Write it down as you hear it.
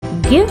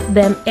Give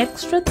them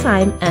extra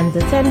time and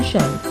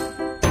attention.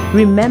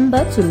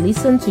 Remember to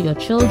listen to your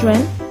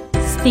children,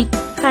 speak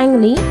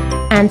kindly,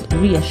 and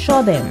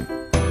reassure them.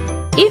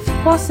 If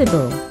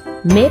possible,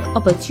 make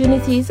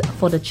opportunities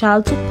for the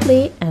child to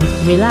play and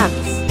relax.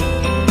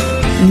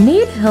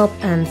 Need help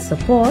and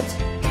support?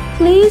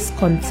 Please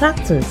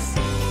contact us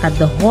at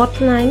the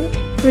hotline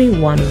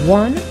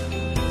 311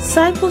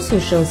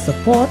 Psychosocial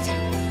Support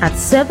at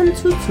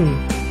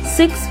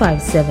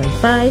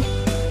 722-6575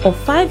 or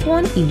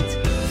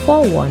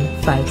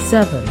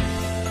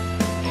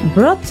 518-4157.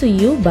 Brought to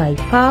you by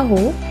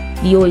PAHO,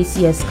 the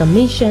OACS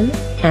Commission,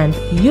 and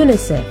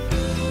UNICEF.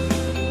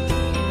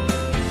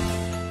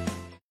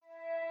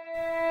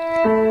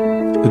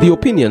 The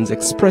opinions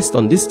expressed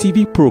on this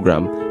TV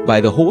program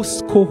by the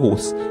host,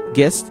 co-host,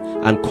 guest,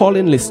 and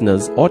call-in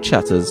listeners or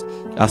chatters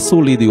are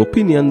solely the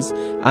opinions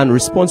and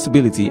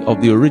responsibility of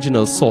the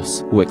original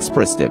source who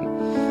expressed them.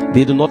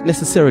 They do not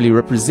necessarily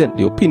represent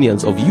the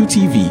opinions of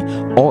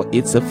UTV or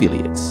its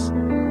affiliates.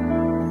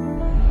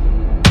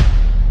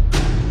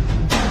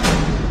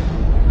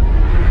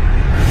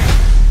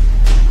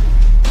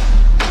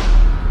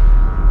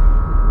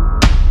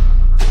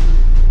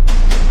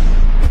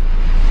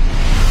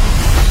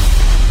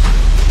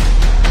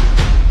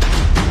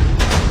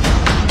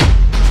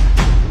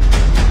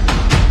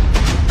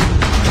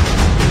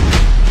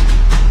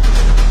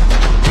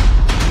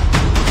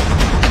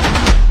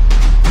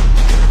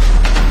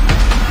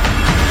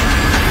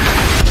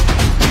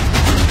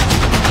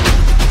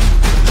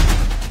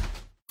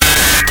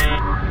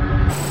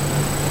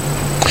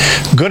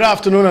 Good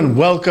afternoon and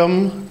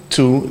welcome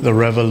to The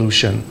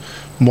Revolution.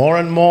 More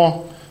and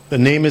more, the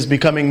name is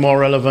becoming more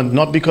relevant,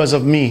 not because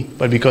of me,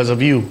 but because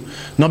of you.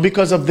 Not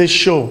because of this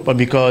show, but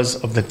because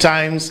of the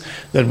times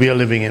that we are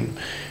living in.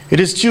 It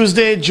is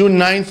Tuesday, June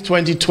 9th,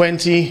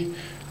 2020,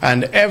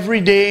 and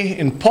every day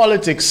in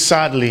politics,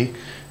 sadly,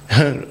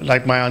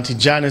 like my auntie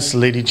Janice,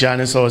 Lady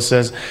Janice always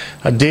says,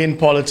 a day in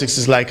politics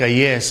is like a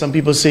year. Some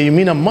people say, you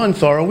mean a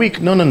month or a week?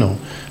 No,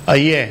 a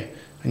year.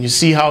 And you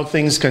see how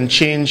things can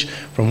change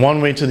from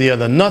one way to the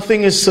other.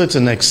 Nothing is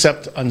certain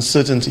except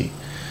uncertainty.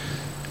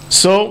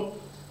 So,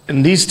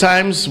 in these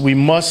times, we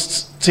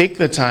must take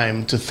the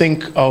time to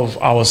think of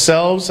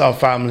ourselves, our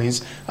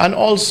families, and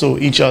also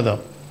each other.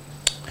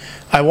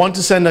 I want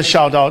to send a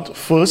shout out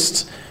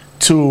first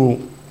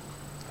to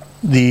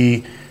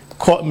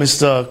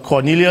Mr.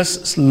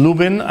 Cornelius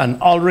Lubin and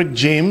Ulrich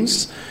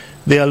James.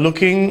 They are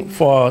looking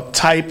for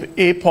type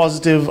A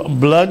positive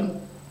blood.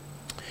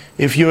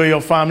 If you or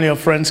your family or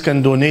friends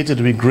can donate, it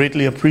will be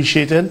greatly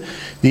appreciated.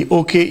 The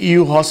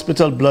OKU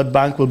Hospital Blood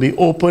Bank will be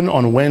open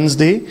on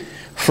Wednesday.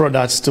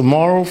 That's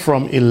tomorrow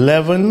from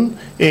 11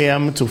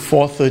 a.m. to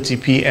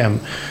 4:30 p.m.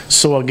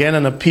 So again,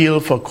 an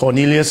appeal for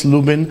Cornelius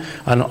Lubin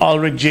and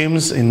Ulrich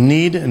James in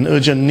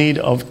urgent need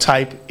of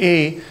type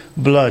A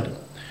blood.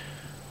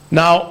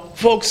 Now,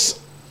 folks,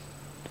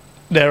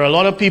 there are a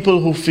lot of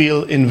people who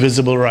feel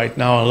invisible right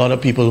now, a lot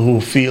of people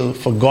who feel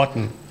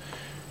forgotten.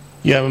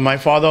 Yeah, my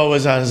father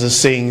always has a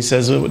saying, he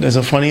says, there's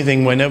a funny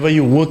thing, whenever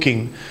you're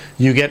working,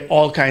 you get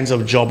all kinds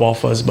of job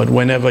offers, but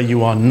whenever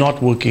you are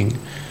not working,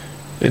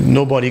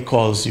 nobody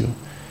calls you.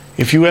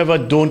 If you ever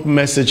don't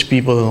message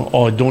people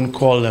or don't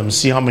call them,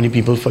 see how many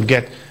people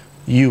forget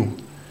you.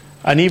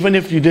 And even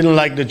if you didn't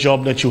like the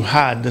job that you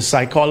had, the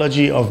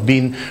psychology of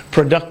being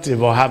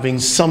productive or having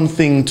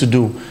something to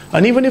do,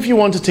 and even if you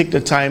want to take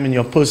the time in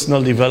your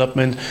personal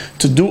development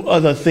to do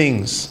other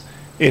things,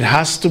 it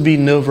has to be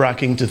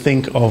nerve-wracking to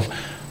think of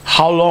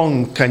how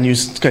long can you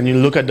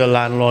look at the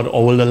landlord,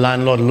 or will the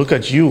landlord look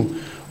at you?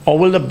 Or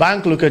will the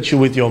bank look at you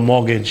with your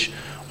mortgage?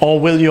 Or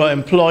will your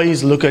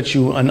employees look at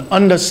you and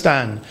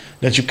understand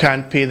that you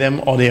can't pay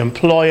them, or the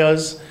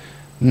employers,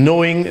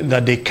 knowing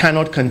that they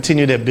cannot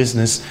continue their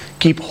business,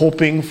 keep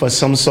hoping for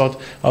some sort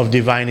of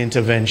divine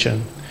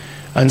intervention?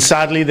 And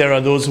sadly, there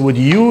are those who would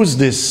use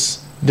these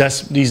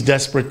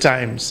desperate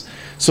times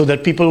so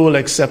that people will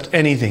accept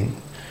anything.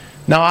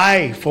 Now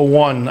I, for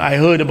one, I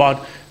heard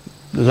about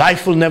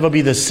life will never be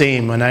the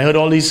same. And I heard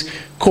all these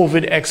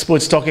COVID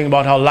experts talking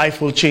about how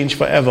life will change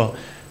forever.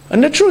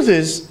 And the truth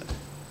is,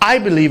 I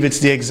believe it's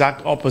the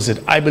exact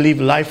opposite. I believe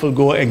life will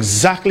go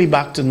exactly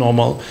back to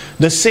normal,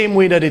 the same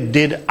way that it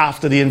did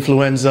after the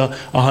influenza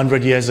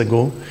 100 years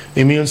ago.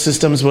 The immune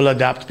systems will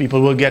adapt,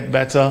 people will get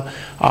better,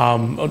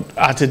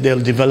 at it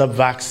they'll develop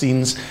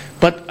vaccines.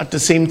 But at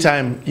the same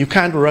time, you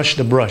can't rush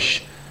the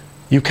brush.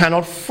 You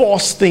cannot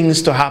force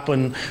things to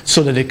happen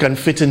so that it can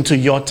fit into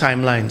your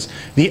timelines.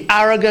 The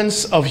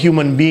arrogance of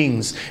human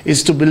beings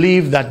is to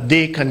believe that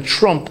they can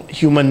trump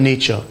human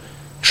nature.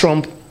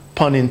 Trump,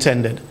 pun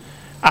intended.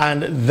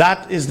 And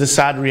that is the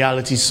sad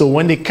reality. So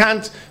when they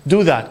can't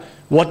do that,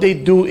 what they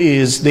do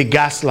is they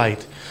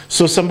gaslight.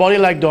 So somebody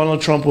like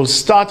Donald Trump will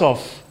start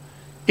off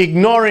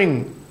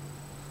ignoring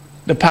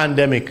the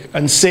pandemic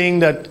and saying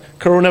that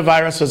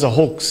coronavirus was a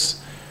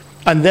hoax.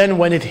 And then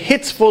when it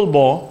hits full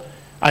bore,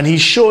 and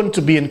he's shown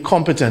to be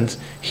incompetent,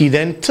 he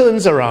then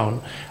turns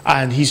around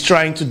and he's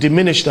trying to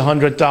diminish the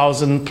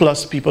 100,000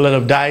 plus people that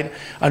have died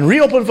and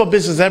reopen for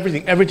business,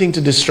 everything to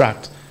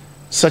distract.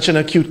 such an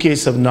acute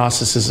case of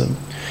narcissism.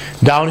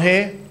 Down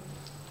here,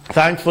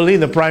 thankfully,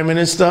 the Prime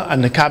Minister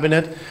and the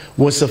Cabinet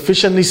were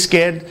sufficiently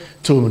scared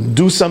to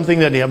do something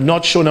that they have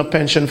not shown a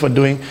penchant for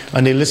doing,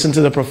 and they listened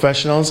to the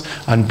professionals,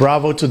 and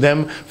bravo to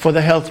them for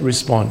the health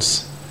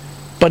response.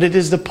 But it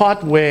is the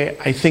part where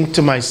I think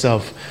to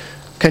myself,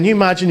 can you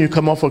imagine you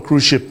come off a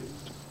cruise ship?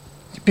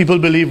 People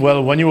believe,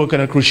 well, when you work on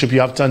a cruise ship, you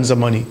have tons of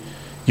money.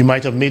 You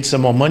might have made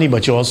some more money,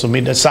 but you also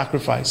made the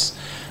sacrifice.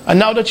 And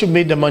now that you've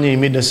made the money, you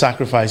made the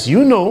sacrifice,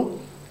 you know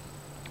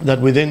that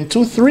within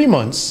 2-3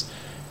 months,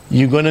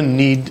 you're going to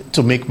need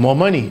to make more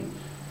money.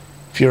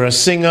 If you're a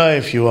singer,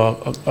 if you're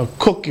a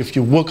cook, if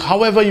you work,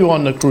 however you're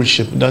on the cruise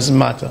ship, it doesn't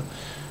matter.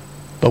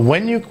 But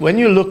when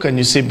you look and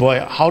you say, boy,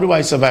 how do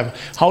I survive?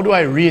 How do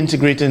I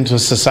reintegrate into a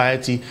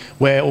society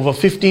where over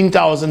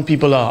 15,000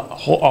 people are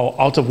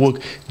out of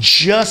work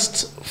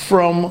just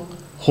from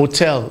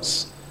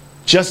hotels?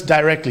 Just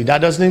directly. That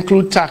doesn't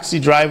include taxi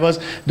drivers,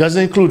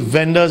 doesn't include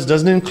vendors,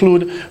 doesn't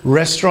include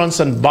restaurants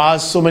and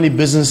bars. So many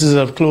businesses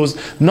have closed,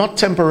 not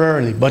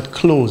temporarily, but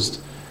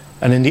closed.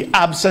 And in the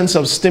absence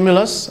of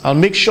stimulus, I'll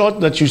make sure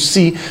that you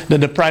see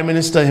that the Prime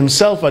Minister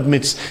himself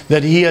admits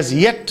that he has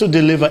yet to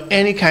deliver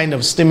any kind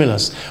of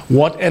stimulus.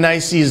 What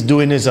NIC is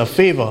doing is a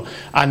favor.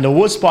 And the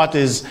worst part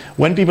is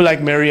when people like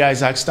Mary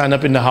Isaac stand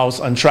up in the House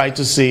and try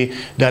to say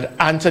that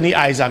Anthony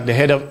Isaac, the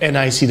head of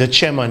NIC, the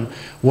chairman,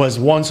 was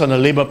once on a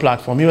Labour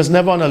platform. He was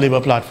never on a Labour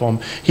platform.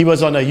 He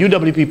was on a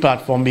UWP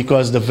platform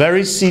because the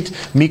very seat,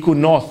 Miku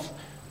North,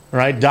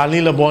 right,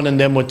 Darlene LeBon and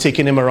them were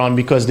taking him around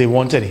because they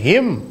wanted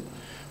him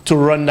to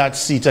run that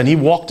seat, and he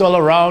walked all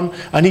around,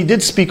 and he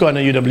did speak on a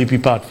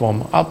UWP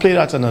platform. I'll play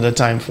that another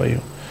time for you.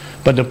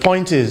 But the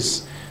point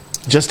is,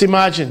 just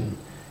imagine,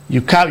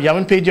 you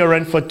haven't paid your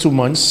rent for 2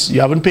 months,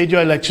 you haven't paid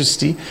your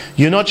electricity,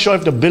 you're not sure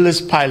if the bill is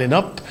piling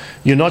up,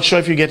 you're not sure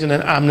if you're getting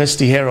an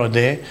amnesty here or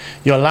there.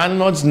 Your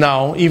landlords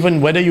now,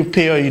 even whether you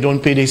pay or you don't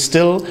pay, they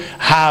still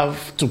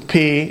have to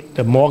pay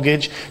the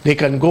mortgage. They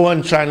can go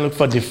and try and look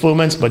for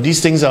deferments, but these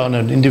things are on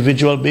an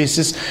individual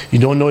basis. You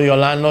don't know your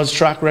landlord's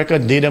track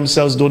record, they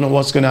themselves don't know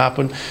what's going to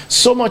happen.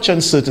 So much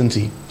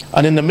uncertainty.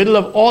 And in the middle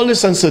of all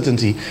this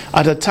uncertainty,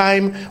 at a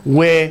time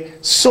where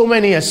so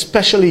many,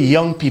 especially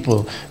young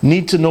people,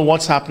 need to know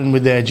what's happening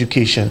with their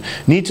education,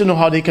 need to know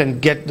how they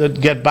can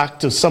get back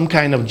to some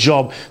kind of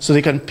job so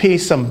they can pay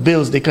some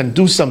bills, they can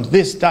do some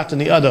this, that, and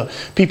the other.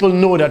 People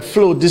know that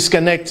flow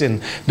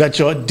disconnecting, that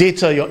your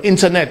data, your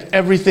internet,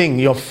 everything,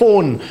 your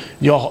phone,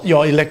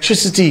 your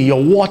electricity,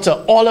 your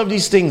water, all of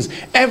these things,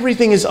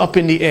 everything is up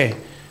in the air.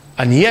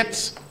 And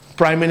yet,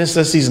 Prime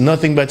Minister sees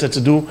nothing better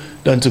to do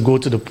than to go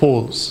to the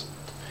polls.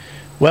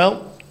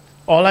 Well,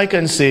 all I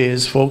can say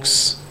is,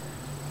 folks,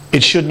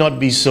 it should not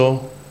be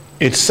so.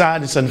 It's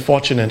sad, it's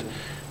unfortunate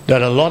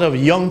that a lot of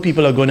young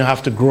people are going to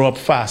have to grow up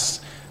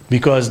fast,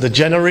 because the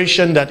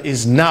generation that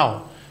is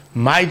now,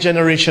 my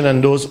generation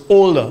and those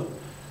older,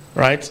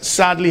 right,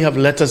 sadly have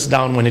let us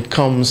down when it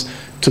comes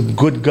to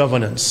good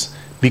governance,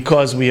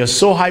 because we are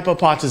so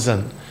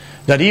hyper-partisan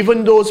that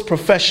even those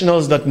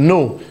professionals that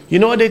know, you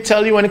know what they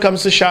tell you when it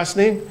comes to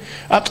Shasni?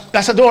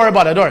 That's a door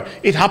about a door.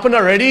 It happened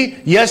already.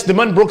 Yes, the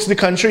man broke the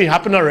country. It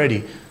happened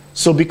already.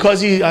 So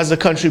because he has the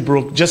country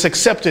broke, just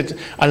accept it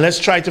and let's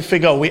try to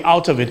figure a way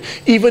out of it.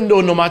 Even though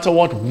no matter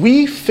what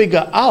we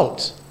figure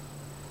out,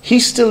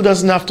 he still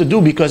doesn't have to do,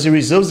 because he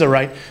reserves the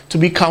right to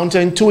be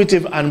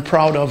counterintuitive and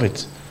proud of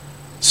it.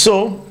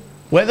 So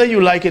whether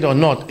you like it or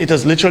not, it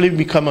has literally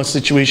become a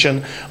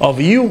situation of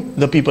you,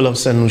 the people of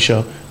St.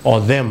 Lucia, or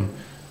them,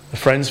 the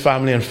friends,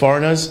 family, and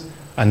foreigners,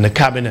 and the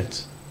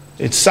cabinet.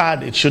 It's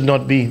sad, it should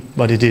not be,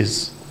 but it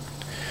is.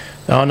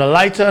 Now, on a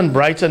lighter and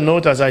brighter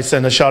note, as I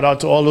send a shout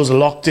out to all those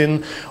locked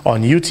in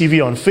on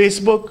UTV on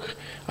Facebook,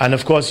 and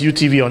of course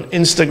UTV on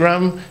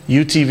Instagram,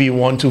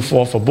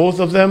 UTV124 for both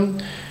of them.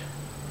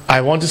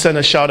 I want to send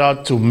a shout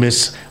out to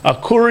Miss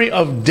Akuri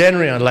of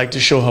Dennery. I'd like to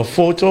show her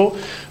photo.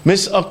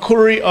 Miss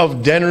Akuri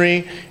of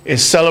Dennery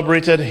is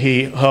celebrated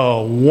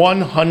her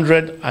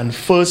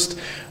 101st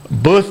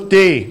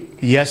birthday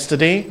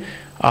yesterday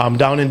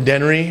down in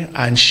Dennery,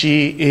 and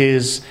she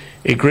is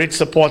a great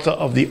supporter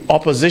of the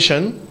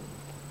opposition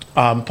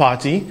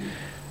party.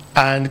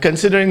 And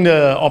considering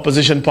the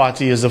opposition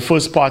party is the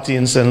first party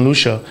in St.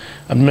 Lucia,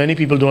 and many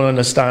people don't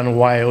understand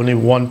why only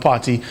one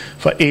party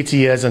for 80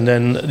 years and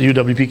then the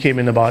UWP came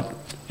in about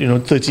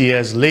 30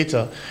 years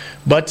later.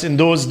 But in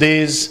those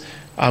days,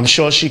 I'm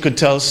sure she could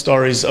tell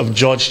stories of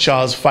George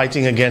Charles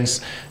fighting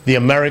against the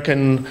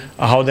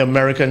how the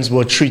Americans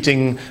were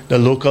treating the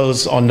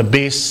locals on the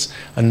base,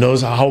 and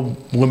how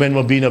women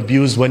were being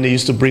abused when they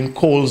used to bring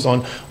coals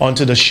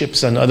onto the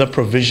ships and other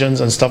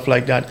provisions and stuff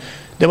like that.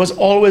 There was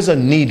always a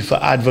need for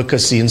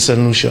advocacy in St.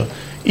 Lucia,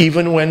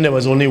 even when there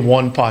was only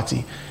one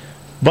party.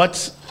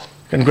 But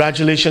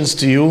congratulations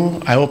to you.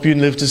 I hope you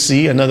live to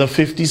see another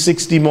 50,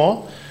 60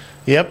 more.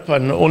 Yep,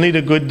 and only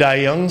the good die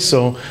young,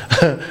 so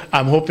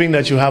I'm hoping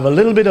that you have a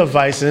little bit of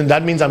vice in it.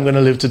 That means I'm going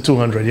to live to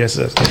 200, yes,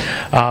 yes.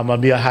 I'll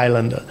be a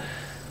Highlander.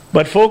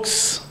 But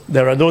folks,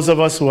 there are those of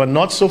us who are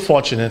not so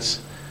fortunate,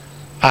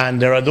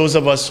 And there are those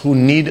of us who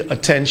need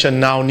attention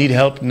now, need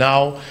help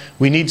now.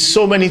 We need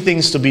so many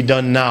things to be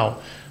done now,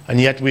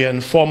 and yet we are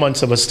in 4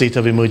 months of a state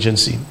of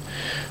emergency.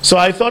 So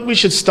I thought we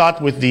should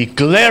start with the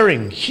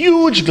glaring,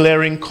 huge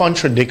glaring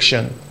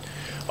contradiction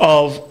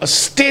of a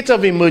state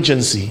of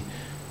emergency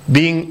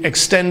being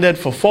extended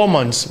for 4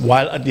 months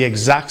while at the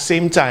exact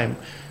same time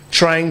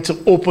trying to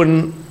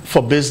open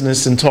for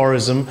business in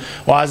tourism,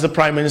 or as the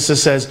Prime Minister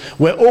says,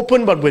 we're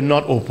open but we're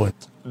not open.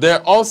 There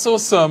are also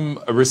some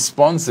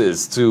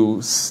responses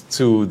to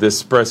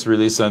this press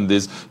release and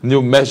these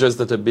new measures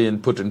that are being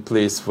put in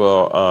place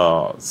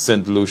for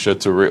St. Lucia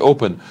to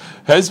reopen.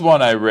 Here's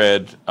one I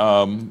read.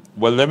 Well,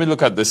 let me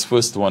look at this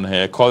first one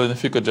here. Colin,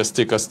 if you could just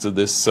take us to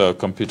this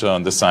computer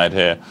on the side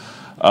here.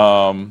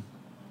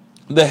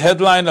 The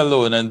headline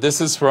alone, and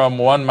this is from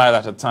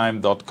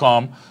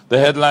onemileatatime.com, the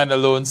headline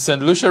alone,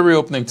 St. Lucia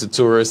reopening to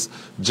tourists,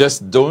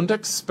 just don't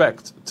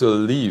expect to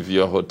leave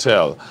your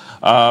hotel.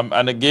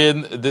 And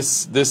again,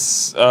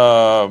 this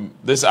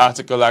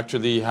article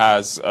actually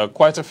has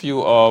quite a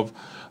few of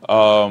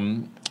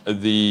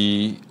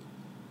the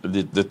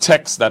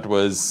text that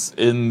was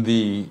in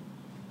the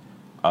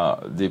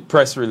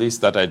press release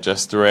that I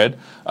just read.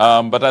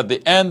 But at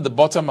the end, the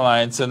bottom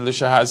line, St.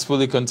 Lucia has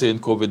fully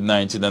contained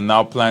COVID-19 and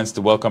now plans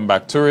to welcome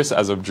back tourists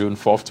as of June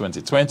 4th,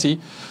 2020.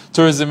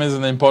 Tourism is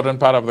an important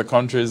part of the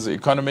country's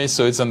economy,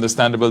 so it's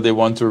understandable they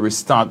want to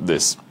restart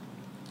this.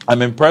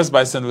 I'm impressed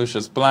by St.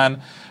 Lucia's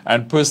plan,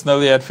 and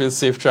personally I'd feel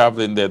safe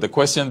traveling there. The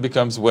question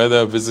becomes whether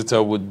a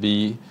visitor would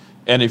be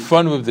any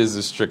fun with these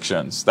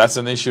restrictions. That's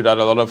an issue that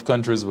a lot of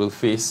countries will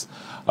face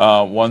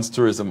once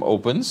tourism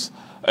opens.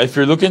 If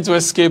you're looking to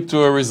escape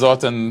to a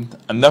resort and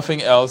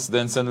nothing else,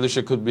 then St.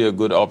 Lucia could be a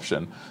good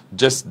option.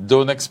 Just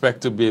don't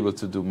expect to be able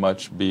to do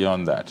much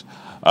beyond that.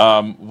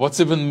 What's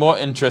even more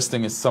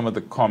interesting is some of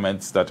the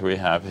comments that we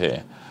have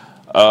here.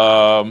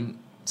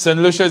 St.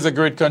 Lucia is a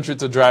great country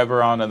to drive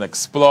around and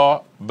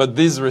explore, but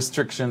these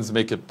restrictions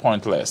make it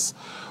pointless.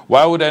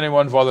 Why would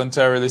anyone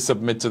voluntarily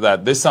submit to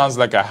that? This sounds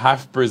like a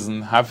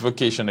half-prison,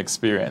 half-vacation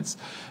experience.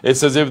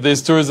 It's as if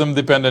these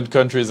tourism-dependent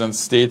countries and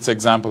states,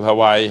 example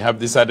Hawaii, have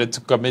decided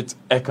to commit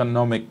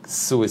economic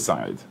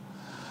suicide.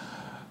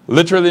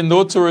 Literally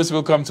no tourist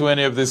will come to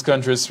any of these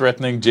countries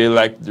threatening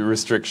jail-like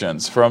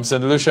restrictions. From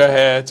St. Lucia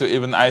here to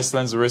even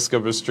Iceland's risk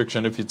of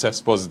restriction if you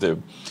test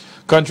positive.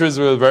 Countries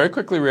will very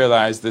quickly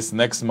realize this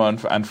next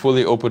month and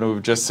fully open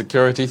with just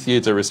security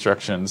theater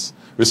restrictions,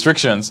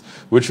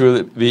 which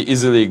will be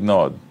easily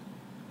ignored.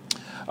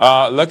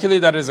 Luckily,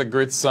 that is a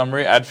great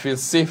summary. I'd feel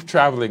safe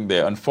traveling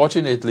there.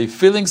 Unfortunately,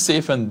 feeling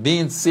safe and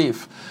being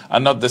safe are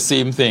not the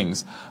same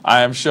things.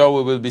 I am sure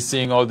we will be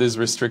seeing all these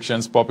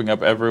restrictions popping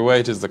up everywhere.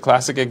 It is the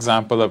classic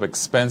example of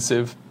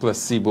expensive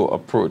placebo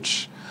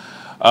approach.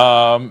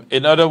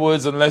 In other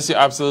words, unless you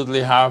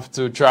absolutely have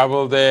to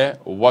travel there,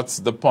 what's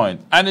the point?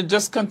 And it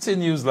just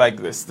continues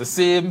like this, the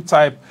same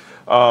type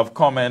of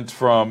comment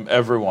from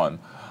everyone.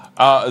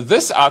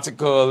 This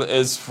article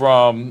is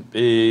from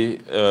a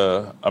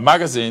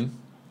magazine,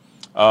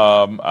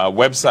 a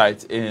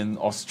website in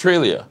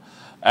Australia,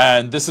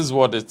 and this is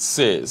what it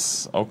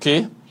says,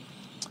 okay?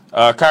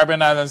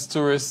 Caribbean Islands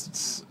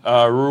tourists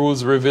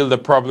rules reveal the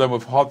problem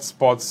with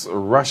hotspots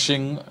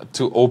rushing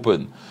to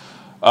open.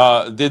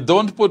 They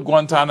don't put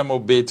Guantanamo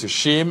Bay to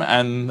shame,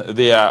 and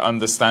they are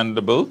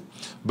understandable.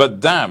 But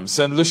damn,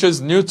 St. Lucia's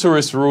new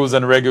tourist rules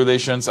and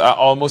regulations are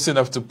almost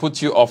enough to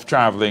put you off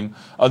traveling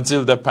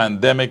until the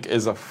pandemic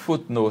is a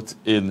footnote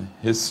in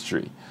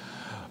history.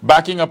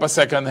 Backing up a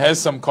second, here's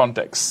some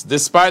context.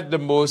 Despite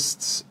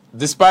most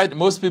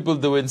people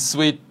doing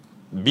sweet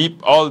beep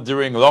all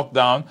during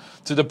lockdown,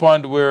 to the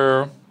point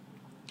where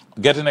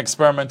getting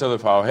experimental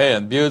with our hair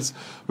and beards,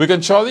 we can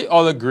surely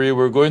all agree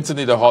we're going to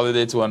need a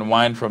holiday to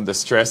unwind from the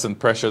stress and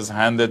pressures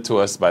handed to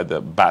us by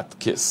the bat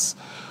kiss.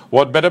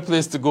 What better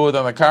place to go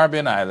than a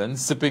Caribbean island,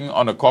 sipping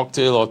on a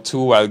cocktail or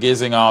two while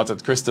gazing out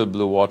at crystal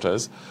blue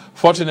waters?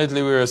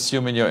 Fortunately, we're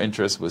assuming your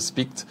interest was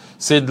piqued.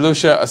 St.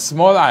 Lucia, a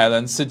small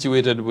island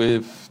situated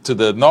to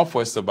the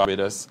northwest of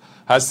Barbados,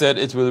 has said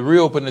it will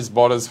reopen its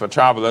borders for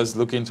travelers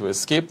looking to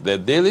escape their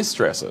daily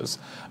stressors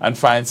and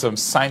find some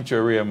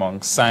sanctuary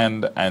among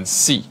sand and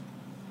sea.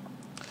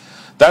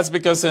 That's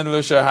because St.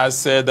 Lucia has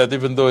said that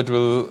even though it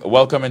will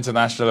welcome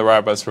international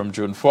arrivals from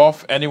June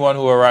 4th, anyone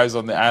who arrives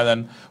on the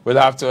island will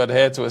have to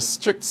adhere to a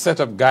strict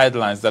set of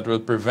guidelines that will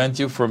prevent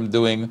you from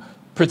doing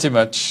pretty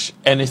much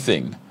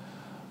anything.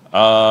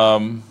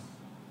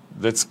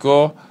 Let's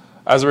go.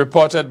 As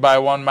reported by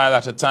 1 Mile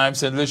at a Time,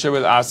 St. Lucia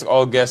will ask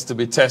all guests to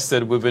be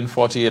tested within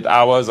 48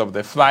 hours of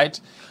their flight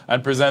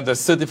and present a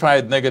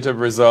certified negative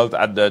result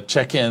at the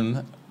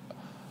check-in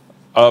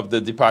of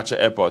the departure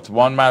airport.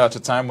 1 Mile at a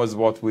Time was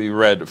what we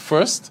read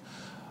first.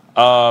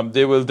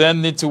 They will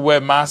then need to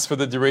wear masks for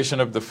the duration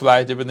of the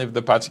flight, even if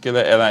the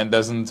particular airline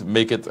doesn't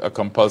make it a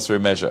compulsory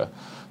measure.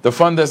 The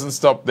fun doesn't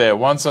stop there.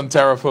 Once on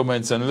terra firma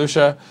in St.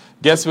 Lucia,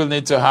 guests will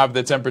need to have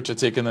their temperature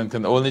taken and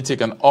can only take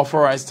an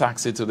authorized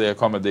taxi to their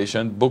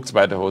accommodation, booked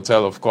by the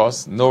hotel, of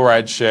course. No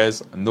ride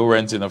shares, no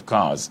renting of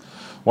cars.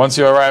 Once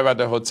you arrive at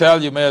the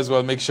hotel, you may as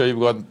well make sure you've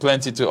got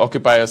plenty to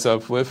occupy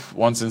yourself with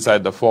once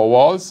inside the four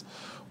walls.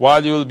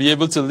 While you will be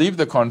able to leave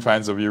the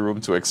confines of your room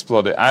to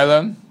explore the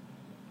island,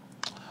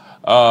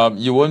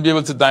 you won't be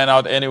able to dine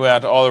out anywhere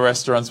at all.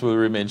 Restaurants will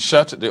remain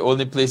shut. The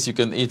only place you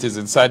can eat is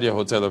inside your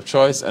hotel of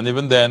choice, and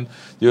even then,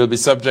 you will be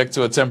subject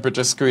to a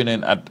temperature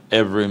screening at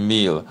every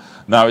meal.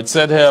 Now, it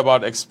said here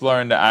about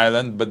exploring the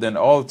island, but then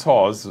all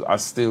tours are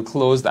still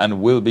closed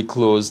and will be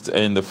closed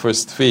in the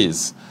first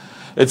phase.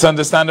 It's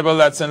understandable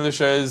that St.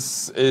 Lucia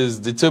is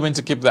determined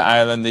to keep the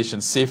island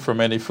nation safe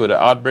from any further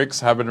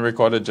outbreaks, having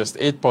recorded just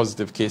 8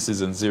 positive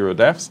cases and 0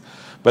 deaths.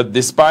 But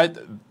despite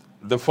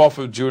the 4th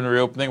of June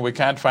reopening, we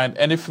can't find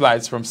any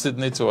flights from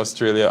Sydney to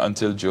Australia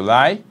until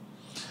July,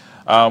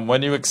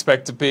 when you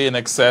expect to pay in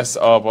excess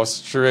of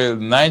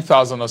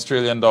 9,000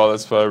 Australian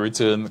dollars for a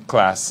return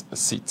class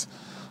seat.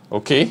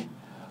 Okay?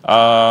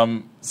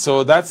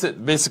 So that's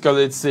it.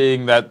 Basically, it's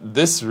saying that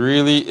this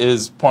really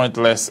is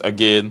pointless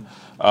again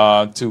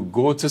to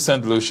go to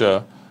St.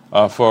 Lucia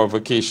for a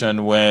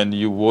vacation when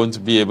you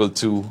won't be able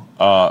to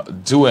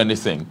do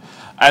anything.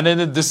 And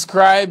then it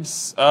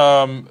describes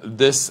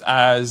this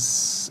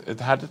as, it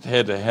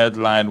had a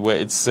headline where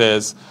it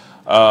says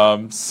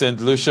St.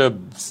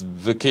 Lucia's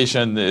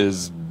vacation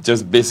is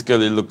just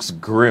basically looks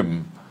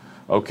grim.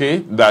 Okay,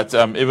 that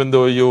even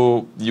though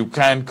you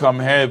can come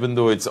here, even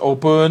though it's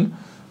open,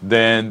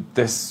 then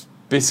there's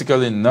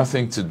basically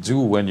nothing to do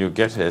when you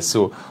get here.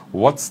 So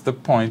what's the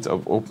point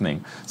of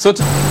opening? So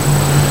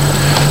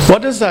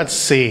what does that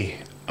say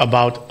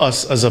about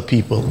us as a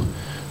people?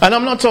 And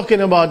I'm not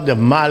talking about the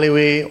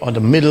Malawi or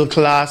the middle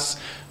class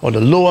or the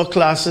lower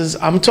classes.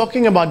 I'm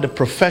talking about the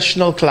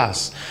professional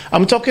class.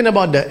 I'm talking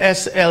about the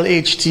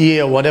SLHTA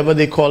or whatever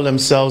they call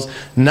themselves.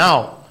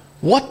 Now,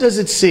 what does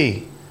it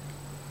say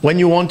when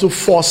you want to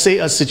foresee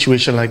a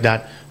situation like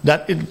that?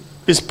 That it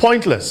is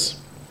pointless.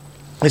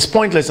 It's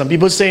pointless. And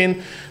people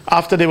saying,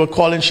 after they were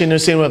calling Shane,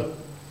 saying, well,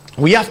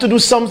 we have to do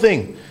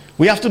something.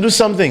 We have to do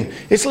something.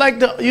 It's like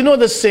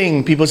the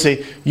saying people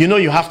say,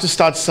 you have to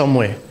start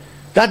somewhere.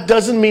 That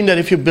doesn't mean that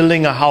if you're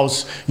building a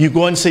house, you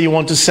go and say you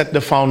want to set the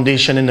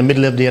foundation in the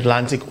middle of the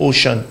Atlantic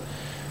Ocean.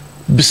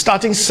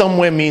 Starting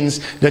somewhere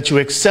means that you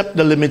accept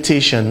the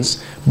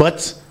limitations,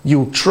 but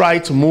you try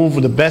to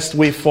move the best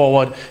way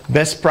forward,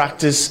 best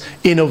practice,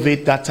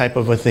 innovate, that type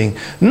of a thing.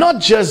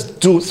 Not just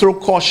throw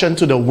caution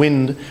to the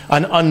wind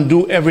and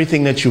undo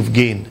everything that you've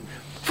gained.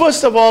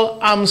 First of all,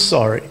 I'm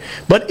sorry,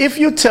 but if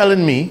you're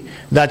telling me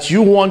that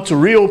you want to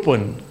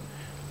reopen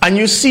and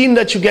you've seen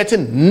that you're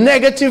getting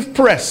negative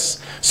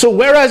press, so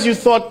whereas you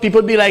thought people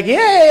would be like,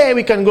 yeah,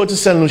 we can go to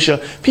St. Lucia,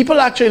 people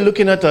are actually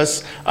looking at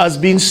us as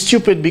being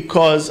stupid,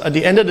 because at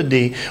the end of the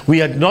day,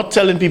 we are not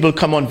telling people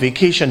come on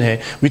vacation here.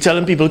 We're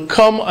telling people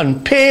come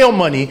and pay your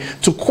money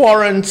to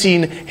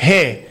quarantine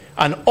here.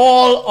 And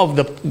all of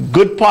the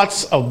good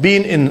parts of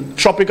being in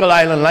tropical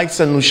island like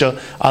St.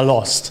 Lucia are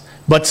lost.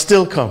 But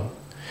still come.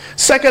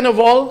 Second of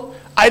all,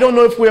 I don't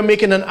know if we're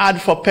making an ad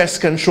for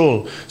pest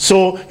control.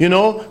 So,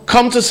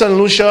 come to St.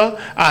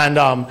 Lucia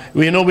and,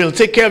 we'll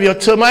take care of your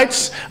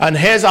termites. And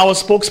here's our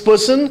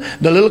spokesperson,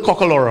 the little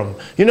cockalorum.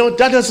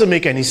 That doesn't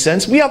make any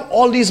sense. We have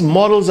all these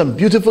models and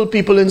beautiful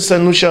people in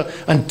St. Lucia,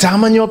 and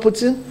damn you're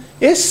putting.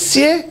 Yes,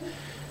 yeah.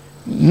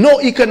 No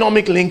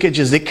economic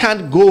linkages. They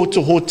can't go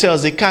to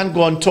hotels. They can't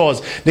go on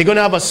tours. They're going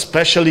to have a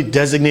specially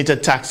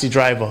designated taxi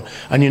driver.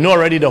 And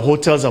already the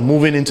hotels are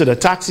moving into the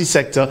taxi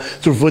sector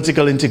through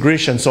vertical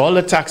integration. So all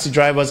the taxi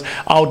drivers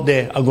out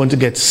there are going to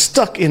get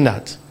stuck in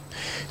that.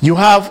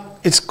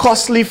 It's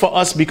costly for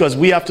us because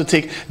we have to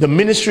take the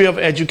Ministry of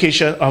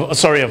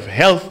of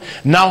Health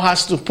now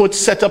has to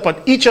set up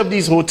at each of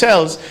these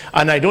hotels,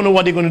 and I don't know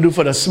what they're going to do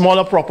for the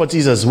smaller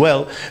properties as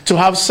well, to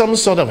have some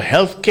sort of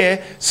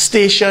healthcare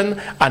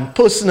station and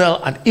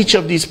personnel at each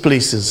of these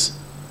places.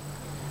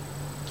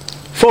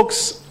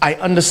 Folks, I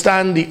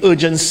understand the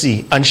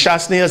urgency, and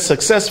Shasney has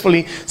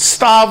successfully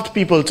starved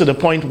people to the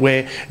point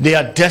where they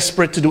are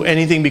desperate to do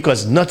anything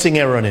because nothing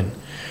is running.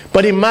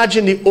 But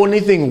imagine the only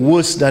thing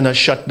worse than a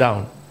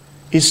shutdown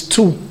is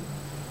 2.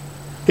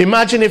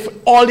 Imagine if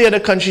all the other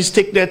countries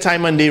take their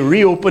time and they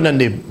reopen and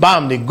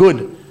they're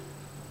good.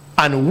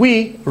 And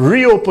we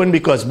reopen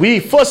because we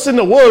first in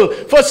the world,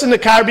 first in the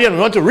Caribbean, we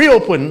want to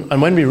reopen.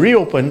 And when we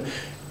reopen,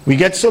 we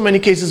get so many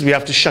cases we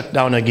have to shut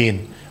down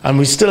again. And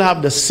we still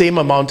have the same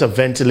amount of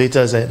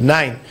ventilators at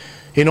 9.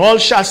 In all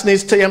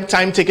Shasney's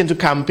time taken to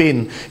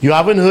campaign, you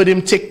haven't heard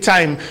him take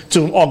time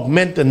to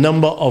augment the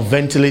number of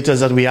ventilators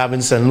that we have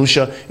in St.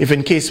 Lucia, if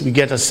in case we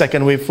get a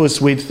second wave,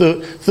 first wave,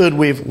 third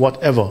wave,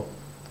 whatever.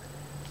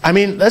 I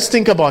mean, let's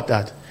think about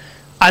that.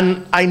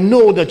 And I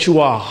know that you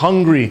are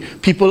hungry.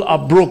 People are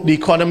broke. The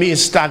economy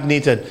is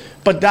stagnated.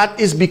 But that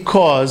is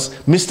because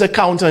Mr.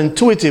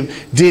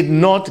 Counterintuitive did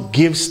not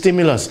give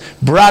stimulus.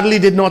 Bradley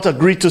did not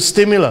agree to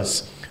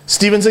stimulus.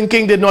 Stephenson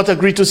King did not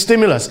agree to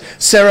stimulus.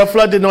 Sarah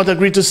Flood did not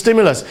agree to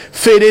stimulus.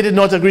 Fede did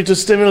not agree to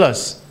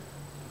stimulus.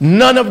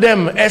 None of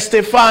them,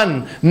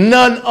 Estefan,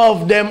 none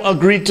of them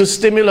agreed to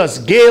stimulus.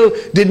 Gail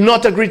did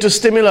not agree to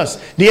stimulus.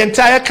 The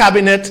entire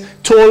cabinet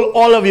told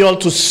all of you all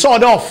to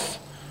sod off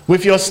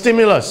with your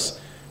stimulus.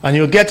 And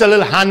you'll get a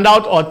little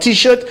handout or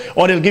t-shirt,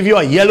 or they'll give you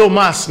a yellow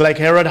mask like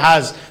Herod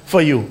has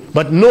for you.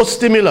 But no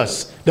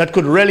stimulus that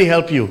could really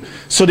help you.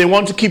 So they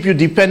want to keep you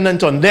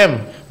dependent on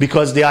them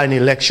because they are in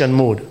election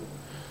mode.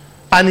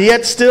 And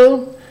yet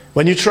still,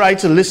 when you try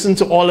to listen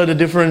to all of the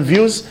different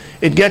views,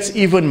 it gets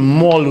even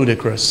more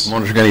ludicrous.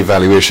 Monitoring and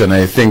evaluation,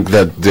 I think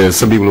that there's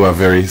some people who are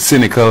very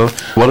cynical.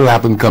 What will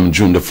happen come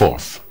June the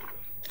 4th?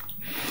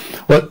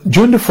 Well,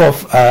 June the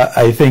 4th,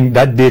 I think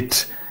that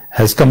date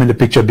has come in the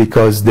picture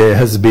because there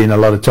has been a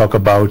lot of talk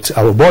about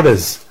our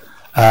borders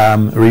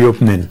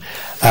reopening.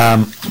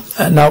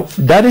 Now,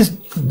 that is,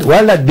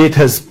 while that date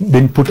has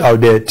been put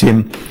out there,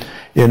 Tim,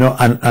 you know,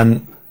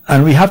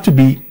 and we have to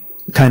be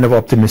kind of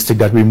optimistic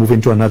that we move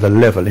into another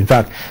level. In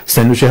fact,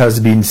 St. Lucia has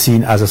been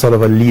seen as a sort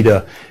of a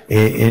leader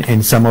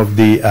in some of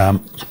the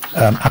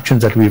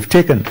actions that we've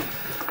taken.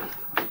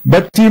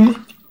 But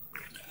Tim,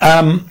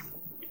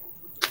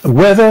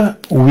 whether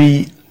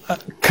we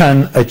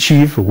can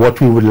achieve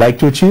what we would like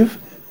to achieve,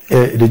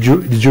 the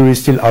jury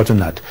is still out on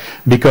that,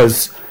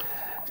 because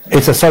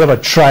it's a sort of a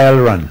trial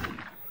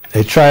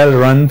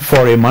run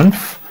for a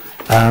month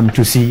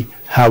to see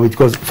how it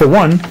goes. For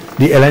one,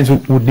 the airlines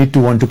would need to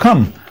want to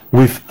come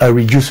with a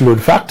reduced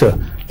load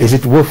factor. Is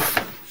it worth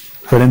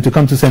for them to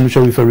come to St. Lucia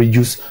with a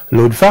reduced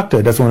load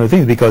factor? That's one of the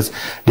things, because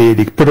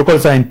the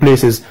protocols are in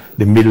places.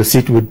 The middle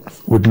seat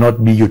would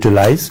not be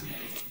utilized.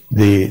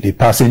 The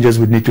passengers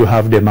would need to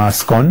have their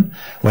mask on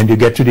when they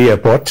get to the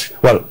airport.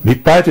 Well,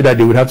 prior to that,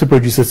 they would have to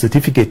produce a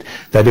certificate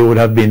that they would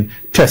have been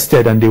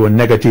tested and they were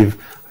negative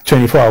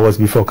 24 hours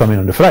before coming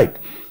on the flight.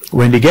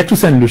 When they get to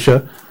St.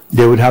 Lucia,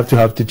 they would have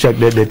to check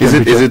their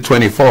temperature. Is it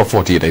 24 or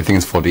 48? I think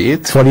it's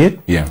 48. 48?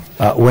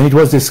 Yeah. When it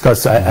was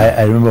discussed,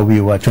 I remember we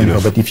were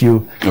 24, but if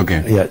you...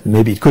 Okay. Yeah,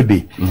 maybe it could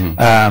be.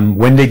 Mm-hmm.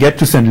 When they get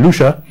to St.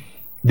 Lucia,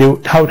 they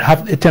would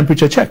have a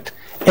temperature checked.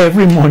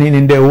 Every morning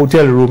in their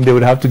hotel room, they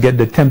would have to get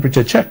the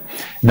temperature checked.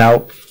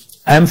 Now,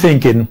 I'm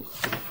thinking,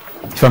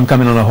 if I'm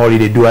coming on a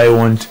holiday, do I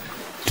want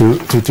to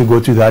go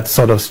to that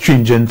sort of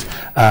stringent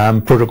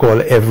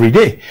protocol every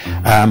day?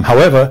 Mm-hmm.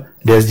 However,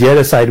 there's the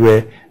other side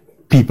where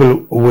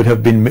people would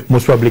have been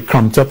most probably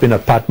cramped up in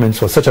apartments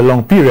for such a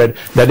long period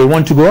that they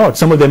want to go out.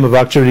 Some of them have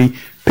actually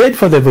paid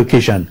for their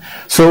vacation.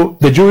 So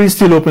the jury is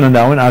still open on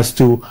that one as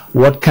to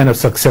what kind of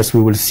success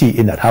we will see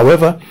in that.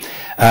 However,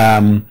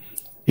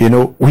 you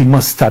know, we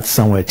must start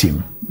somewhere,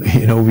 Tim.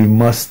 You know, we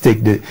must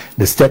take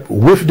the step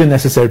with the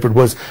necessary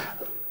purpose.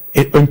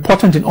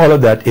 Important in all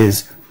of that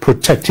is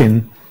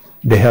protecting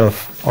the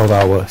health of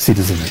our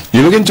citizenry.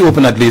 You're looking to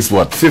open at least,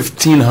 what,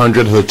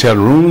 1,500 hotel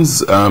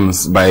rooms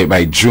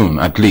by June,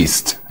 at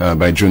least,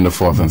 by June the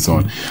 4th and so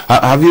on.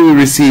 Have you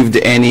received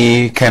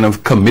any kind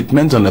of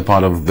commitment on the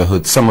part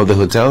of some of the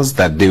hotels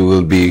that they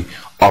will be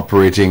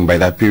operating by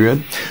that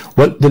period?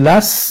 Well, the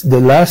last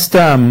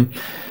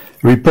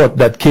report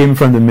that came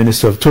from the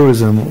Minister of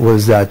Tourism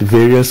was that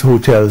various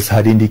hotels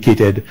had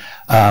indicated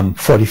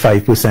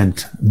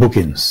 45%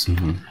 bookings.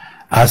 Mm-hmm.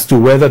 As to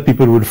whether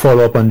people would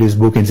follow up on these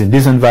bookings in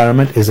this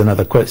environment is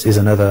another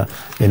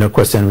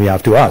question we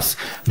have to ask,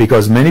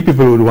 because many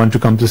people would want to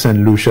come to St.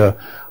 Lucia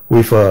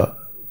with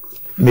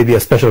maybe a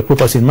special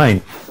purpose in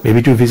mind,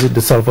 maybe to visit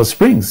the Sulphur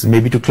Springs,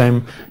 maybe to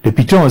climb the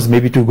Pitons,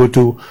 maybe to go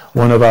to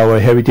one of our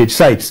heritage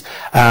sites.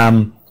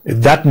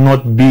 That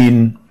not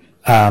being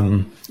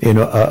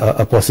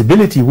a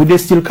possibility, would they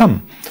still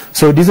come?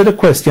 So these are the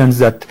questions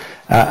that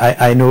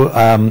I know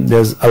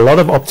there's a lot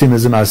of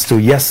optimism as to,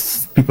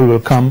 yes, people will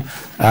come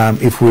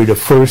if we're the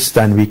first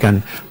and we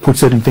can put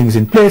certain things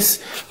in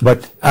place,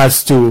 but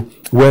as to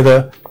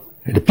whether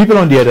the people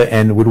on the other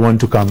end would want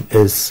to come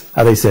is,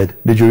 as I said,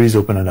 the jury is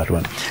open on that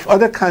one.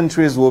 Other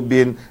countries were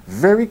being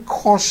very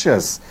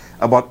cautious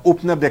about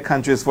opening up their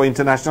countries for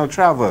international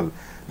travel,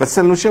 but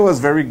St. Lucia was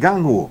very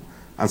gung-ho.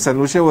 And St.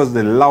 Lucia was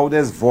the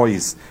loudest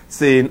voice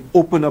saying,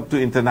 open up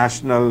to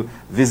international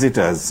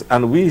visitors.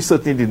 And we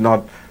certainly did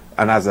not,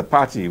 and as a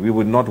party, we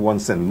would not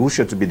want St.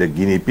 Lucia to be the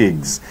guinea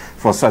pigs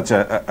for such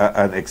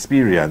an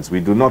experience.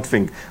 We do not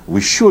think we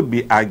should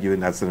be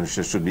arguing that St.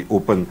 Lucia should be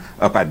open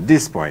up at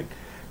this point.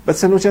 But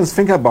St. Lucians,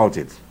 think about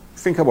it.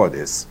 Think about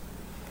this.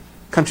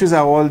 Countries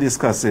are all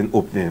discussing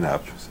opening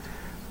up.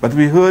 But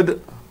we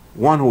heard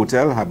one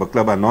hotel, Harbour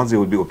Club, announced they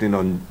would be opening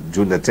on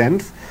June the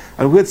 10th.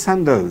 And we heard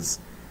Sandals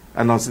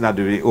announcing that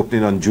they will be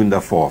opening on June the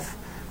 4th.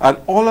 And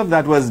all of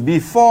that was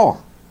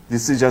before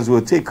decisions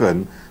were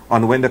taken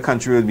on when the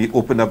country will be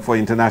opened up for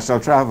international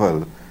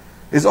travel.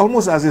 It's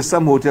almost as if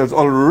some hotels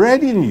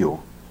already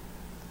knew,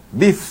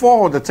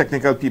 before the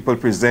technical people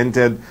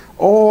presented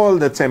all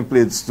the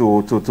templates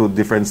to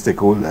different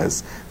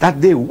stakeholders, that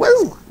they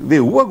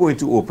were going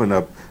to open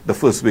up the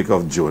first week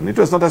of June. It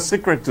was not a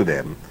secret to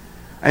them.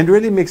 And it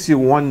really makes you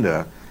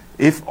wonder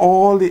if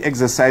all the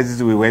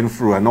exercises we went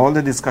through and all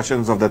the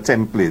discussions of the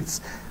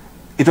templates,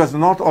 it was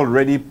not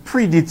already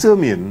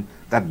predetermined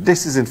that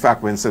this is in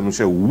fact when St.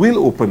 Lucia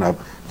will open up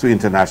to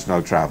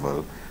international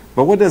travel.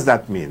 But what does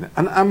that mean?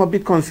 And I'm a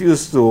bit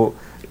confused to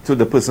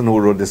the person who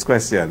wrote this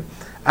question.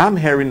 I'm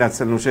hearing that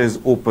St. Lucia is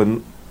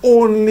open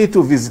only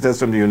to visitors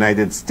from the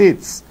United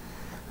States.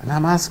 And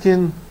I'm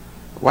asking,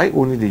 why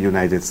only the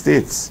United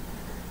States?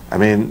 I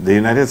mean, the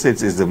United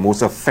States is the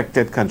most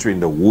affected country in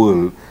the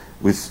world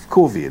with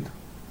COVID.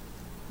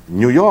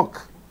 New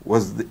York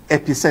was the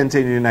epicenter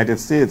in the United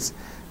States.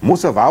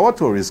 Most of our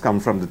tourists come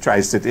from the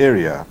tri-state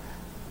area,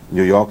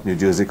 New York, New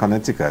Jersey,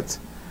 Connecticut.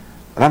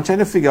 And I'm trying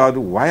to figure out,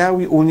 why are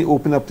we only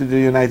open up to the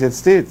United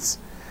States?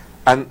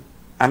 And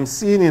I'm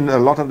seeing in a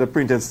lot of the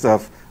printed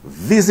stuff,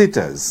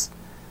 visitors,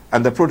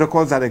 and the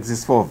protocols that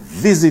exist for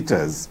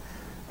visitors.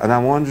 And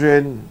I'm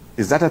wondering,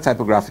 is that a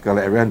typographical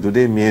error? And do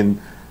they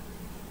mean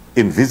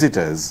in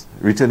visitors,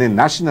 returning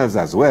nationals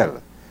as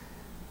well?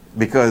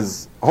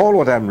 Because all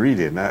what I'm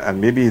reading, and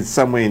maybe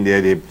somewhere in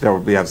there they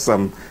probably have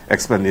some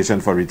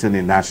explanation for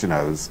returning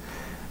nationals.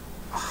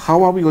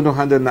 How are we going to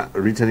handle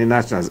returning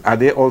nationals? Are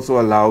they also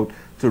allowed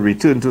to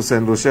return to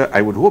St. Lucia?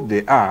 I would hope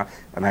they are,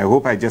 and I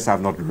hope I just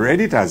have not read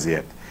it as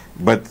yet.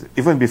 But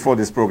even before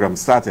this program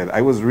started,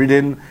 I was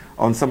reading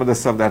on some of the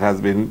stuff that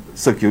has been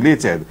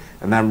circulated,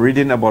 and I'm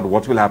reading about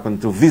what will happen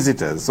to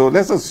visitors. So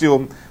let's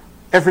assume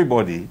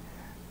everybody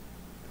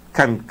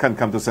can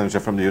come to St. Lucia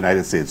from the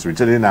United States,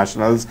 returning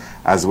nationals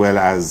as well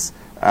as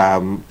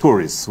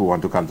tourists who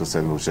want to come to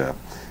St. Lucia.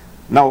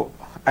 Now,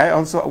 I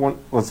also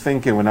was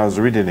thinking when I was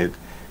reading it,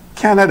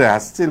 Canada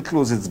has still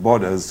closed its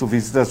borders to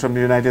visitors from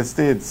the United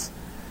States.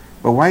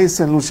 But why is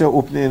St. Lucia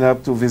opening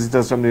up to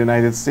visitors from the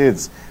United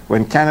States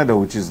when Canada,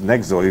 which is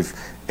next door, with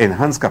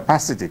enhanced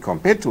capacity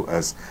compared to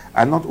us,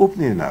 are not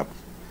opening up?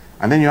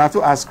 And then you have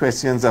to ask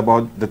questions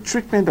about the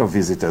treatment of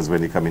visitors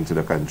when they come into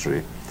the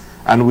country.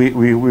 And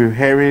we're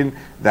hearing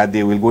that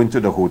they will go into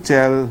the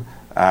hotel,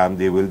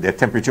 their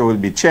temperature will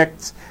be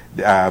checked,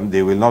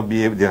 they will not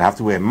be able, they'll have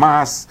to wear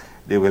masks,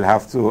 they will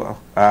have to,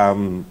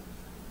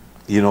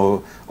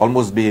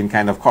 almost be in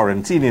kind of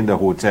quarantine in the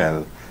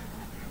hotel.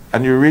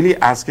 And you're really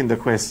asking the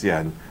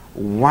question,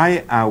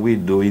 why are we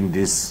doing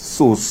this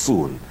so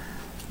soon?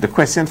 The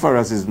question for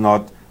us is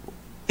not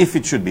if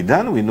it should be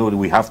done. We know that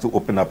we have to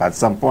open up at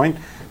some point,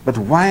 but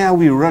why are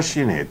we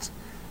rushing it?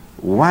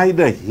 Why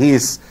the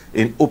haste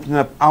in opening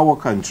up our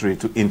country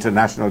to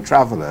international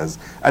travelers,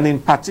 and in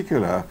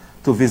particular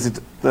to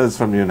visitors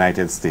from the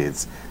United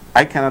States?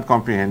 I cannot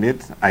comprehend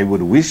it. I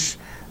would wish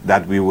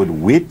that we would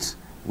wait,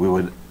 we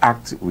would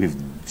act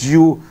with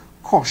due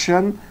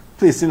caution,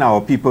 placing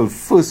our people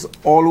first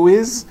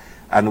always,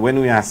 and when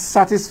we are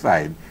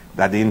satisfied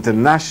that the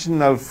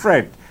international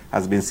threat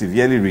has been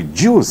severely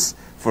reduced,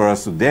 for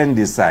us to then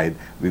decide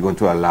we're going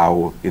to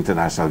allow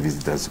international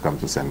visitors to come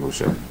to St.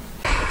 Lucia.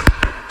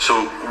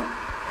 So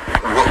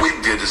what we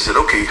did is said,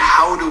 okay,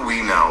 how do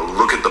we now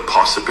look at the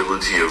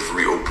possibility of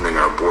reopening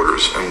our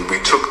borders? And we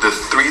took the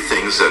three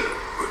things that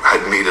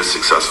had made us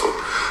successful: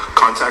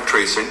 contact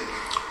tracing,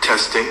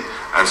 testing,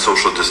 and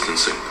social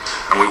distancing.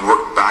 And we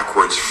worked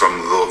backwards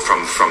from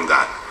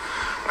that.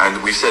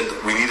 And we said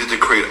we needed to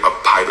create a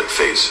pilot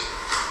phase.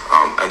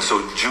 And so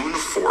June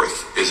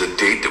 4th is a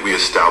date that we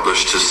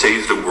established to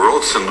say to the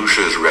world, St.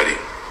 Lucia is ready.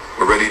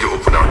 We're ready to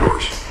open our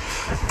doors.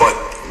 But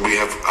we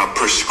have a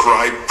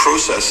prescribed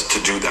process to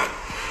do that.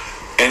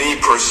 Any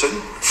person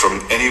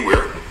from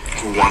anywhere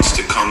who wants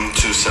to come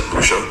to St.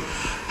 Lucia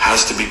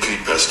has to be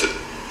pre-tested.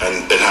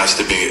 And it has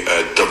to be a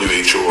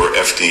WHO or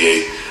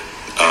FDA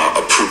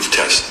approved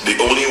test. The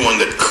only one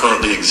that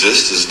currently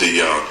exists is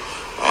the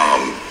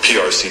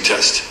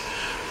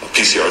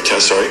PCR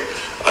test, sorry.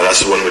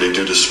 That's the one where they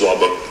do the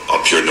swab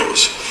up your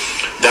nose.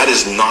 That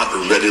is not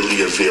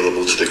readily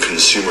available to the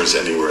consumers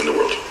anywhere in the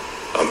world.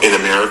 In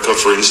America,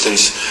 for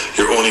instance,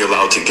 you're only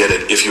allowed to get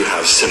it if you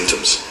have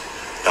symptoms.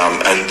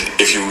 And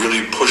if you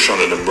really push on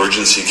an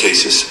emergency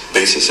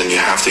basis and you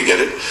have to get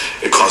it,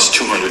 it costs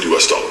 $200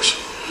 US.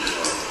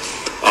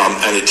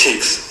 And it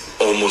takes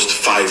almost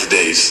 5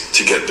 days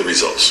to get the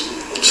results.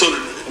 So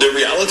the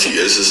reality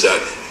is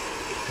that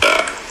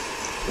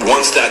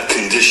once that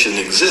condition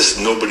exists,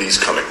 nobody's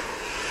coming.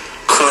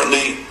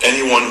 Currently,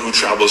 anyone who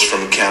travels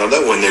from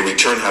Canada, when they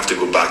return, have to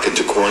go back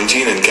into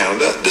quarantine in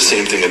Canada. The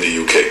same thing in the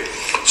UK.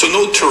 So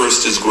no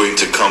tourist is going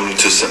to come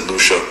to St.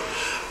 Lucia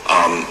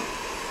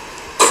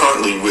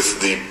currently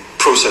with the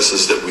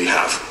processes that we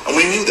have. And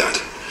we knew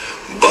that.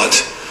 But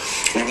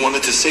we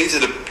wanted to say to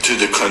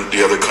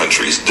the other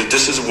countries that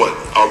this is what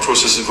our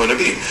process is going to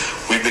be.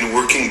 We've been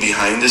working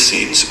behind the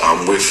scenes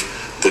with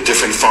the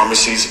different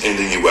pharmacies in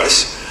the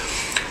US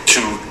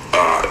to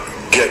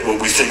get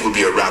what we think will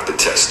be a rapid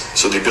test.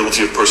 So the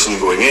ability of a person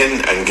going in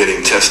and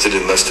getting tested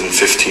in less than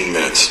 15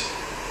 minutes.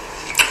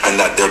 And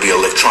that there'll be an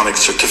electronic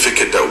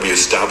certificate that will be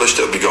established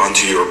that will be gone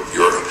to your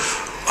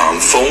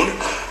phone.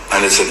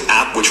 And it's an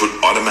app which would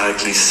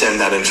automatically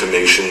send that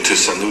information to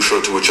St.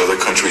 Lucia, to which other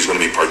countries are going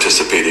to be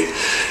participating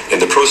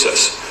in the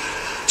process.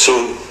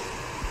 So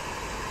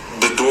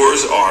the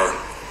doors are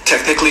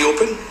technically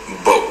open,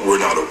 but we're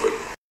not open.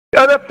 The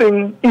other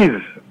thing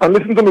is, and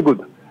listen to me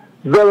good,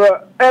 there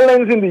are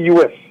airlines in the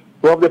U.S.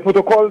 who have the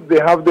protocols, they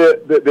have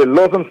the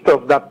laws and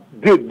stuff that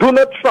they do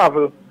not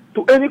travel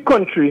to any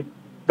country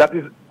that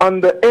is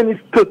under any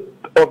state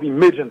of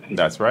emergency.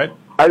 That's right.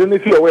 I don't know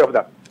if you're aware of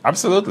that.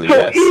 Absolutely, so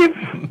yes.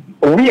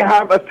 If we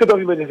have a state of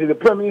emergency, the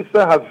Prime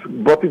Minister has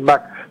brought it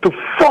back to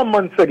 4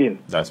 months again.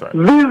 That's right.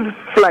 These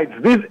flights,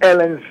 these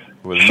airlines,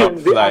 will not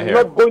fly here.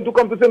 not going to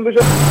come to St.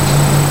 Lucia.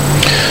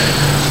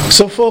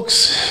 So,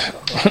 folks,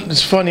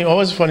 it's funny,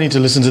 always funny to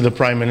listen to the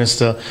Prime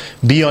Minister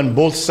be on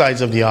both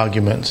sides of the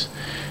argument.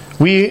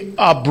 We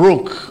are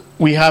broke.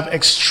 We have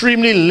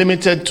extremely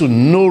limited to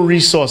no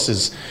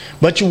resources,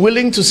 but you're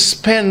willing to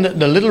spend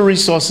the little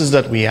resources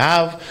that we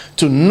have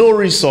to no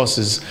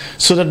resources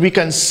so that we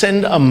can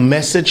send a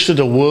message to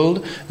the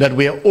world that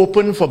we are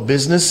open for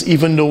business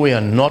even though we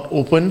are not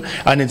open,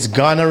 and it's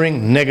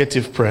garnering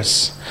negative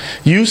press.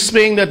 You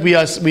saying that we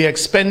are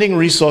expending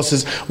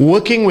resources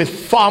working with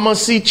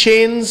pharmacy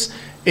chains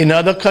in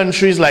other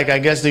countries like I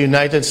guess the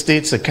United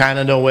States or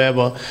Canada or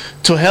wherever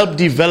to help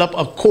develop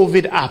a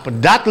COVID app.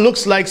 That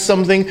looks like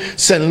something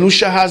St.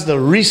 Lucia has the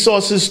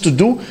resources to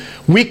do.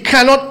 We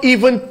cannot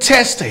even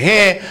test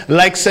here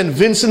like St.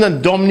 Vincent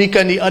and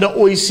Dominica and the other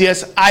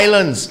OECS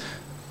islands.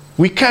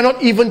 We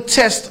cannot even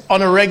test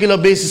on a regular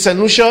basis. St.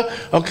 Lucia,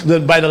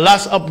 by the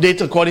last update,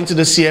 according to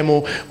the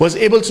CMO, was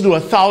able to do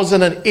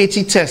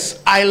 1,080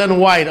 tests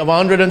island-wide of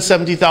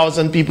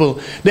 170,000 people.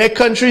 There are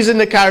countries in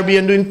the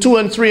Caribbean doing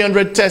 200 and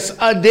 300 tests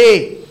a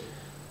day.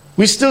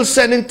 We're still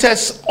sending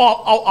tests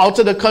out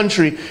of the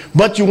country,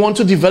 but you want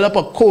to develop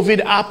a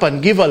COVID app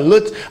and give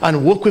alert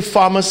and work with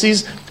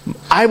pharmacies.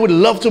 I would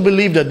love to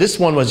believe that this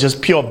one was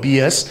just pure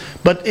BS,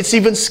 but it's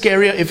even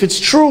scarier if it's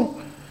true.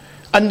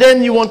 And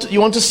then you want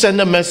to send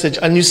a message,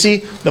 and you see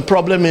the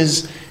problem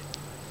is,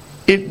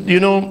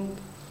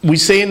 we're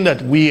saying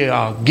that we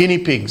are guinea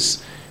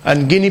pigs,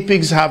 and guinea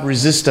pigs have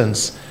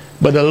resistance.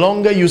 But the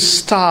longer you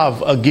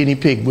starve a guinea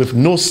pig with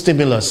no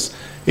stimulus,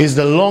 is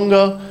the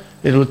longer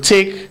it will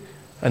take,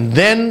 and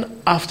then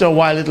after a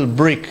while it'll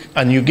break,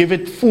 and you give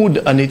it food,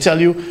 and they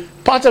tell you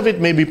part of it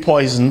may be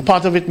poison,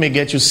 part of it may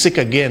get you sick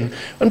again,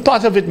 and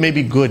part of it may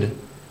be good.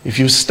 If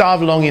you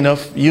starve long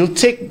enough, you'll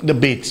take the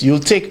bait.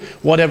 You'll take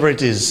whatever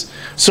it is.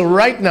 So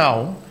right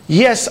now,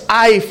 yes,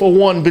 I, for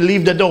one,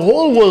 believe that the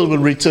whole world will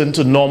return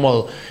to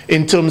normal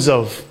in terms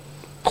of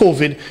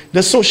COVID.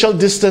 The social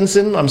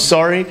distancing, I'm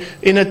sorry,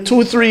 in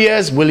 2-3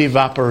 years will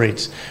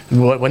evaporate.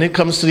 When it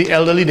comes to the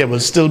elderly, there will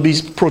still be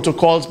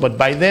protocols, but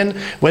by then,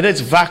 whether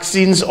it's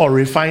vaccines or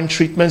refined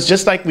treatments,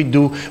 just like we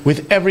do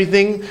with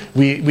everything,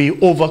 we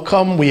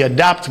overcome, we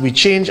adapt, we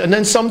change, and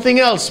then something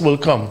else will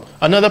come.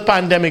 Another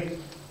pandemic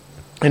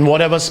in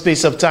whatever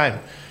space of time.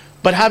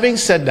 But having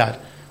said that,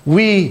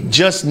 we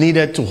just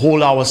needed to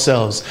hold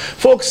ourselves.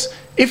 Folks,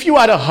 if you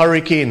had a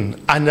hurricane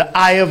and the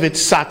eye of it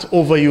sat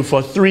over you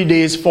for 3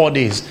 days, 4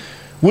 days,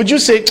 would you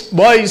say,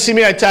 boy, you see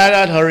me, I tired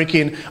of that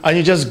hurricane, and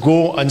you just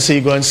go and say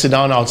you go and sit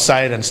down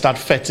outside and start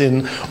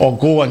fetting, or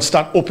go and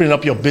start opening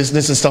up your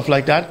business and stuff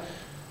like that?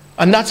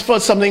 And that's for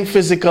something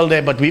physical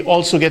there, but we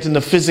also get in the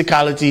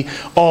physicality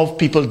of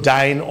people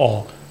dying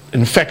or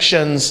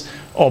infections,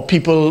 or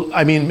people,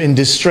 in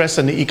distress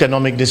and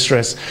economic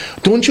distress.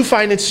 Don't you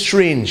find it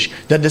strange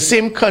that the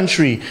same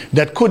country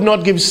that could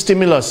not give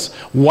stimulus,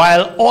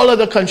 while all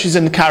other countries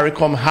in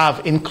CARICOM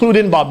have,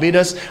 including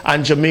Barbados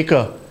and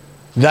Jamaica,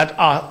 that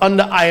are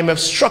under IMF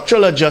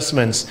structural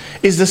adjustments,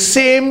 is the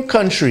same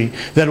country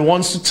that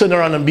wants to turn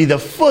around and be the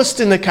first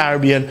in the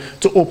Caribbean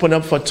to open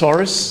up for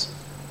tourists?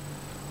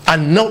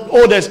 And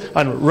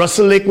and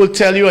Russell Lake will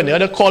tell you, and the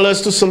other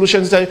callers to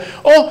Solutions tell you,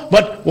 oh,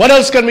 but what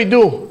else can we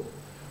do?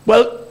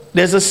 Well,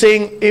 there's a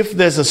saying, if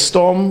there's a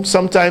storm,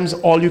 sometimes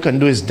all you can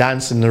do is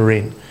dance in the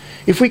rain.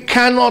 If we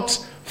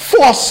cannot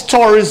force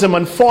tourism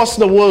and force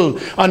the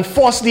world and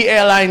force the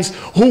airlines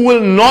who will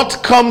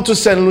not come to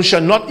St.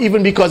 Lucia, not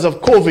even because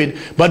of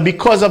COVID, but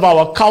because of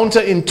our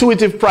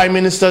counterintuitive Prime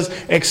Minister's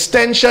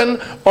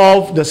extension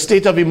of the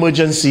state of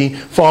emergency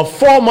for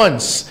 4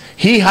 months,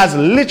 he has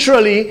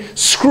literally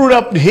screwed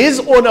up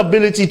his own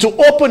ability to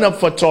open up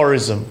for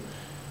tourism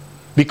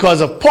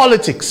because of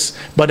politics.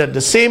 But at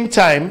the same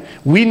time,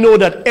 we know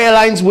that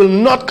airlines will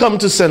not come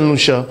to St.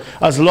 Lucia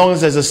as long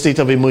as there's a state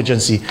of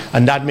emergency.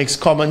 And that makes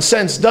common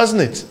sense, doesn't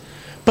it?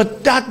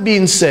 But that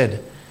being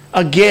said,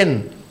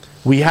 again,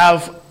 we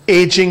have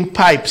aging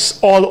pipes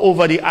all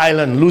over the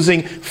island,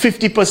 losing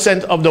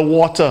 50% of the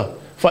water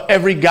for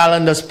every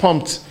gallon that's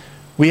pumped.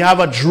 We have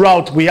a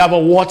drought, we have a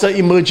water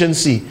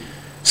emergency.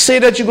 Say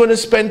that you're going to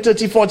spend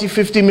 $30, $40,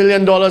 $50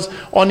 million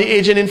on the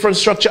aging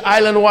infrastructure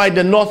island-wide.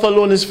 The north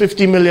alone is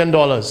 $50 million.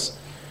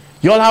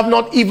 Y'all have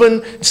not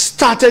even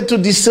started to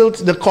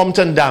desilt the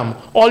Compton Dam.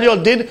 All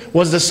y'all did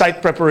was the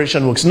site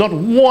preparation works. Not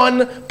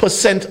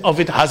 1% of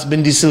it has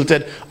been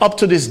desilted up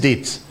to this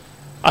date.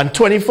 And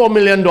 $24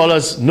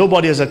 million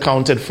nobody has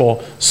accounted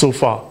for so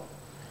far.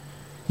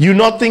 You're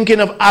not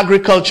thinking of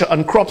agriculture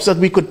and crops that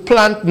we could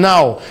plant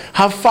now,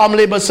 have farm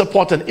labor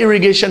support and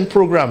irrigation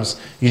programs.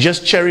 You're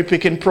just cherry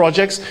picking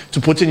projects to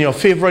put in your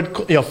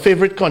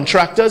favorite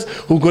contractors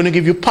who are going to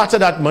give you part of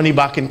that money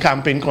back in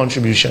campaign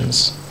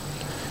contributions.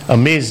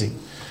 Amazing.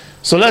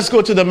 So let's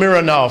go to the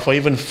mirror now for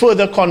even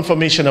further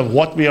confirmation of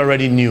what we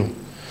already knew.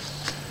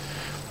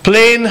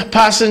 Plane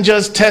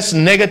passengers test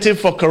negative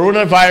for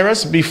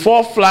coronavirus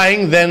before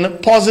flying, then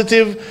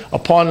positive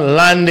upon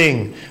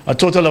landing. A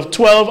total of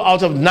 12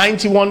 out of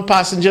 91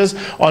 passengers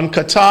on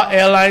Qatar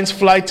Airlines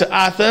flight to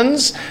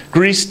Athens,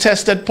 Greece,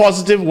 tested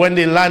positive when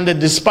they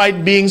landed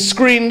despite being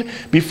screened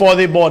before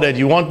they boarded.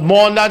 You want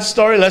more on that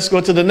story? Let's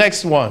go to the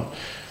next one.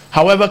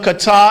 However,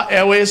 Qatar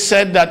Airways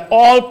said that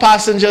all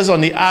passengers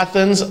on the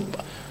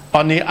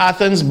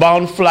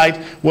Athens-bound flight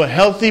were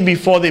healthy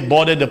before they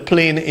boarded the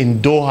plane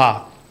in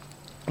Doha.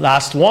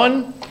 Last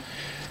one.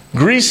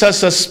 Greece has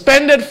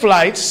suspended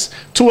flights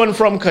to and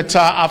from Qatar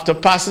after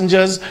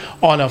passengers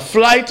on a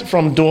flight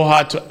from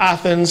Doha to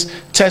Athens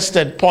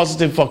tested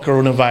positive for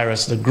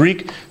coronavirus. The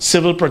Greek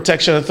Civil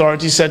Protection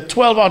Authority said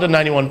 12 out of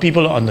 91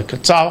 people on the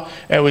Qatar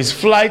Airways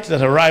flight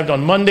that arrived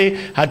on Monday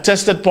had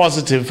tested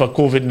positive for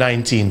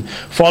COVID-19.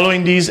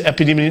 Following these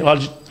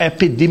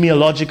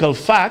epidemiological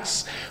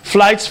facts,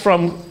 flights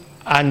from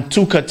and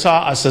to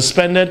Qatar are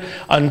suspended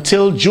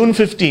until June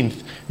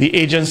 15th, the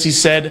agency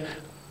said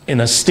in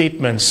a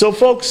statement. So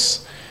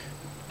folks,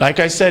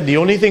 like I said, the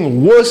only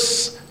thing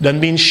worse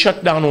than being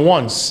shut down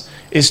once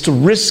is to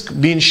risk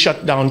being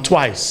shut down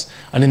twice.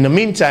 And in the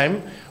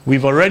meantime,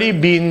 we've already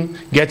been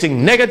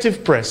getting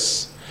negative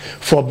press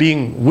for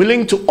being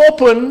willing to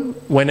open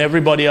when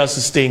everybody else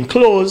is staying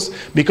closed,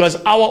 because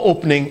our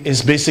opening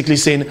is basically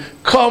saying,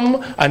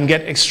 come and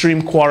get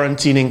extreme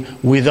quarantining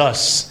with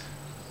us.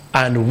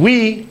 And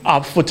we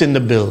are footing the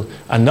bill.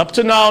 And up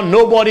to now,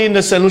 nobody in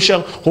the St. Lucia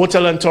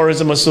Hotel and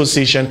Tourism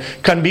Association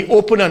can be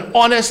open and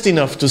honest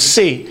enough to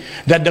say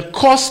that the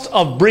cost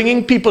of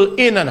bringing people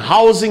in and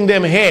housing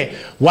them here,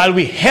 while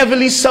we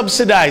heavily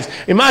subsidize,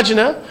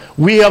 imagine,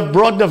 we have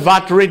brought the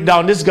VAT rate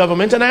down, this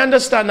government, and I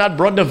understand that,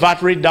 brought the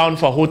VAT rate down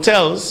for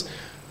hotels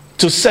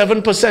to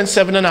 7%,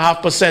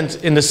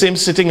 7.5% in the same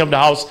sitting of the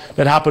house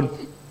that happened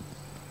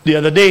the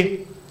other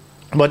day.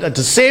 But at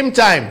the same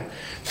time,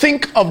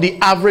 think of the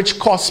average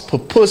cost per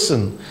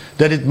person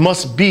that it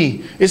must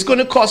be. It's going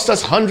to cost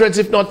us hundreds,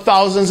 if not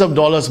thousands of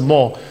dollars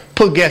more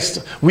per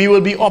guest. We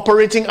will be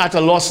operating at a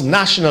loss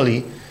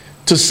nationally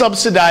to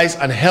subsidize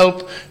and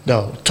help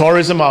the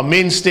tourism, our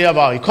mainstay of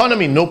our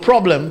economy, no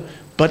problem.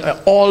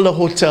 But all the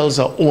hotels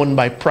are owned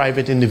by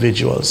private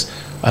individuals.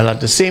 And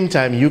at the same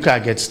time, you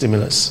can't get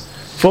stimulus.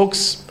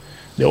 Folks,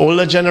 the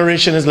older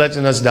generation is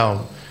letting us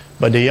down.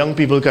 But the young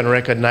people can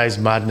recognize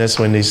madness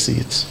when they see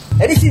it.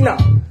 Anything now?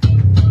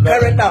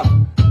 Correct now.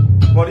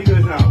 What are you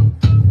doing now?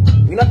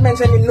 We're not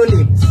mentioning no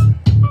names.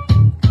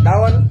 That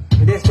one,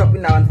 we're just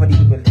chopping that one for the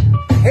people.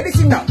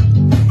 Anything now?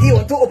 He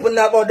want to open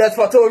the borders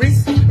for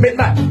tourists? Made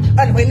man.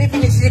 And when he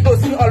finish, he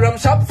closing all rum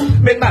shops?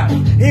 Made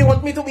man. He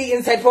want me to be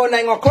inside for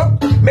 9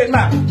 o'clock? Made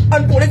man.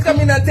 And police come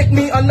in and take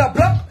me on the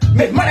block?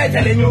 Made man, I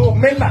telling you.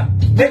 Made man.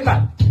 Made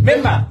man.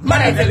 Made man.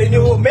 Man, I telling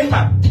you. Made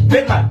man.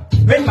 Made man.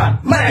 Made man.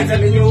 Man, I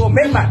telling you.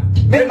 Made man.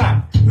 Made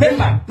man. Made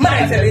man.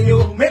 Man, I telling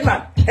you. Made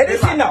man.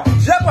 Anything now?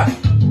 Japan.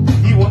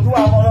 He want to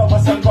have all of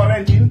us on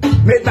quarantine.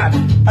 Made man.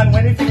 And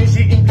when he finish,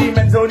 he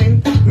implement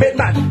zoning. Made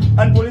man.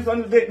 And police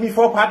want to take me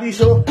for party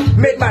show.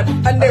 Made man.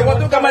 And they want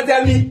to come and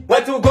tell me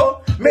where to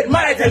go. Made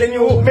man, I telling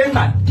you. Made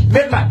man.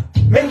 Made man.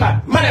 Made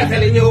man. Man, I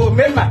telling you.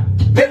 Made man.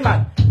 Made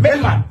man.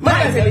 Made man. Man,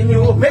 I telling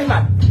you. Made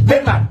man.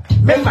 Made man.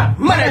 Made man.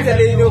 Man, I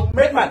telling you.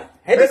 Made man.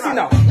 Hey, listen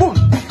now. Boom.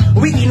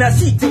 We in a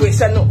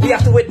situation. We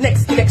have to wait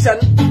next election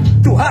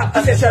to have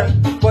a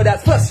session. But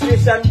that's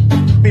frustration.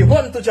 We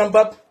want to jump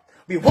up.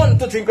 We want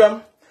to drink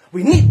rum.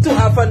 We need to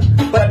have fun,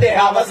 but they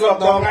have us locked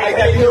down. I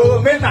tell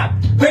you, man, man,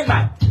 man,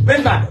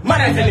 man, man,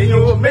 man, I telling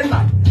you, man,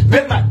 man,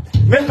 man, man,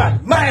 man,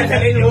 man, I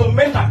telling you,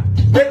 man, man,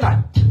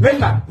 man, man,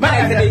 man, man,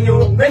 I telling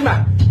you, man,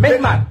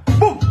 man,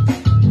 boom.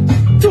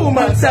 2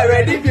 months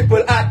already,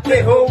 people at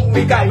the home.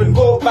 We can't even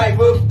go by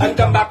work and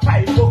come back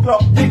 5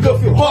 o'clock. The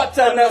curfew hot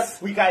on us.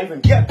 We can't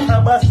even get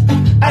a bus.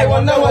 I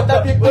wonder what the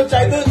people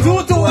try to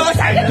do to us.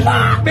 Man,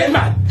 man,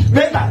 man,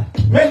 man,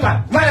 man,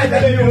 man, I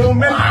telling you,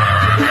 man.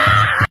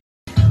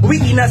 We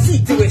in a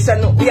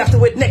situation, we have to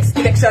wait next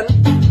election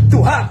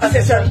to have a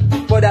session.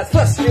 But that's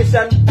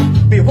frustration.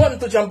 We want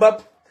to jump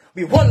up,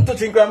 we want to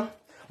drink rum,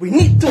 we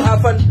need to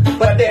have fun,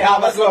 but they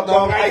have us locked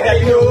down. I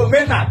tell you,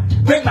 man, man,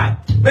 man, man,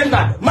 man,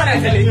 man, man, I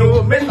telling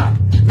you, man, man,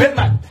 man,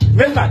 man,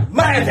 man, man,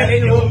 man, I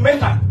telling you, man,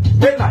 man,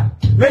 man, man,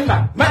 man,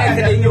 man, man, I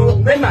telling you,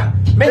 man, man,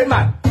 man,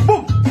 man,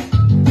 boom.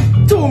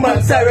 2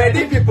 months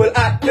already, people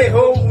at the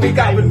home. We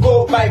can't even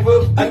go by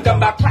work and come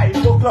back 5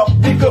 o'clock.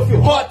 The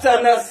curfew hot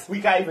on us.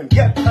 We can't even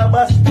get a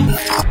bus.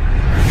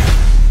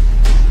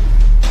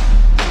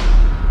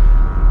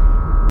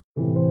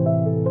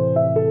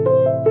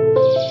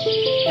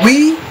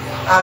 We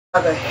are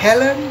the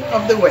Helen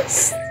of the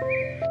West.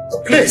 A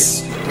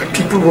place where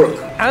people work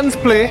and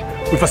play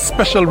with a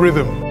special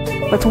rhythm.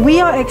 But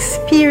we are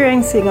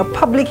experiencing a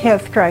public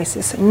health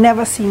crisis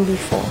never seen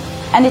before.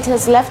 And it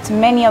has left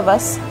many of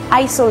us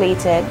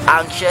isolated,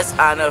 anxious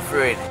and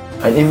afraid.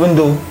 And even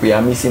though we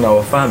are missing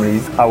our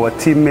families, our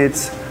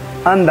teammates,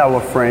 and our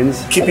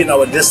friends, keeping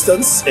our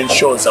distance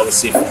ensures our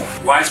safety,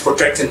 whilst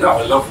protecting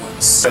our loved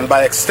ones, and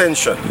by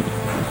extension,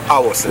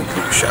 our St.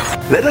 Lucia.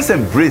 Let us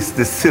embrace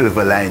the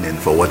silver lining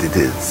for what it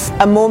is.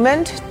 A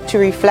moment to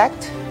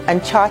reflect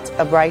and chart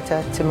a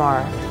brighter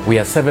tomorrow. We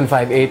are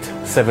 758,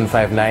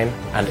 759,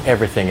 and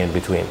everything in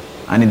between.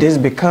 And it is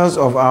because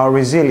of our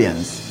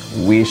resilience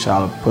we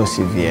shall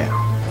persevere.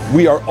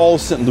 We are all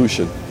St.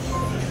 Lucian.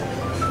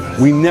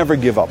 We never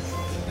give up.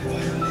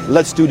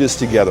 Let's do this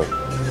together,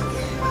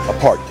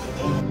 apart.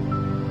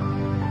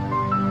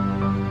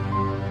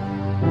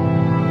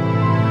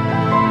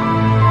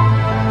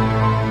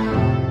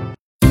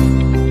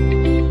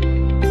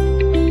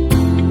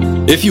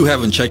 If you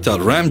haven't checked out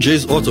Ram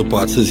J's Auto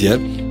Parts yet,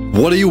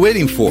 what are you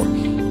waiting for?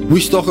 We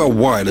stock a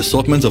wide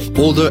assortment of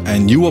older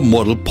and newer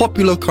model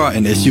popular car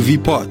and SUV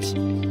parts.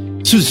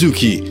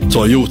 Suzuki,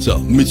 Toyota,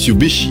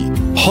 Mitsubishi,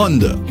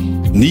 Honda,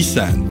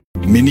 Nissan,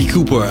 Mini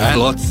Cooper, and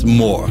lots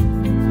more.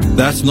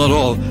 That's not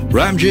all.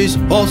 Ram J's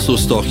also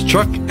stocks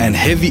truck and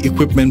heavy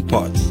equipment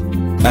parts.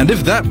 And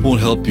if that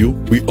won't help you,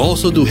 we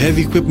also do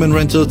heavy equipment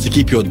rental to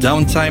keep your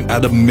downtime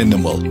at a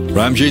minimal.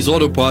 Ram J's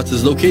Auto Parts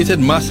is located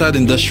Masad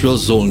Industrial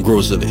Zone,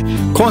 Grocery.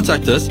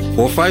 Contact us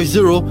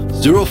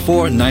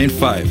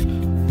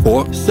 450-0495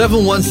 or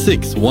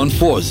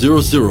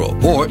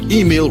 716-1400 or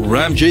email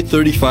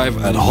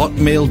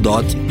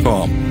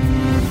ramj35@hotmail.com.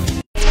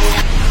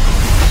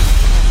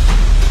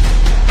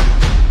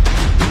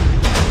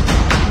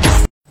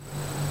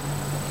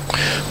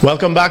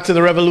 Welcome back to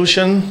The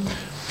Revolution.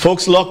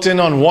 Folks locked in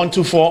on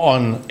 124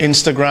 on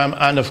Instagram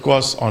and of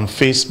course on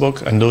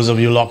Facebook, and those of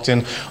you locked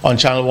in on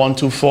channel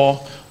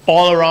 124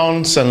 all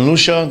around St.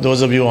 Lucia,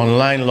 those of you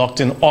online locked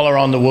in all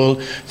around the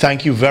world,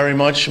 thank you very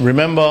much.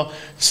 Remember,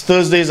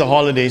 Thursday is a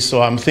holiday,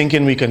 so I'm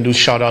thinking we can do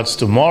shout-outs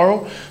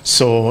tomorrow.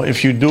 So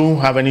if you do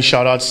have any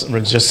shout-outs,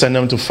 just send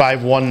them to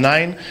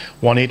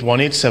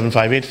 519-1818,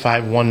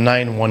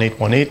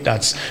 758-519-1818.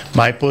 That's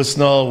my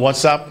personal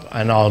WhatsApp,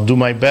 and I'll do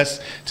my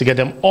best to get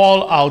them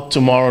all out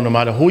tomorrow, no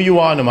matter who you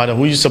are, no matter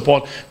who you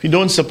support. If you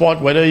don't support,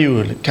 whether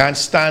you can't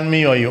stand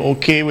me or you're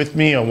okay with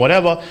me or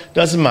whatever,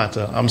 doesn't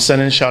matter. I'm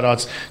sending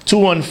shout-outs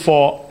to and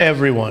for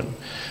everyone.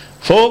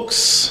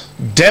 Folks,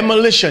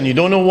 demolition, you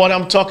don't know what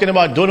I'm talking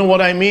about, don't know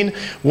what I mean?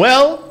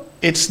 Well,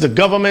 it's the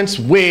government's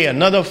way,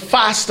 another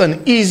fast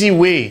and easy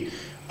way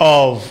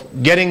of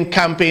getting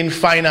campaign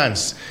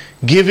finance,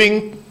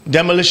 giving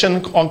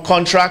demolition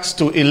contracts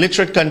to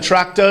illiterate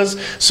contractors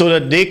so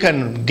that they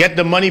can get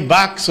the money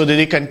back so that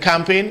they can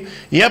campaign.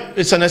 Yep,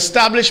 it's an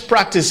established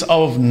practice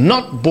of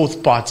not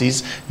both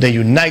parties, the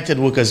United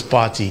Workers'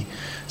 Party.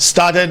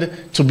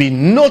 Started to be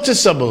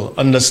noticeable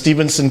under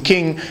Stephenson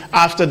King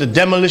after the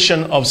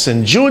demolition of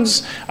St.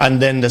 Jude's and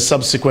then the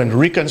subsequent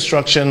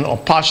reconstruction or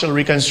partial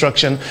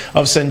reconstruction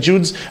of St.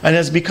 Jude's, and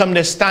has become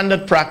their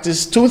standard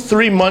practice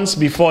 2-3 months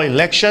before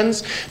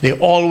elections. They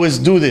always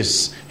do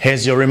this.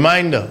 Here's your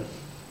reminder.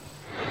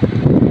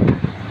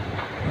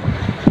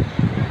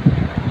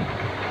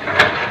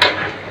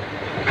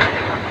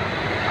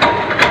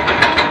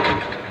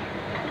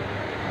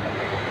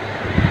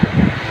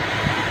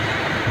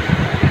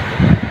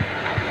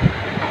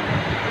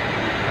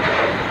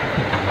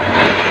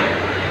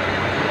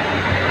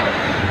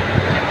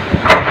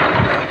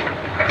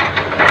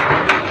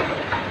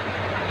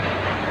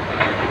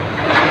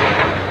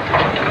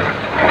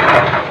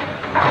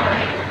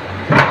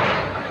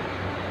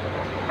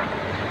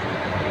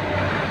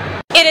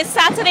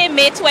 Saturday,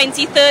 May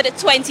 23rd,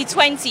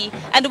 2020,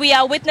 and we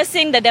are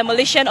witnessing the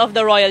demolition of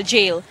the Royal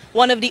Jail,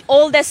 one of the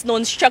oldest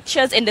known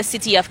structures in the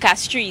city of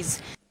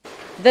Castries.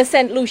 The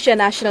St. Lucia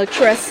National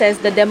Trust says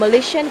the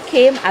demolition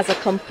came as a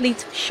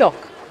complete shock.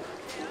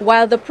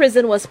 While the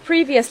prison was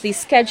previously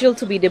scheduled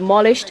to be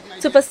demolished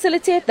to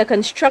facilitate the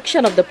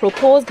construction of the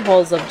proposed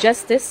halls of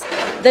justice,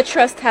 the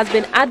trust has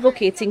been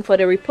advocating for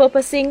the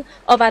repurposing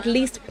of at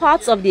least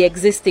parts of the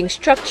existing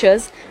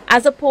structures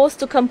as opposed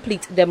to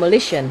complete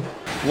demolition.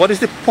 What is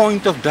the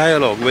point of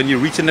dialogue when you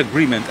reach an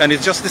agreement and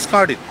it's just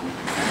discarded?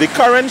 The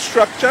current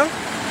structure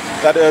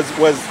that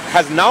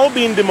has now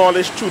been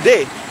demolished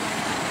today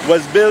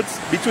was built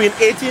between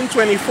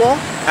 1824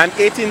 and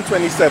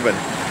 1827.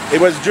 It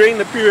was during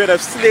the period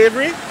of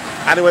slavery,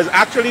 and it was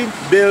actually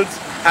built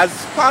as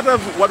part of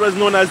what was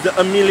known as the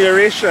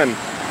amelioration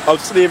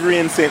of slavery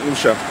in St.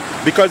 Lucia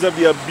because of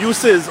the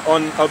abuses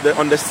on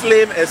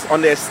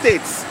the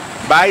estates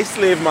by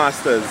slave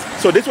masters.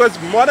 So this was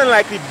more than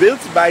likely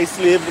built by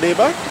slave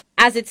labor.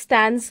 As it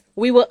stands,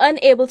 we were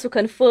unable to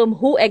confirm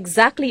who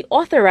exactly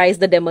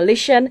authorized the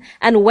demolition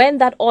and when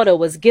that order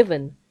was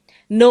given.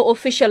 No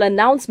official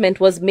announcement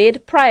was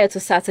made prior to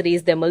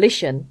Saturday's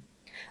demolition.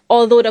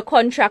 Although the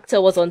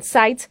contractor was on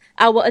site,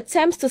 our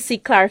attempts to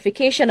seek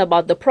clarification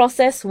about the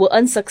process were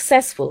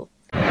unsuccessful.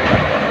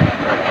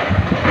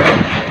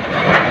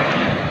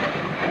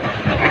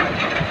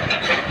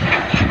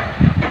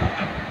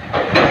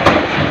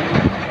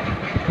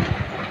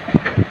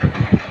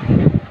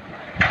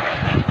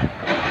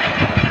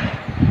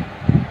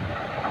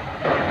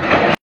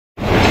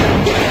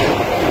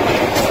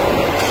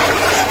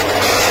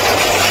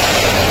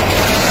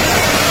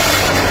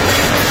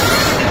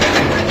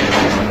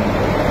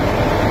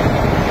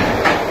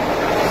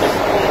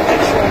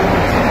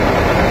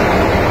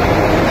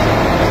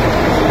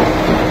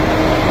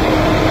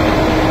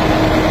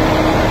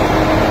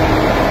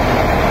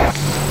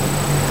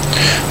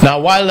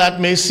 Now, while that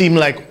may seem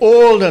like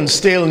old and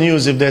stale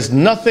news, if there's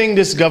nothing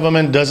this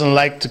government doesn't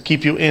like to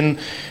keep you in,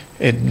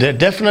 it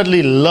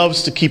definitely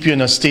loves to keep you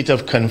in a state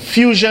of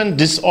confusion,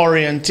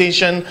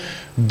 disorientation,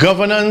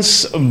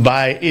 governance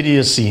by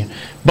idiocy.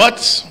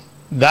 But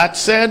that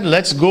said,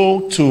 let's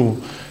go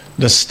to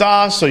the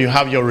Star so you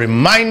have your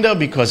reminder,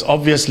 because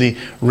obviously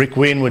Rick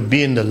Wayne would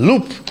be in the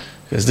loop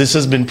because this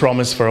has been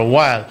promised for a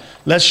while.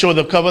 Let's show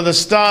the cover of the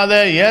Star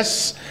there.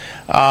 Yes.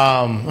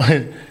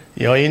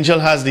 Your angel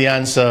has the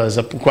answers,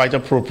 quite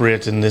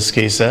appropriate in this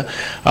case.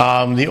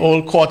 The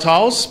old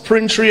courthouse,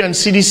 Printry and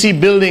CDC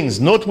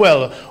buildings. Note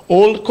well,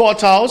 old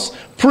courthouse,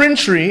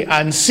 Printry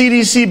and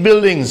CDC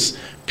buildings.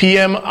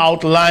 PM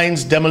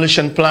outlines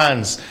demolition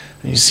plans.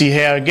 You see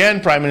here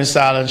again, Prime Minister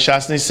Alan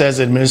Shastney says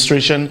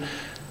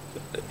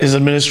his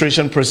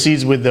administration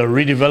proceeds with the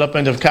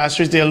redevelopment of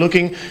Castries. They are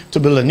looking to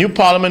build a new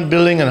Parliament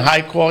building and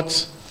High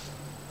Court.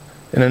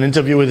 In an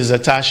interview with his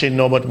attaché,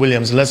 Norbert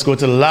Williams. Let's go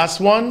to the last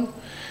one.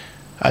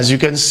 As you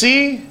can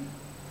see,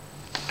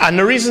 and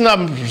the reason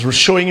I'm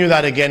showing you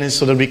that again is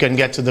so that we can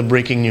get to the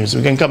breaking news.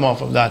 We can come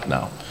off of that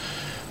now.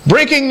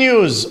 Breaking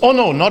news. Oh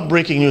no, not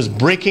breaking news.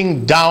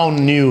 Breaking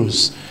down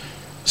news.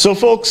 So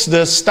folks,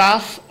 the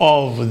staff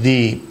of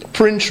the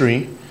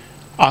Printry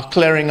are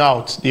clearing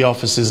out the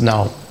offices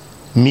now.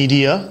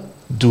 Media,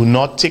 do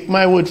not take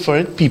my word for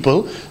it.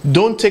 People,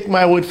 don't take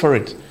my word for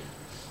it.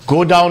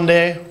 Go down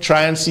there,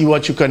 try and see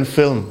what you can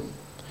film.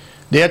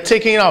 They are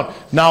taking it out.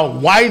 Now,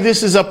 why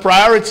this is a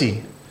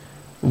priority?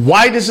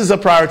 Why this is a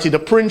priority? The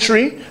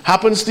Printry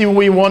happens to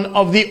be one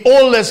of the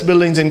oldest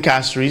buildings in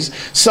Castries.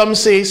 Some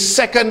say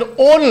second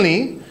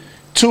only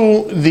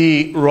to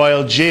the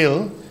Royal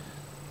Jail.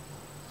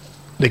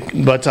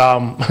 But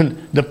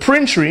the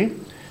Printry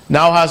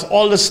now has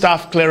all the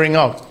staff clearing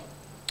out.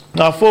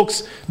 Now,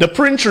 folks, the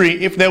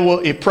Printry, if there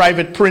were a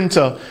private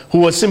printer who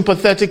was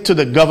sympathetic to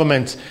the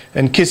government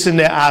and kissing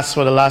their ass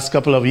for the last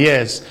couple of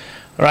years,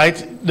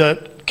 right?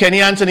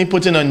 Kenny Anthony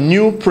put in a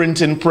new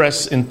printing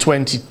press in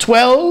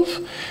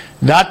 2012.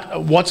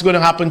 What's going to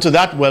happen to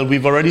that? Well,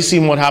 we've already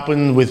seen what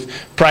happened with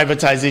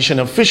privatization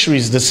of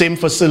fisheries. The same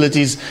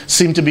facilities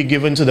seem to be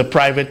given to the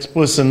private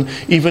person,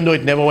 even though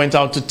it never went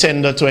out to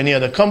tender to any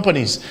other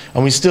companies.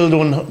 And we still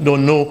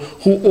don't know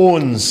who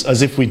owns,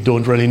 as if we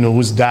don't really know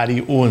whose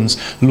daddy owns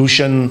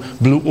Lucian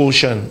Blue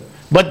Ocean.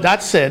 But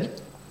that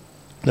said,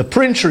 the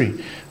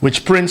Printry,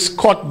 which prints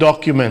court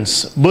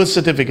documents, birth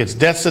certificates,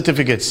 death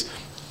certificates,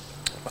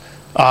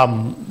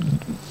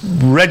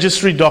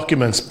 registry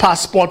documents,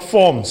 passport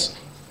forms,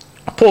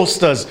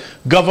 posters,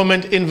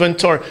 government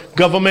inventory,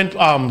 government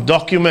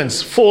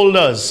documents,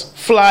 folders,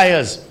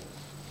 flyers,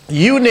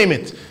 you name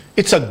it.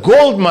 It's a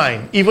gold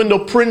mine, even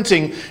though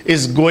printing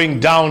is going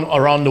down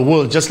around the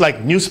world, just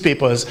like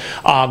newspapers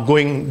are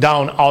going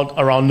down out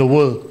around the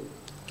world.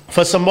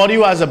 For somebody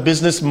who has a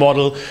business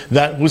model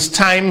whose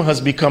time has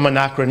become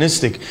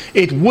anachronistic,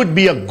 it would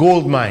be a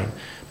gold mine.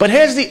 But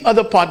here's the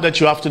other part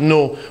that you have to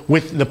know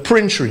with the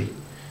Printry.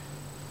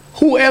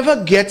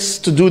 Whoever gets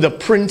to do the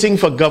printing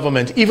for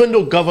government, even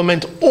though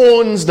government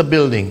owns the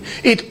building,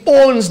 it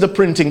owns the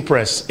printing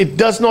press, it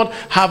does not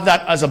have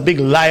that as a big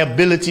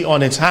liability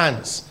on its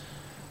hands.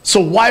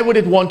 So why would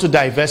it want to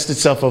divest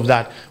itself of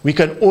that? We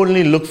can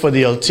only look for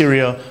the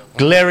ulterior,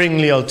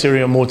 glaringly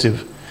ulterior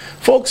motive.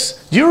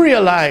 Folks, do you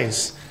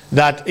realize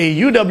that a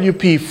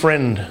UWP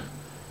friend,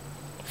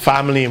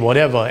 family,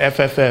 whatever,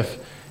 FFF,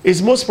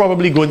 is most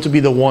probably going to be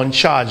the one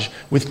charged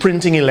with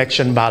printing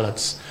election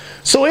ballots?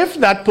 So if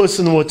that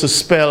person were to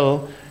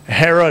spell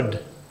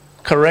Herod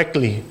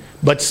correctly,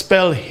 but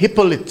spell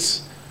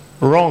Hippolyte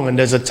wrong and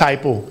there's a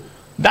typo,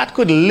 that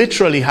could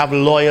literally have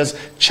lawyers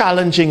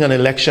challenging an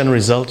election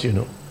result, you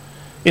know.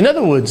 In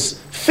other words,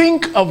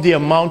 think of the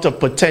amount of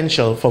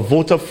potential for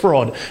voter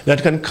fraud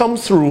that can come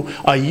through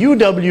a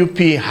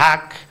UWP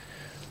hack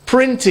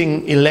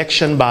printing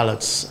election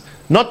ballots.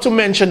 Not to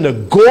mention the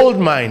gold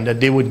mine that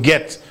they would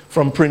get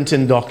from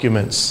printing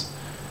documents.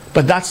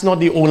 But that's not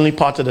the only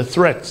part of the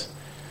threat.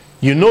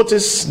 You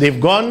notice they've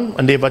gone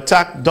and they've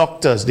attacked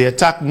doctors, they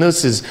attacked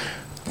nurses,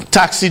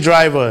 taxi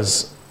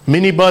drivers,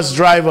 minibus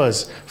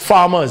drivers,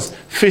 farmers,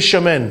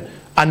 fishermen,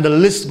 and the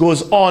list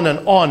goes on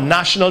and on.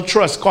 National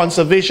Trust,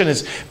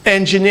 conservationists,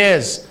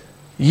 engineers,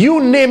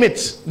 you name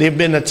it, they've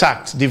been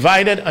attacked,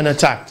 divided and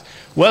attacked.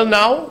 Well,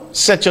 now,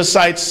 set your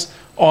sights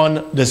on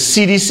the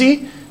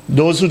CDC.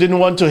 Those who didn't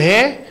want to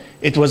hear,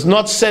 it was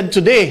not said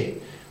today,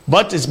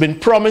 but it's been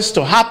promised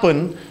to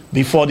happen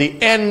before the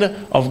end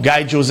of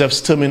Guy Joseph's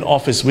term in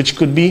office, which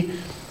could be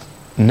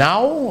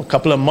now, a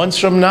couple of months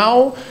from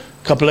now,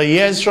 a couple of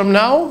years from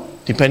now,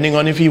 depending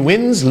on if he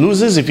wins,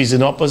 loses, if he's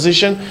in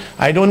opposition.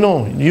 I don't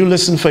know. You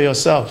listen for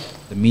yourself.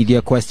 The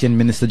media questioned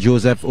Minister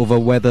Joseph over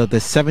whether the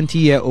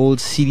 70-year-old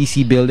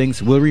CDC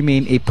buildings will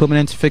remain a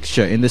permanent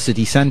fixture in the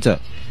city centre.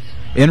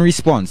 In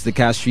response, the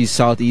Castries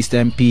Southeast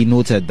MP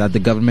noted that the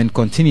government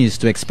continues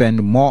to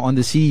expend more on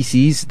the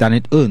CDCs than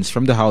it earns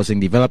from the housing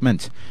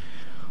development.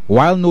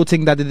 While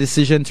noting that the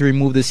decision to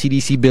remove the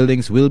CDC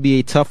buildings will be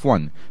a tough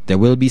one, there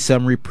will be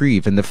some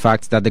reprieve in the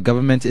fact that the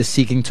government is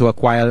seeking to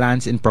acquire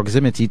lands in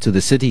proximity to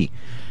the city.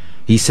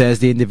 He says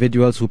the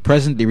individuals who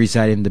presently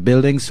reside in the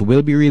buildings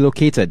will be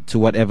relocated to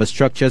whatever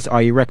structures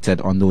are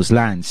erected on those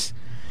lands.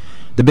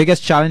 The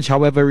biggest challenge,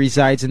 however,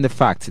 resides in the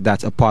fact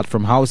that apart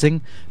from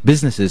housing,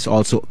 businesses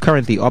also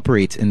currently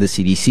operate in the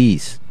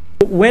CDCs.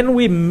 When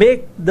we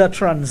make the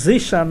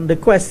transition, the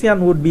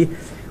question would be,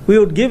 we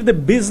would give the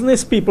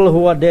business people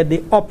who are there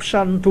the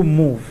option to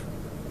move.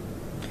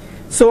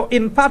 So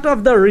in part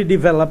of the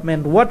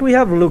redevelopment, what we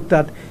have looked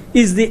at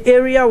is the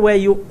area where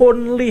you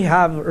only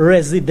have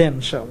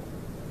residential.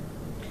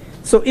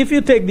 So if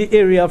you take the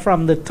area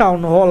from the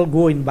town hall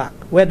going back,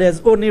 where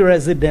there's only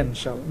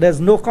residential, there's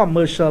no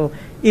commercial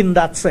in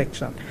that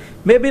section,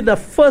 maybe the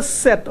first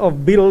set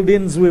of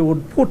buildings we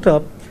would put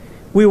up,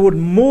 we would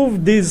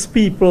move these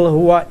people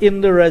who are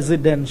in the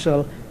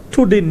residential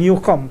to the new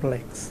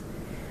complex,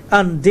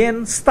 and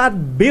then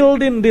start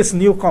building this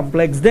new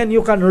complex. Then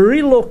you can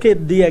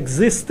relocate the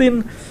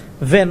existing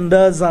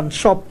vendors and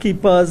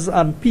shopkeepers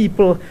and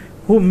people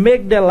who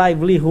make their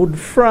livelihood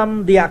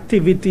from the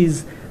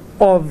activities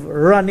of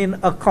running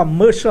a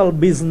commercial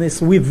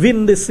business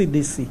within the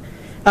CDC.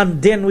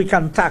 And then we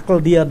can tackle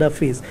the other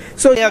phase.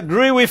 So I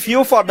agree with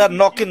you for the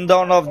knocking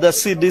down of the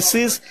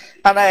CDCs,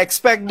 and I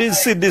expect these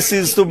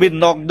CDCs to be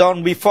knocked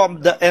down before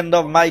the end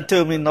of my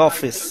term in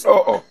office.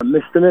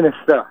 Mr.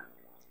 Minister.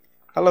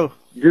 Hello.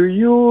 Do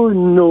you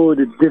know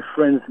the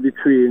difference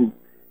between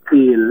a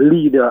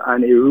leader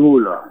and a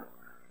ruler?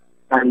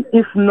 And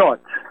if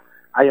not,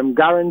 I am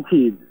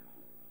guaranteed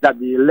that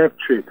the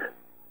electorate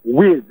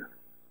will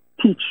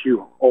teach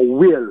you or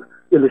will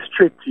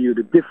illustrate to you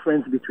the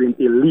difference between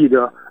a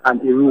leader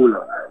and a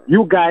ruler.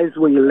 You guys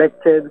were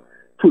elected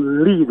to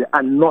lead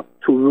and not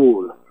to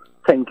rule.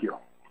 Thank you.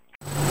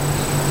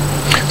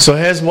 So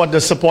here's what the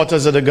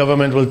supporters of the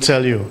government will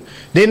tell you.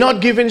 They're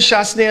not giving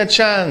Shasney a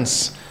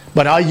chance.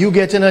 But are you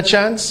getting a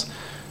chance?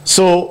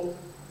 So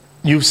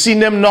you've seen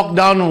them knock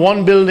down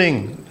one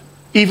building.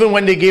 Even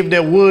when they gave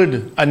their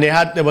word and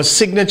there were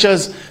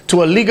signatures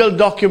to a legal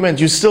document,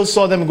 you still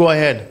saw them go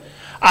ahead.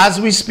 As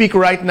we speak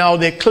right now,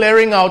 they're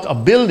clearing out a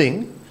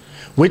building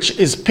which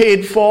is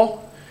paid for,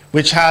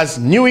 which has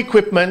new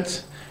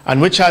equipment,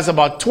 and which has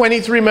about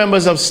 23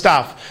 members of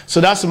staff.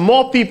 So that's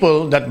more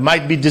people that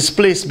might be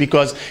displaced,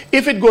 because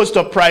if it goes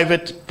to a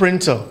private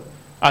printer,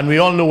 and we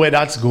all know where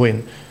that's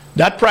going,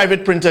 that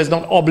private printer is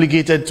not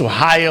obligated to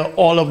hire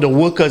all of the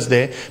workers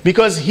there,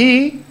 because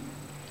he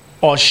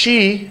or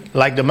she,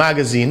 like the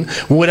magazine,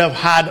 would have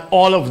had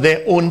all of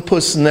their own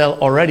personnel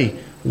already.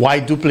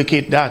 Why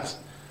duplicate that?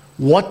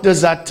 What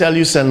does that tell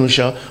you, St.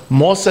 Lucia?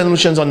 More St.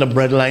 Lucians on the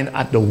breadline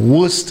at the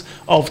worst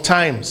of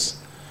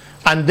times.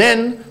 And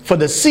then for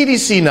the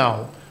CDC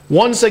now,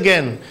 once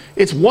again,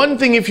 it's one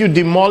thing if you're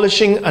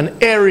demolishing an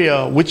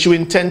area which you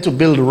intend to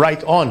build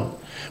right on,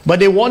 but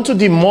they want to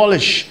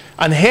demolish,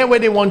 and here where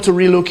they want to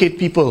relocate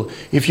people.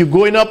 If you're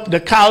going up the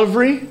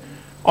Calvary,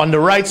 on the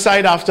right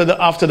side after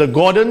the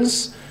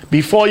Gordons,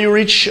 before you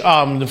reach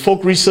the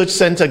Folk Research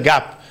Center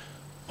gap,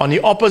 on the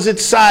opposite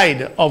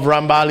side of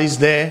Rambali's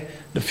there,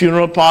 the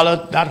funeral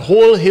parlor, that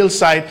whole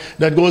hillside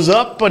that goes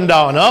up and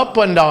down, up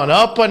and down,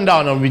 up and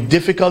down, and will be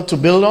difficult to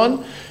build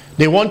on.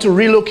 They want to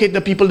relocate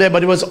the people there,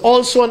 but it was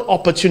also an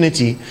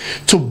opportunity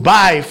to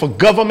buy, for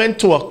government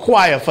to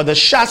acquire, for the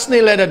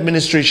Shasney-led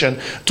administration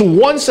to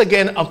once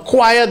again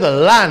acquire the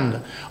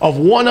land of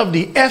one of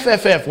the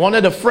FFF, one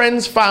of the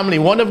Friends family,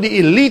 one of the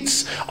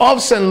elites of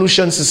St.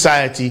 Lucian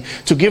society,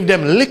 to give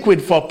them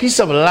liquid for a piece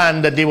of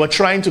land that they were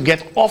trying to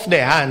get off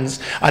their hands,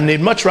 and they'd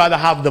much rather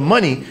have the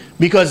money,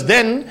 because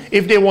then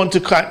if they want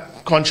to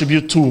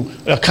contribute to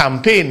a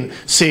campaign,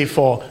 say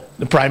for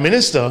the Prime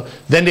Minister,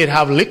 then they'd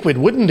have liquid,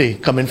 wouldn't they?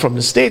 Coming from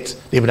the state,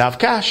 they would have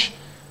cash.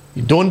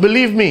 You don't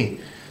believe me?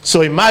 So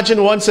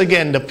imagine once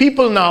again the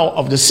people now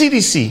of the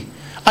CDC.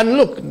 And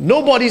look,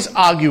 nobody's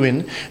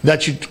arguing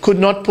that you could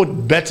not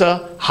put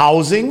better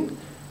housing.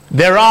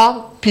 There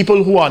are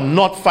people who are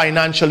not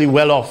financially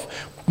well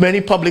off. Many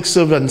public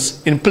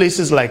servants in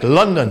places like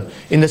London,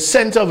 in the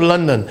center of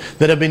London,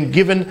 that have been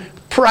given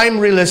prime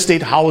real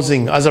estate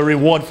housing as a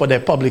reward for their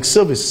public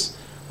service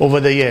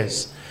over the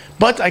years.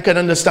 But I can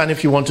understand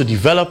if you want to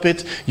develop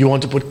it, you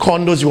want to put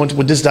condos, you want to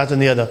put this, that,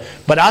 and the other.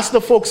 But ask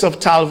the folks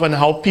of Talvan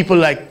how people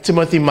like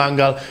Timothy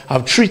Mangal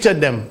have treated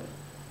them.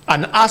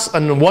 And ask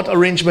and what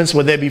arrangements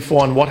were there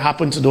before and what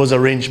happened to those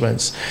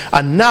arrangements.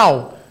 And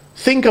now,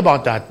 think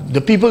about that.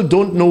 The people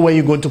don't know where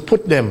you're going to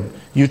put them.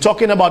 You're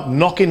talking about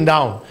knocking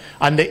down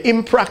and the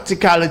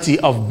impracticality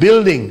of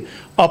building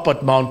up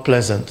at Mount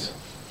Pleasant.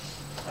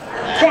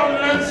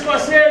 Farmlands for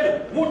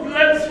sale,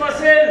 woodlands for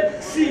sale,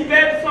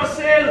 seabed for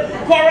sale,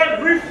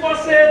 coral reef for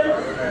sale,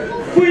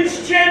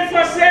 Queen's Chain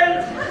for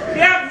sale,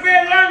 Black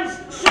Bay lands,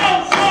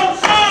 sold!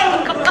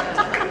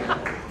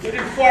 To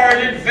the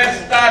foreign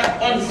investor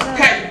on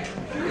Skype.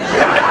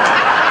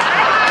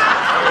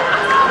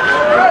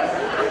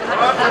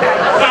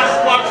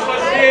 Passports for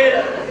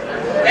sale,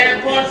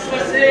 airports for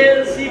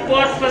sale,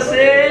 seaports for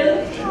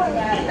sale,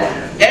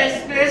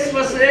 airspace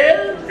for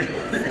sale.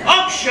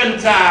 Auction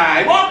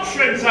time!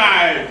 Auction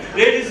time!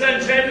 Ladies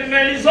and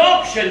gentlemen, it's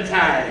auction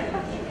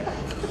time!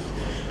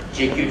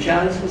 JQ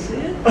Charles for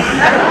sale?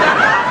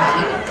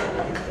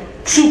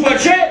 Super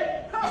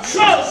J,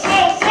 so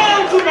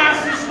to my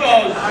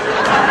sisters.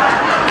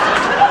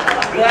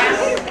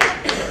 Glass,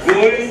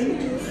 going,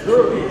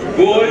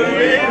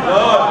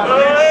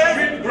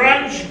 street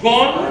branch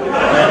gone.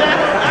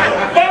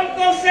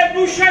 Banco St.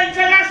 Lucia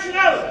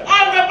International,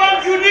 all the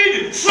bank you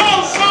need, so.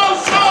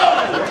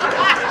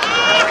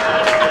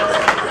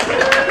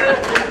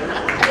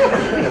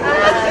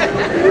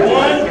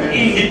 One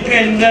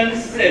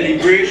Independence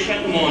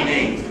celebration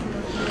morning,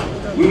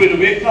 we will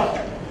wake up,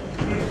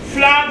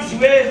 flags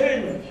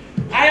waving,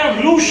 I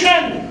am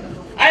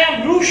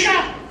Lucia,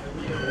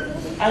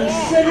 and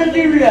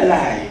suddenly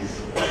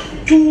realize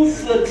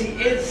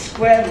 238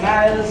 square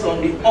miles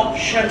on the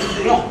auction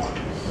block,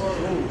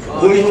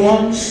 going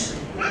once,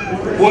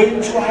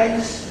 going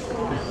twice,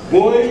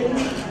 going,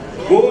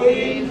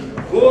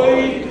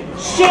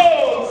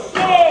 sold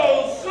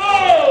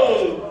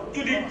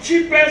to the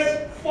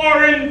cheapest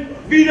foreign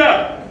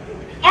bidder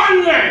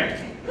online.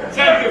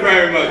 Thank you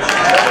very much.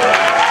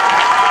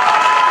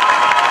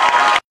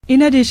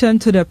 In addition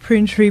to the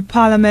Printree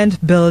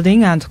Parliament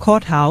building and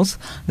courthouse,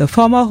 the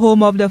former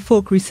home of the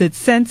Folk Research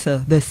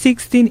Centre, the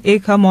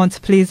 16-acre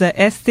Mount Pleasant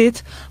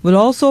estate, will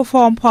also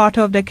form part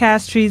of the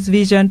Castries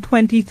Vision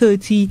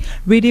 2030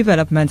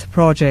 redevelopment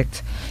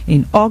project.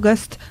 In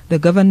August, the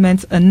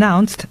government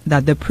announced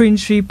that the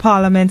Printree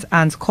Parliament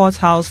and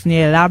courthouse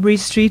near Labrie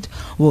Street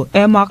were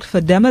earmarked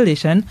for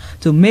demolition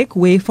to make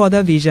way for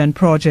the Vision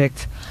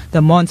project.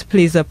 The Mount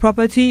Pleasant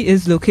property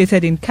is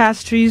located in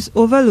Castries,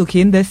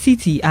 overlooking the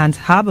city and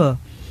harbour.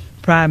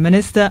 Prime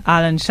Minister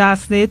Alan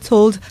Chastanet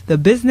told the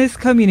business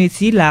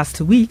community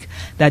last week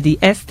that the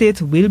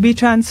estate will be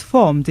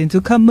transformed into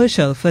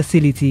commercial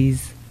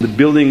facilities. The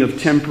building of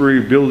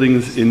temporary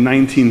buildings in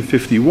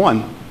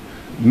 1951,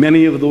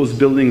 many of those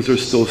buildings are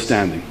still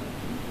standing.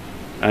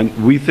 And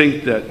we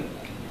think that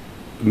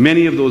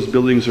many of those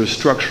buildings are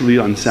structurally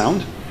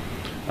unsound.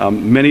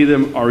 Many of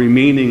them are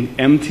remaining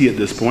empty at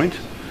this point.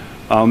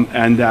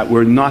 And that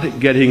we're not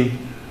getting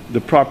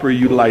the proper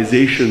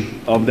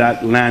utilization of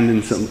that land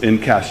in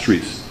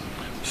Castries.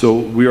 So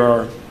we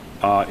are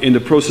in the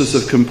process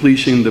of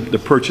completing the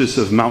purchase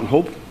of Mount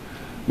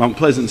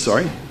Pleasant,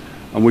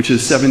 which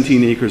is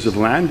 17 acres of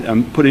land,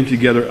 and putting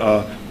together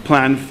a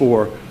plan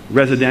for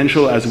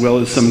residential as well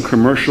as some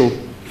commercial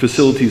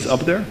facilities up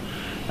there,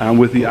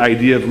 with the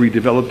idea of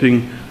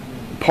redeveloping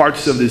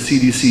parts of the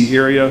CDC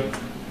area,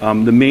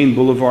 the main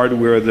boulevard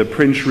where the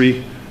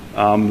Printree,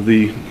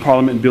 the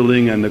Parliament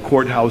building and the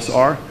courthouse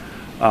are,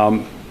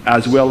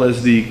 as well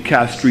as the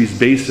Castries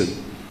Basin.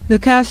 The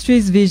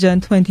Castries Vision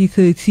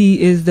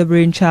 2030 is the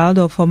brainchild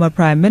of former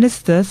Prime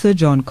Minister Sir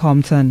John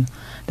Compton.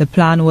 The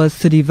plan was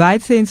to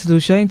divide St.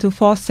 Lucia into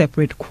 4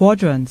 separate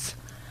quadrants.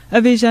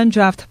 A vision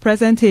draft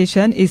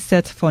presentation is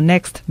set for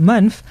next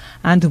month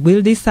and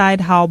will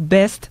decide how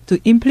best to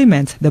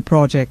implement the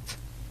project.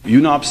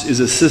 UNOPS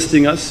is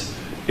assisting us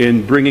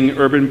in bringing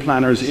urban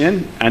planners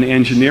in and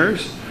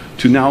engineers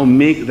to now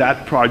make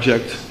that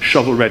project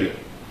shovel-ready.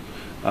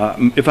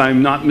 If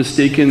I'm not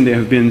mistaken, there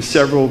have been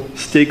several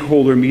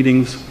stakeholder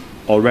meetings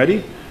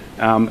already,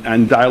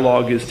 and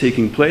dialogue is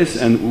taking place,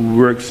 and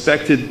we're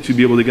expected to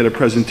be able to get a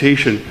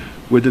presentation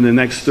within the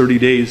next 30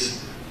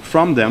 days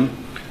from them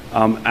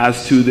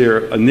as to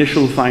their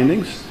initial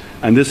findings,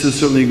 and this is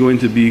certainly going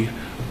to be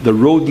the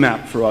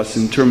roadmap for us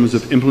in terms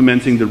of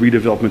implementing the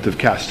redevelopment of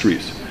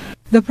Castries.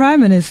 The Prime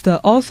Minister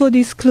also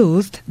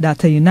disclosed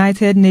that a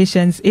United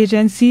Nations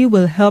agency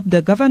will help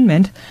the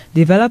government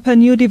develop a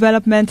new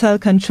developmental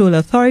control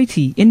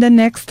authority in the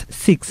next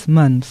 6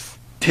 months.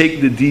 Take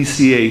the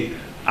DCA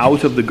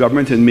out of the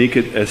government and make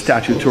it a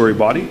statutory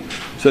body.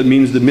 So it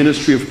means the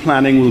Ministry of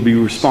Planning will be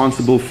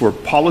responsible for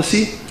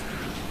policy,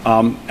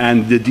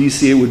 and the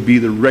DCA would be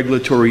the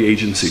regulatory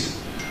agency.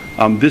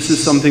 This is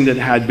something that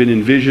had been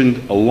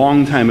envisioned a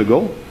long time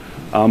ago,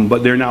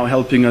 but they're now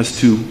helping us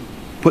to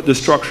put the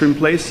structure in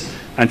place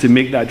and to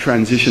make that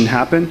transition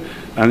happen.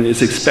 And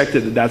it's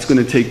expected that that's going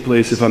to take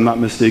place, if I'm not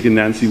mistaken,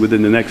 Nancy,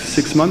 within the next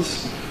 6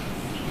 months,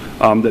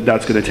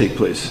 that's going to take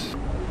place.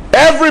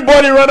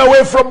 Everybody run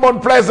away from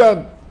Mount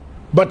Pleasant,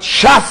 but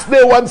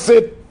Chastanet wants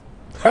it.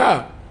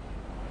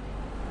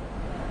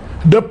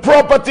 The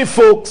property,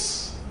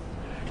 folks,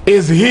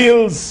 is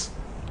hills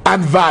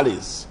and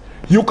valleys.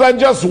 You can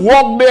just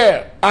walk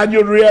there and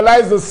you'll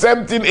realize the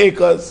 17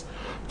 acres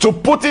to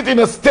put it in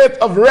a state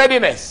of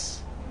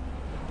readiness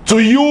to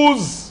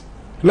use,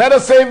 let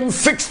us say even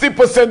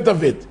 60%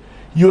 of it.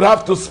 You'd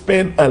have to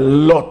spend a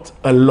lot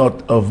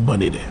of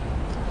money there.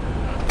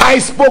 I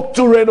spoke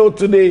to Reno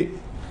today.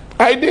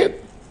 I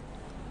did.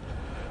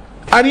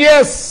 And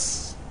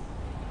yes,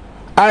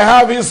 I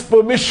have his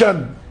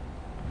permission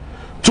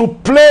to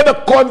play the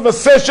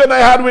conversation I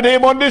had with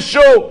him on this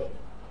show.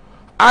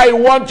 I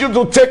want you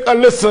to take a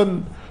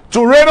listen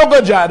to Reno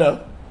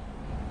Gajada,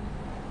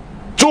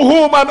 to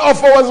whom an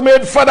offer was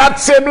made for that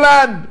same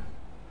land.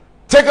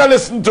 Take a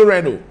listen to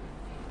Reno.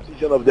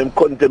 Of them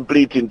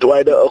contemplating to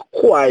either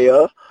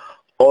acquire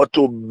or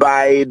to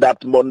buy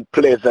that Mount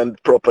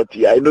Pleasant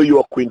property. I know you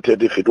are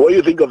acquainted with it. What do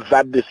you think of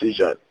that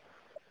decision?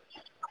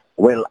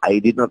 Well, I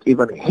did not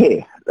even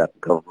hear that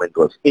government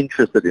was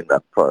interested in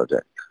that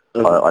project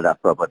or that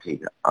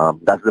property.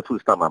 That's the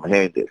first time I'm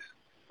hearing this.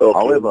 Okay.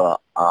 However,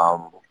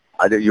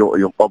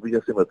 you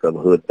obviously must have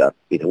heard that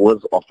it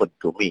was offered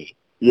to me.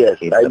 Yes,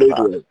 I know it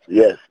was.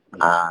 Yes.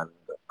 And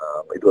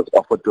it was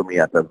offered to me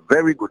at a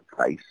very good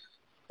price.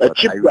 A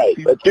cheap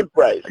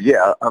price.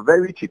 Yeah, a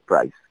very cheap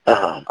price.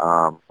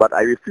 But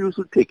I refused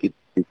to take it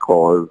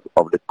because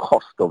of the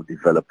cost of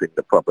developing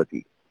the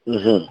property.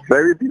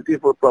 Very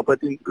beautiful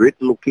property, great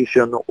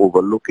location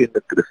overlooking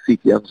the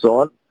city and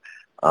so on.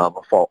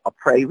 For a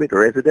private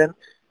residence,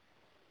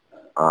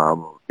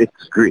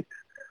 it's great.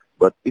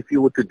 But if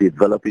you were to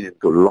develop it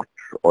into lots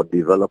or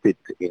develop it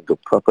into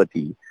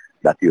property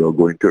that you are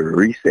going to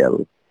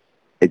resell,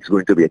 it's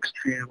going to be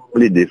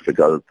extremely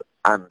difficult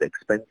and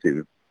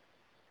expensive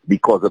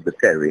because of the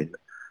terrain,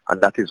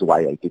 and that is why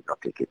I did not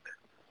take it.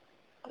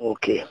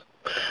 Okay.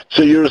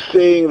 So you're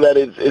saying that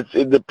it's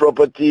in the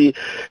property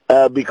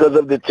because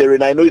of the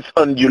terrain. I know it's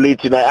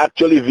undulating. I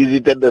actually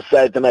visited the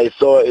site and I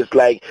saw it's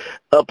like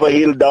up a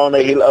hill, down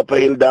a hill, up a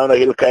hill, down a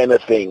hill kind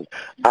of thing.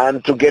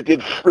 And to get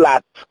it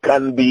flat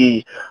can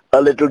be a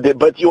little bit.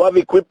 But you have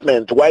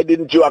equipment. Why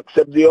didn't you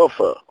accept the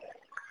offer?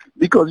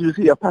 Because you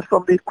see, apart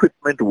from the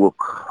equipment work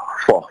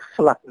for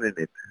flattening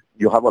it,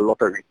 you have a lot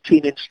of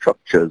retaining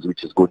structures,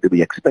 which is going to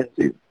be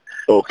expensive.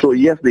 So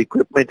yes, the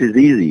equipment is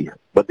easy,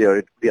 but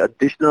the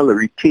additional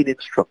retaining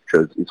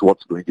structures is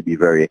what's going to be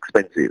very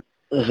expensive.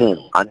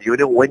 And you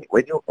know, when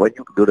you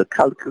do the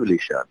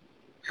calculation,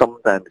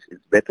 sometimes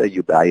it's better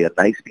you buy a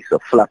nice piece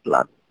of flat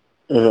land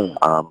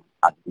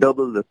at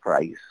double the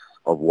price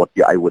of what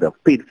I would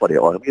have paid for it,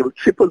 or maybe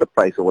triple the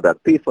price of what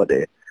I'd paid for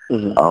it.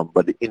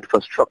 But the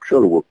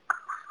infrastructural work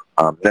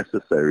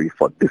necessary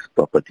for this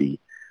property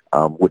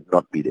would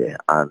not be there,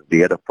 and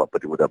the other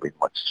property would have been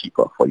much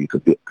cheaper for you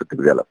to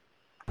develop.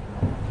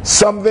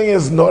 Something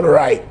is not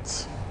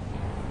right.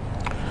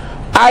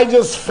 I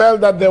just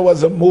felt that there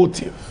was a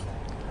motive,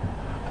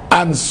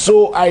 and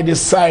so I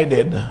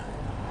decided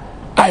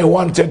I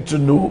wanted to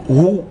know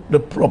who the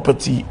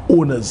property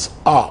owners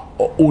are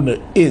or owner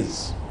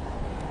is.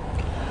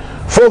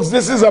 Folks,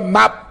 this is a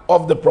map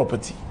of the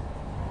property.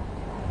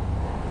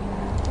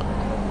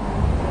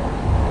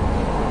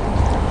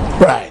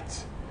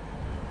 Right.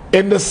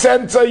 In the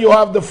center you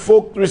have the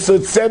Folk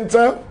Research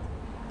Center.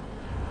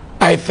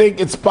 I think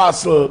it's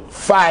parcel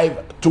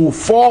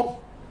 524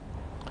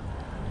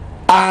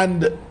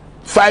 and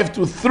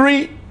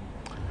 523,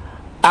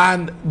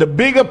 and the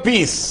bigger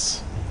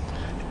piece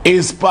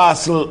is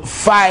parcel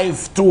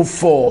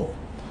 524,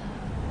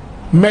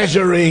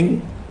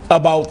 measuring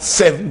about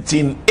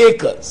 17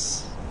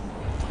 acres.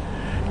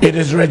 It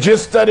is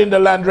registered in the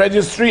land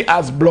registry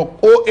as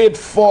block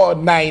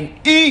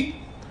 0849E,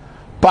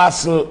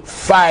 parcel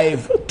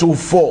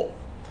 524.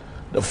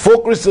 The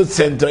Folk Research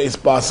Center is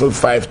parcel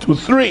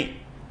 523.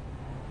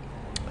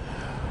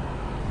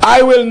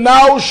 I will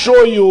now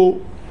show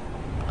you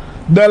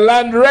the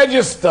land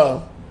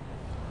register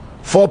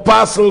for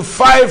parcel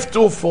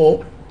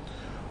 524,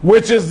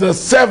 which is the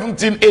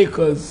 17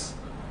 acres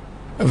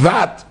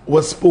that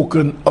was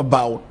spoken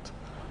about,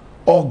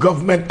 or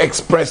government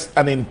expressed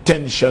an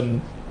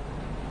intention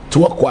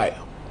to acquire.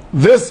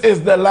 This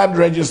is the land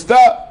register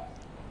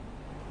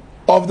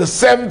of the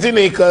 17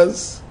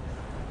 acres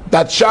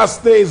that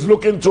Shasta is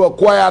looking to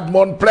acquire at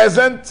Mount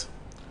Pleasant.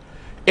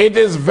 It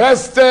is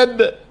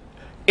vested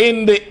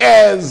in the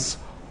heirs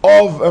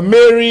of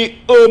Mary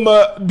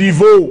Irma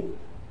DeVoe.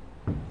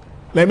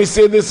 Let me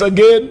say this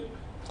again.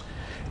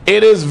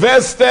 It is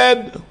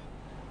vested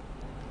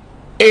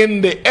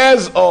in the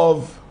heirs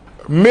of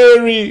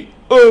Mary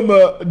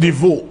Irma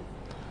DeVoe.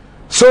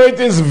 So it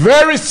is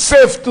very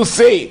safe to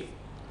say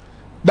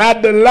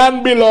that the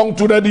land belonged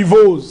to the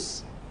DeVoes.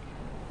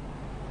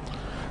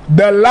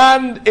 The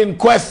land in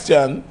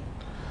question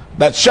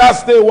that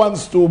Shasta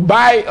wants to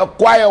buy,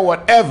 acquire,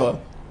 whatever,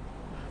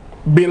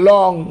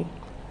 belong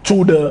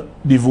to the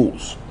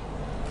DeVoes.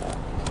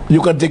 You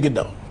can take it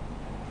down.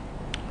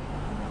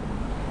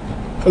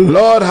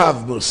 Lord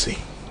have mercy.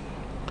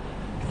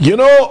 You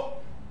know,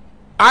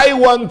 I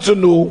want to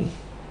know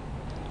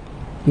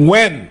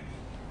when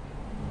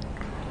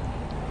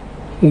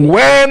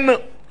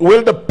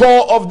will the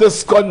poor of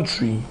this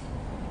country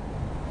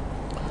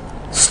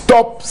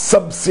stop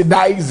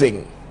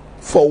subsidizing,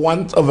 for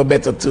want of a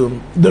better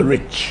term, the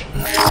rich?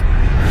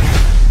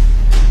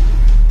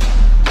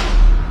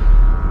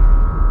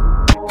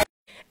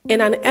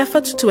 In an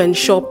effort to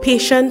ensure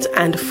patient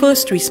and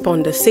first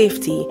responder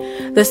safety,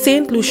 the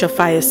St. Lucia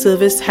Fire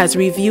Service has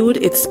reviewed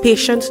its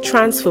patient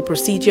transfer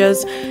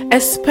procedures,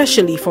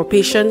 especially for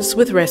patients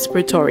with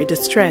respiratory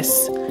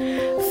distress.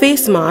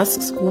 Face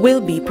masks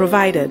will be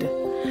provided.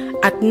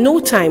 At no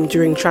time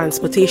during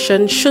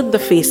transportation should the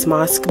face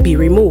mask be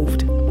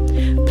removed.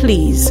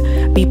 Please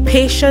be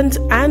patient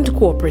and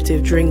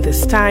cooperative during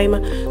this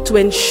time to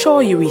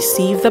ensure you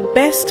receive the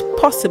best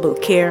possible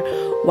care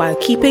while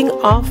keeping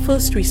our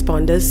first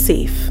responders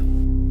safe.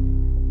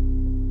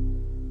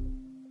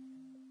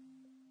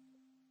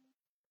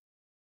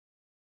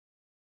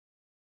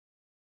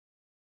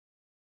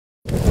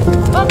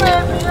 Okay.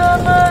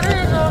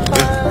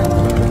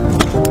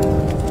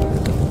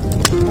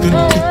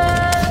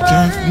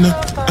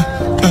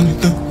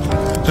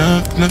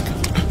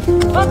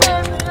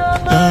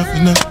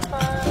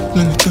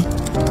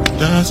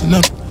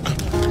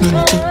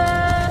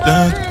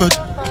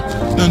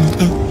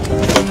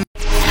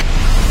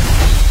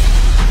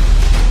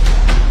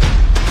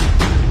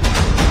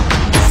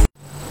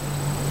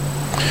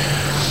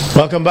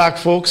 Welcome back,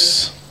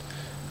 folks.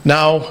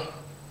 Now,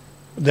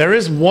 there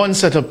is one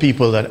set of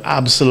people that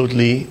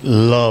absolutely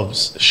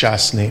loves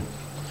Shasney,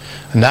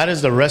 and that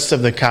is the rest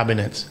of the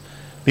cabinet.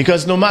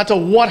 Because no matter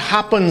what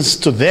happens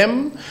to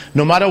them,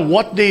 no matter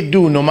what they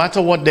do, no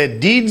matter what their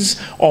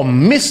deeds or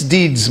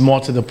misdeeds, more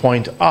to the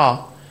point,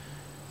 are,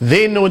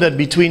 they know that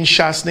between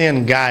Shasney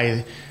and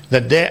Guy,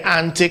 that their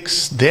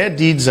antics, their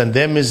deeds and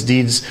their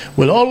misdeeds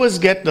will always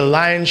get the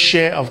lion's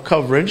share of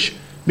coverage,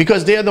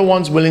 because they are the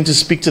ones willing to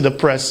speak to the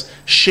press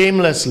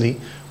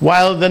shamelessly,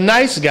 while the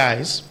nice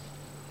guys,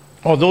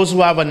 or those who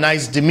have a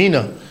nice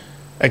demeanor,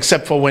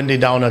 except for when they're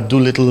down at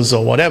Doolittle's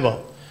or whatever,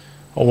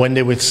 or when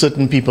they're with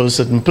certain people,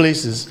 certain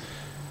places,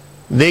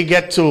 they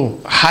get to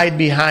hide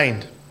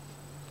behind,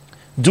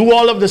 do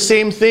all of the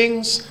same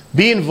things,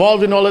 be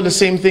involved in all of the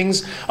same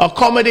things,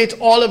 accommodate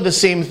all of the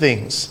same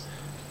things.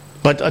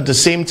 But at the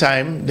same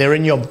time, they're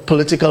in your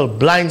political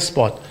blind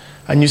spot,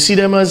 and you see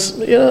them as,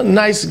 you know,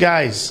 nice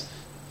guys.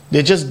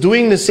 They're just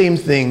doing the same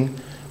thing,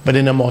 but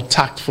in a more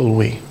tactful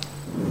way.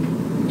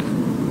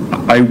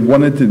 I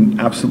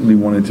absolutely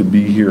wanted to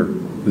be here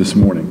this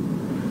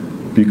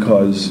morning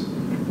because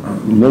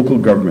local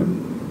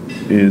government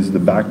is the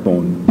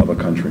backbone of a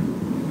country.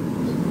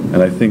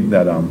 And I think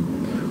that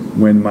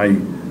when my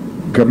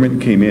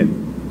government came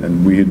in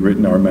and we had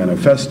written our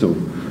manifesto,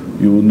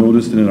 you will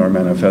notice that in our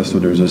manifesto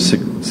there's a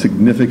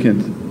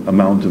significant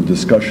amount of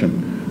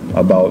discussion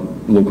about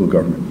local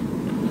government.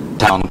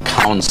 Town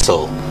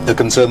council, the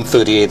concern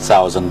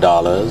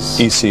 $38,000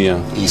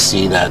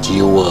 EC that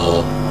you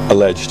were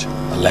alleged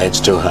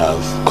to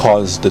have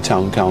caused the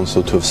town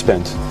council to have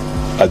spent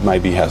at my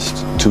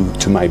behest,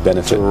 to my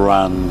benefit, to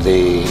run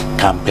the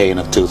campaign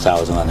of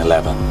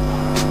 2011.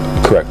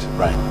 Correct.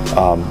 Right.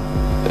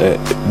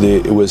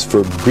 It was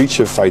for breach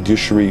of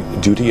fiduciary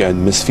duty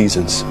and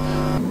misfeasance.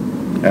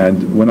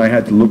 And when I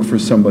had to look for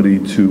somebody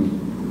to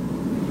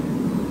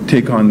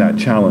take on that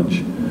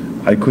challenge,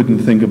 I couldn't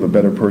think of a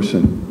better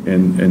person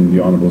in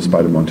the Honorable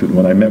Spider Montoute.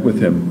 When I met with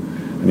him,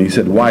 and he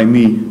said, "Why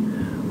me?"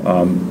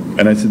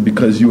 And I said,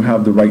 "Because you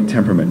have the right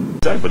temperament."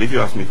 But if you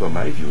ask me for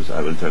my views,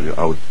 I will tell you,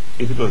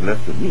 if it was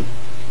left to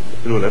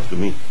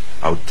me,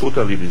 I would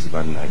totally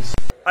disband NICE.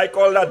 I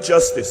call that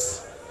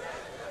justice.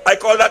 I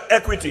call that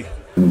equity.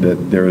 And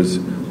that there is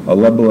a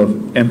level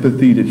of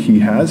empathy that he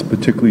has,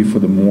 particularly for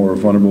the more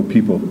vulnerable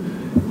people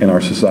in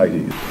our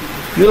society.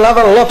 You'll have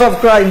a lot of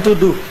crying to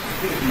do.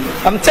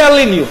 I'm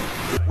telling you.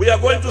 We are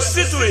going to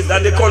see to it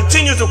that they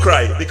continue to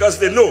cry, because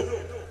they know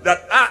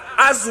that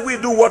as we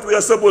do what we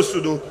are supposed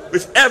to do,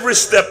 with every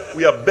step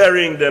we are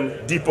burying them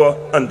deeper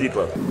and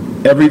deeper.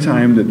 Every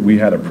time that we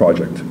had a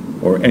project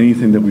or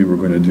anything that we were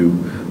going to do,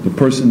 the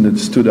person that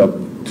stood up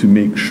to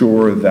make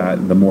sure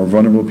that the more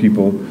vulnerable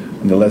people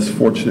and the less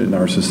fortunate in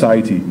our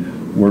society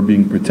were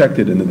being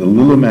protected and that the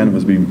little man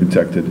was being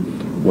protected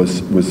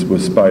was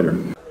Spider.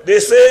 They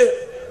say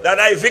that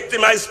I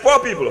victimize poor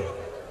people.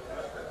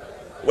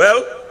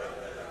 Well,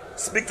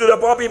 speak to the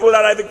poor people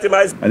that I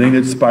victimize. I think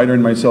that Spider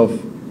and myself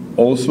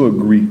also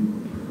agree.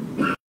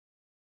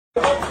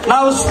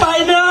 Now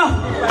Spider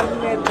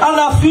and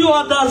a few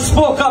others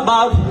spoke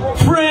about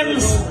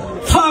friends,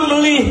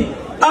 family,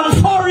 and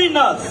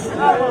foreigners.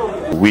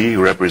 We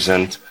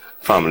represent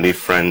family,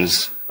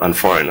 friends, and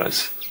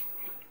foreigners.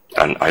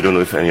 And I don't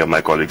know if any of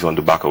my colleagues want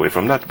to back away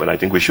from that, but I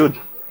think we should.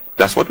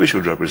 That's what we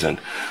should represent.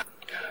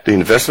 The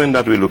investment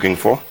that we're looking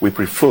for, we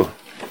prefer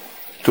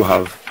to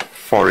have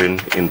foreign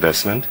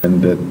investment.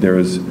 And that there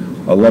is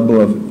a level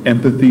of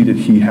empathy that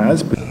he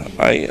has.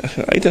 I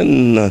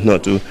tend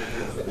not to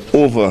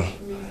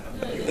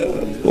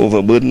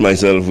overburden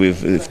myself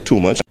with too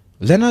much.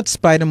 Leonard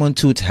Spider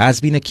Montoute has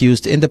been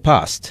accused in the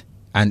past,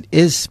 and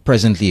is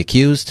presently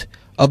accused,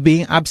 of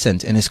being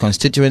absent in his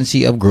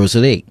constituency of Gros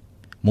Islet.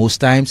 Most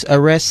times a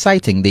rare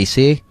sighting, they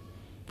say.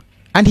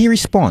 And he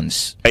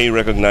responds. I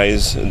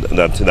recognize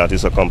that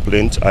is a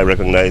complaint. I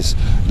recognize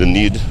the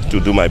need to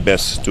do my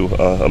best to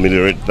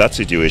ameliorate that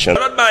situation.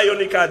 We're not by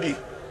Unicadi.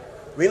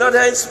 We're not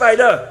here in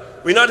Spider.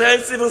 We're not here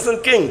in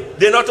Stevenson King.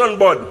 They're not on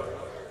board.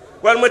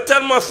 Well, we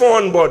tell my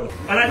phone on board.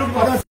 And I don't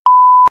give a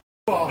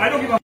I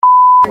don't give a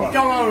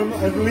Come on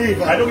and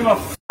leave. I don't give a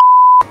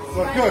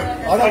Well, good.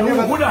 I don't give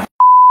a who the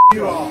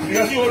you are.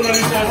 Because you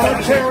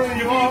I'm tearing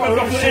you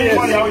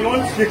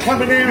off. You're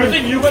coming in.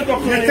 You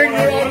think you're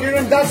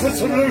arguing that's the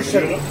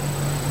solution.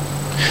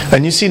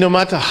 And you see, no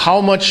matter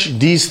how much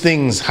these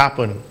things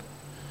happen,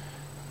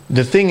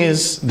 the thing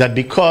is that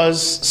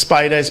because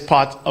Spider is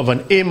part of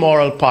an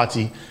amoral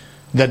party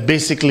that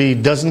basically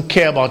doesn't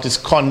care about its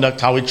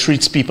conduct, how it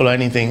treats people or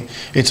anything,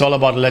 it's all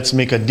about let's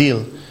make a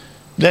deal,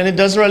 then it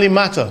doesn't really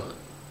matter.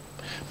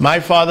 My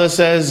father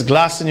says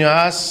glass in your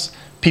ass.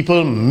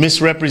 People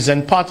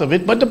misrepresent part of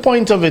it, but the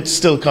point of it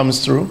still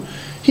comes through.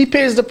 He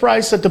pays the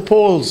price at the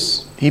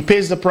polls. He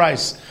pays the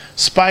price.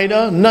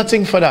 Spider,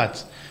 nothing for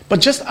that. But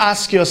just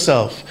ask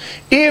yourself,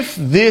 if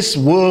this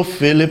were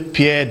Philip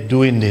Pierre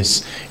doing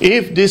this,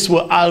 if this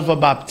were Alva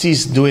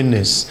Baptiste doing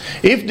this,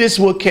 if this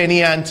were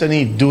Kenny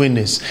Anthony doing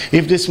this,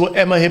 if this were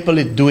Emma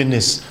Hippolyte doing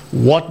this,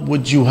 what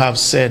would you have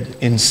said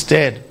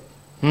instead?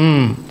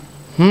 And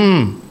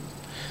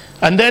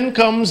then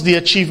comes the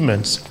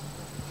achievements.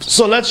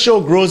 So let's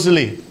show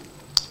Grosley.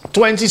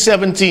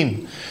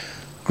 2017.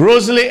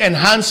 Grosley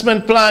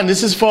Enhancement Plan.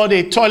 This is for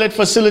the toilet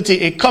facility,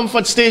 a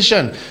comfort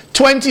station.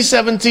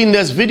 2017,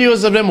 there's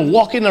videos of them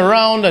walking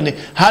around and they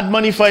had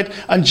money for it.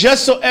 And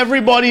just so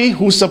everybody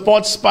who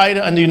supports Spider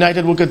and the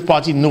United Workers'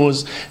 Party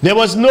knows, there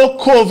was no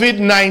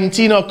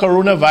COVID-19 or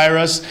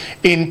coronavirus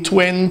in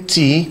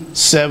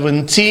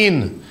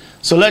 2017.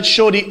 So let's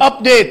show the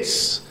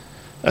updates.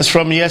 That's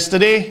from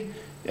yesterday.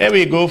 There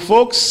we go,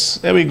 folks.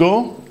 There we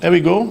go. There we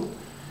go.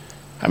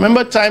 I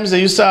remember times they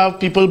used to have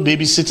people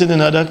babysitting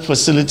in other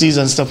facilities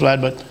and stuff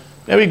like that, but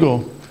there we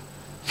go.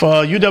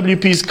 For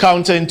UWP's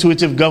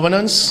counterintuitive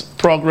governance,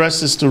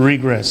 progress is to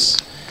regress.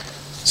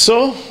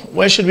 So,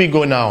 where should we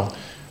go now?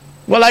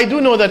 Well, I do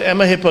know that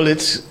Emma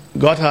Hippolyte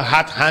got her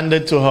hat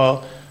handed to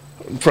her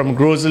from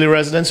Grosley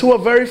residents who were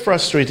very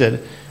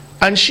frustrated.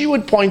 And she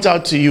would point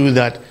out to you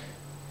that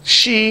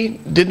she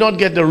did not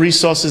get the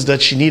resources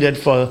that she needed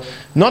for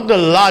not the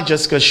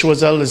largest, because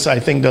Choiseul is, I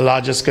think, the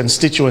largest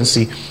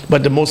constituency,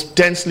 but the most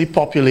densely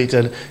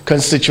populated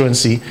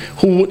constituency,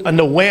 who,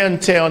 under wear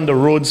and tear on the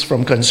roads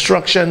from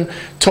construction,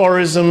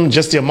 tourism,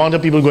 just the amount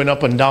of people going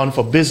up and down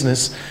for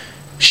business,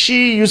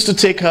 she used to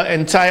take her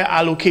entire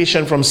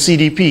allocation from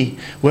CDP,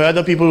 where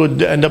other people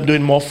would end up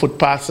doing more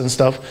footpaths and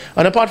stuff.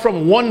 And apart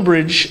from one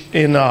bridge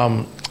in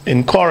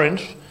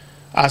Corinth,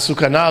 Asu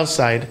Canal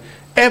side,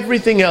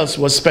 everything else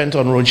was spent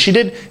on roads. She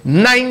did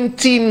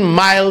 19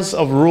 miles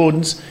of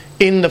roads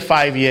in the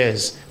 5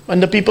 years.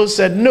 And the people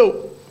said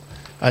no.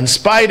 And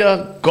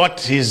Spider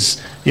got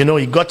his, he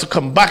got to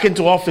come back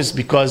into office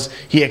because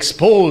he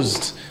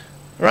exposed.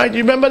 Right? You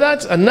remember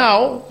that? And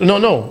now,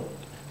 no.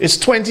 It's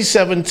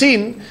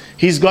 2017.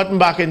 He's gotten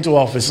back into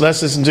office.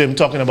 Let's listen to him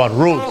talking about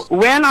roads.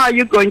 When are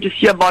you going to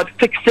see about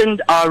fixing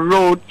our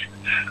roads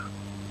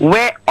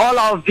where all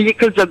our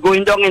vehicles are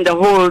going down in the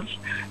holes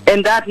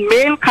in that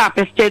main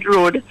Carpet State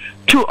Road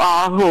to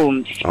our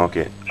homes?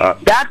 Okay.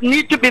 That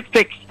need to be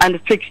fixed, and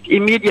fixed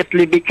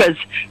immediately, because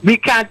we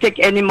can't take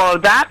any more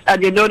of that,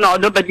 and now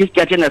nobody's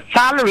getting a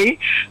salary,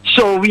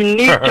 so we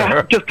need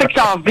to fix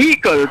our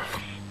vehicles.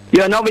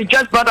 We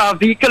just brought our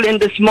vehicle in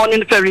this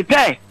morning for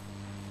repair.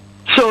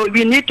 So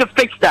we need to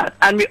fix that.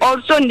 And we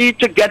also need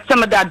to get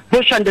some of that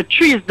bush and the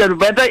trees. The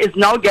weather is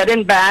now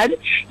getting bad.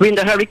 We're in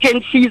the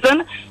hurricane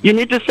season. You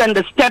need to send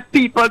the step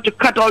people to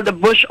cut all the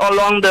bush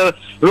along the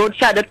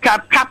roadside that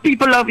cap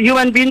people of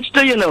human beings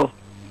too,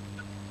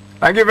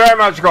 Thank you very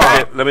much,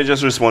 Carl. Let me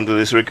just respond to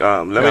this, Rick.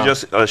 Let me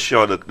just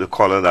assure the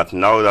caller that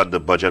now that the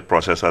budget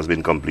process has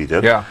been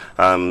completed,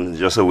 I'm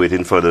just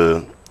waiting for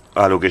the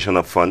allocation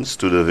of funds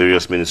to the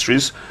various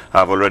ministries.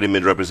 I've already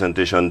made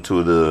representation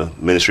to the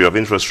Ministry of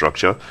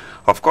Infrastructure.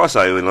 Of course,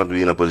 I will not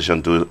be in a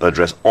position to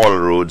address all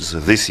roads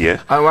this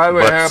year, and while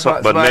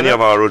but many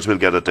of our roads will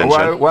get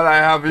attention. While I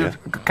have it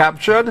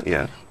captured,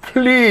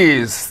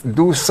 please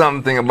do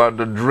something about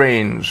the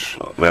drains.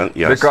 Well,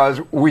 yes. Because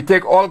we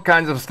take all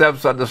kinds of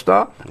steps at the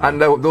start,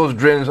 and those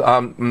drains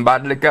are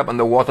badly kept, and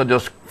the water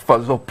just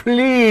falls. So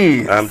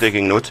please. I'm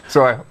taking note.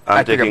 So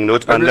I'm taking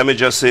note. And let me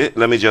just say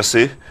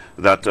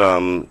that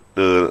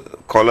the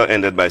caller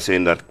ended by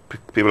saying that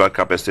people at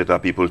Carpet State are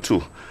people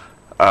too.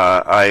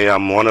 I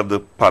am one of the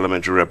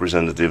parliamentary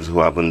representatives who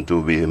happen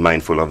to be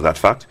mindful of that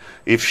fact.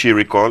 If she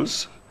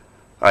recalls,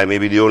 I may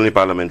be the only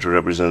parliamentary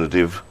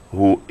representative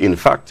who, in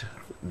fact,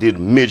 did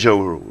major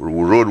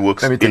road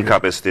works in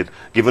Carpet State,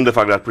 given the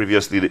fact that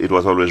previously it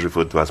was always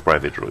referred to as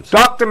private roads.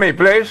 Talk to me,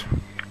 please.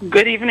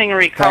 Good evening,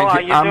 Rick. How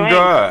are you doing?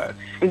 I'm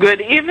good.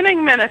 Good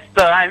evening,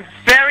 Minister. I'm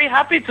very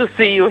happy to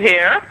see you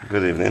here.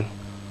 Good evening.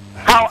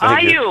 How are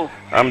you?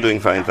 I'm doing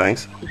fine,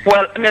 thanks.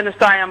 Well,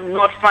 Minister, I am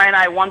not fine.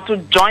 I want to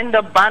join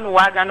the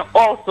bandwagon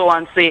also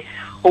and say,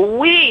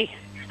 we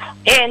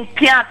in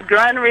Piat,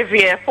 Grand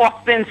Riviere,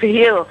 Faustins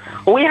Hill,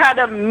 we had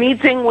a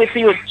meeting with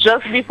you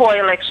just before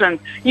elections.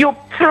 You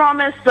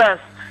promised us,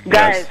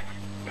 guys,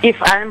 if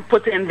I'm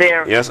put in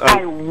there,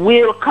 I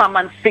will come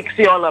and fix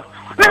you all up.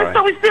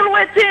 Minister, we're still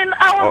waiting.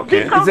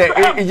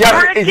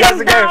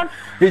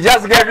 He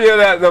just gave you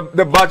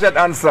the budget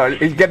answer.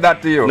 He get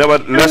that to you. No,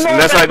 but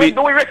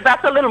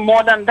that's a little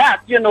more than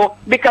that,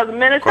 because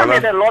Minister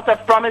made a lot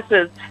of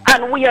promises,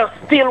 and we are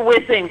still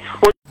waiting.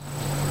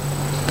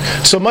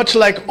 So much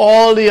like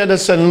all the other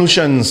St.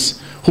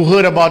 Lucians who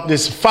heard about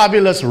this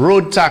fabulous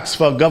road tax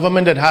for a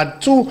government that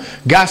had 2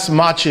 gas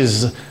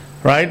marches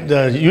right?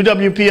 The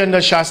UWP under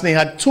Shasney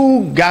had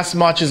 2 gas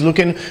marches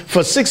looking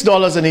for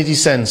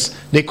 $6.80.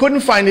 They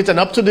couldn't find it, and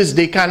up to this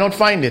day cannot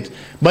find it.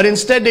 But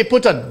instead they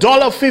put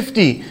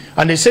 $1.50,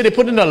 and they say they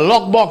put in a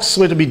lockbox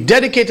so it will be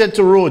dedicated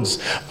to roads.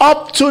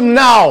 Up to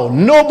now,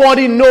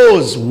 nobody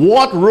knows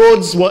what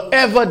roads were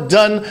ever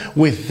done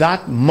with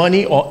that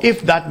money, or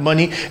if that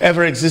money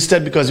ever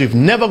existed, because we've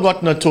never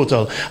gotten a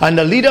total. And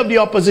the leader of the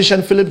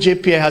opposition, Philip J.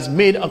 Pierre, has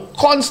made a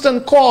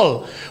constant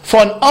call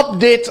for an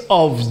update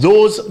of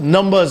those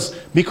numbers,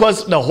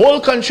 because the whole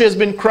country has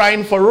been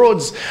crying for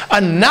roads.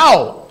 And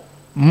now,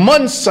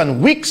 months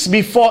and weeks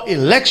before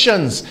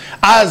elections,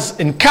 as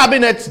in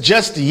cabinet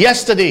just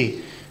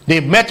yesterday, they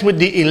met with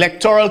the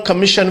Electoral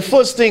Commission.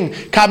 First thing,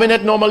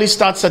 cabinet normally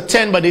starts at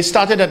 10, but they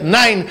started at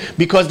 9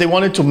 because they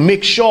wanted to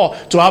make sure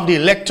to have the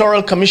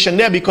Electoral Commission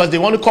there, because they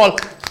want to call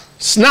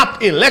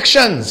snap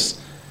elections.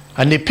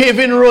 And they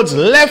paving roads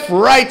left,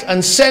 right,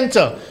 and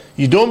center.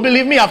 You don't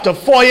believe me? After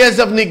 4 years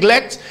of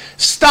neglect,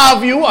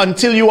 starve you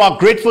until you are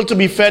grateful to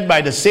be fed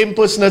by the same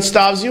person that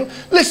starves you?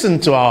 Listen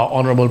to our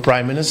Honorable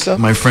Prime Minister.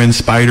 My friend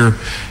Spider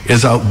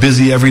is out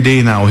busy every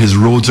day now. His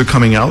roads are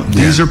coming out.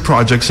 Yeah. These are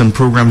projects and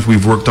programs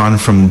we've worked on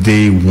from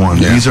day one.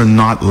 Yeah. These are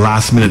not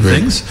last minute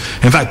things.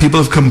 In fact,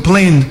 people have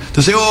complained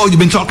to say, oh, you've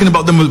been talking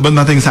about them, but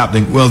nothing's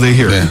happening. Well, they're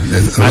here. Yeah,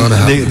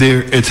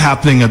 it's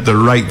happening at the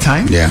right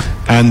time. Yeah.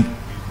 And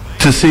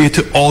to say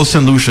to all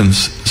St. Lucians,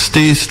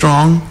 stay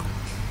strong,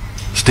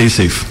 stay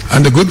safe.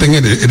 And the good thing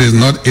is, it is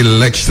not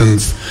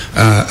elections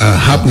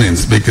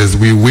happenings, because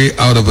we way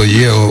out of a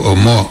year or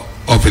more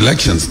of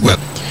elections. Well,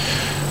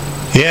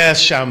 yes,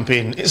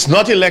 Champagne. It's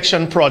not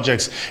election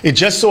projects. It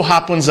just so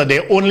happens that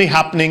they're only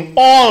happening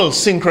all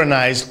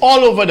synchronized all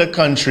over the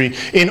country,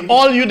 in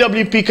all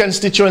UWP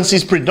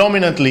constituencies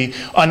predominantly,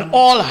 and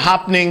all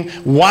happening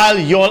while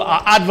y'all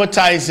are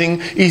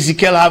advertising.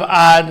 Ezekiel have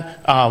ad,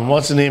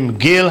 what's the name?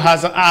 Gail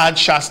has an ad,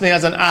 Shasney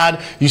has an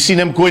ad. You see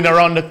them going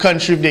around the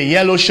country with their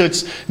yellow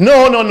shirts.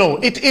 No, no, no.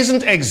 It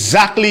isn't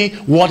exactly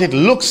what it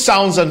looks,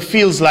 sounds, and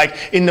feels like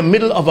in the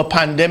middle of a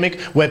pandemic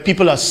where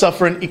people are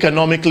suffering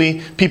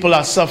economically, people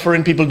are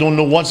suffering. People don't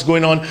know what's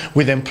going on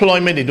with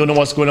employment. They don't know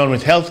what's going on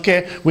with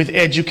healthcare, with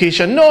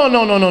education. No,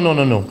 no, no, no, no,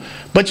 no, no.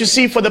 But you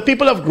see, for the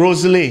people of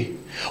Gros Islet,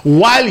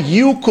 while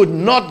you could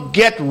not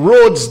get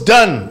roads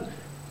done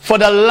for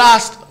the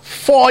last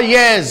 4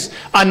 years,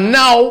 and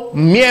now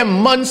mere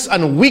months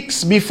and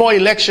weeks before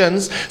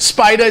elections,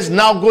 Spider is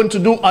now going to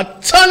do a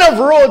ton of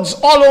roads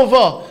all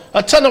over.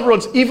 A ton of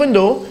roads, even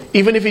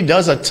if he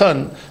does a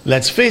ton,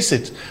 let's face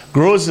it,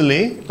 Gros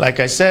Islet, like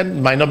I said,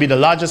 might not be the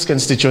largest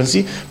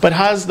constituency, but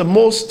has the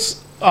most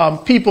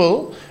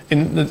people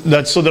in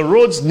that, so the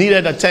roads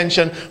needed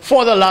attention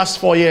for the last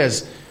 4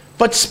 years.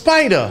 But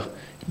Spider,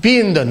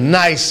 being the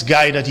nice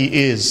guy that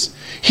he is,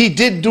 he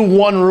did do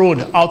one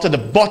road out of the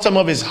bottom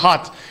of his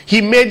heart.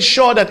 He made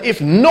sure that if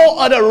no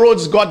other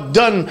roads got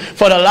done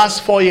for the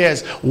last 4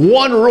 years,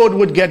 one road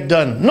would get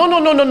done. No, no,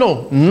 no, no,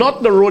 no,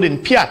 not the road in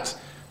Piat.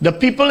 The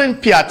people in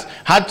Piat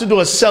had to do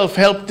a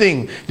self-help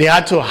thing. They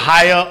had to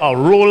hire a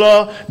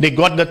roller, they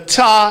got the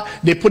tar,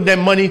 they put their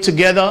money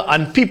together,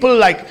 and people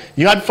like,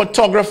 you had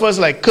photographers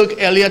like Kirk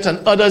Elliott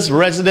and others,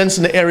 residents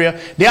in the area,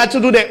 they had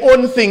to do their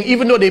own thing,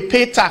 even though they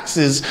pay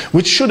taxes,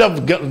 which should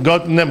have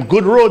gotten them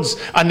good roads,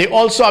 and they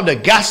also have the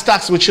gas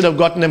tax, which should have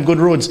gotten them good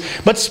roads.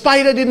 But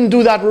Spider didn't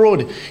do that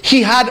road.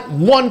 He had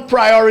one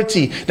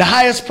priority, the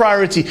highest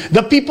priority.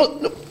 The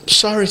people...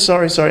 Sorry,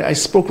 I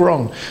spoke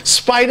wrong.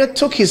 Spider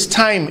took his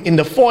time in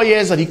the 4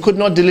 years that he could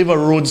not deliver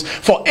roads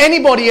for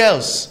anybody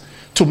else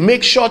to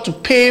make sure to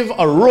pave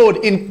a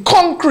road in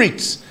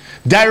concrete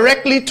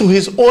directly to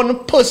his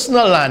own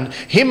personal land,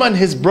 him and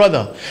his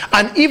brother.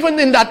 And even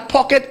in that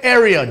pocket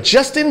area,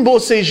 just in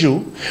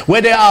Beauséjour,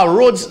 where there are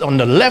roads on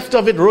the left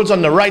of it, roads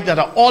on the right that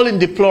are all in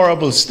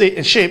deplorable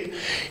shape,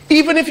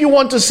 even if you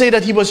want to say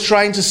that he was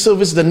trying to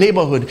service the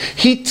neighborhood,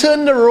 he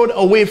turned the road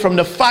away from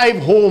the 5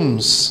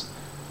 homes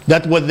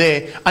that were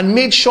there and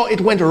made sure it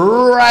went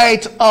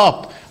right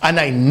up. And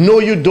I know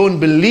you don't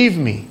believe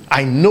me.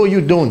 I know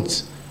you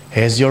don't.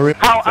 Here's your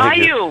report. How are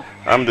you?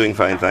 I'm doing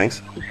fine,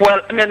 thanks.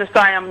 Well, Minister,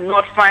 I am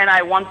not fine.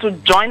 I want to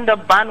join the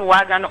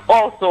bandwagon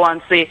also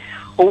and say,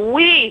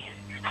 we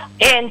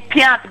in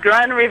Piat,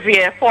 Grand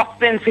Riviere,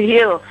 Forstins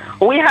Hill,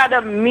 we had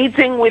a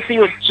meeting with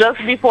you just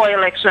before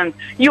elections.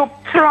 You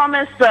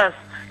promised us,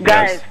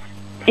 guys,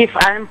 if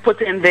I'm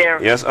put in there,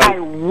 I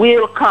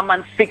will come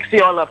and fix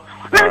you all up.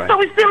 Minister,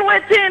 we're still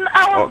waiting.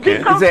 Our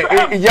vehicles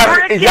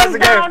breaking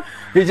down.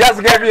 He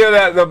just gave you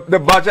the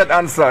budget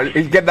answer.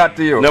 He'll get that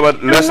to you. No, but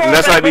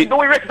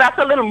that's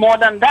a little more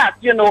than that,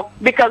 you know,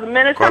 because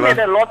Minister made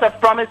a lot of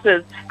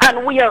promises,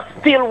 and we are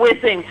still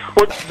waiting.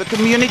 The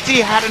community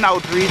had an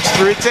outreach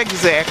through its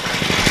exec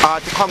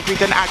to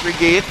Concrete and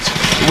Aggregate,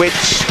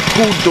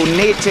 who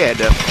donated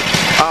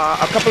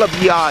a couple of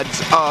yards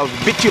of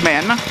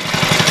bitumen,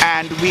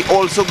 and we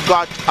also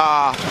got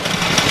a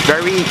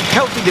very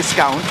healthy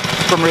discount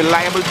from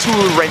Reliable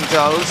Tool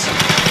Rentals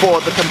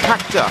for the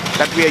compactor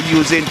that we are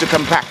using to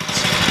compact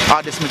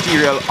this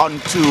material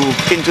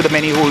into the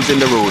many holes in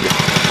the road.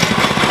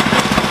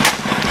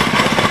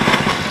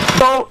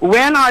 So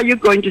when are you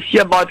going to see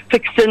about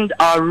fixing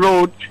our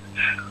roads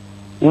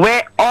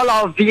where all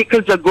our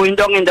vehicles are going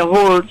down in the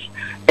holes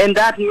in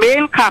that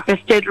main Carpet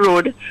State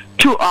Road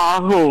to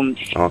our homes?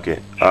 Okay.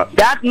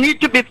 That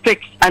need to be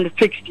fixed and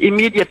fixed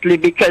immediately,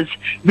 because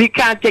we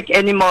can't take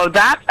any more of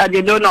that, and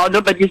you know now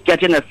nobody's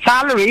getting a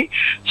salary,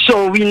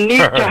 so we need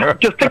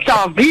to fix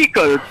our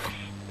vehicles.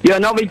 You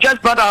know, we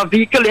just brought our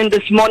vehicle in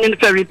this morning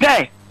for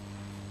repair.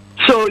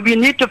 So we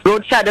need to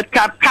roadside that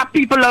cap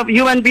people of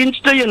human beings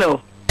too, you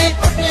know.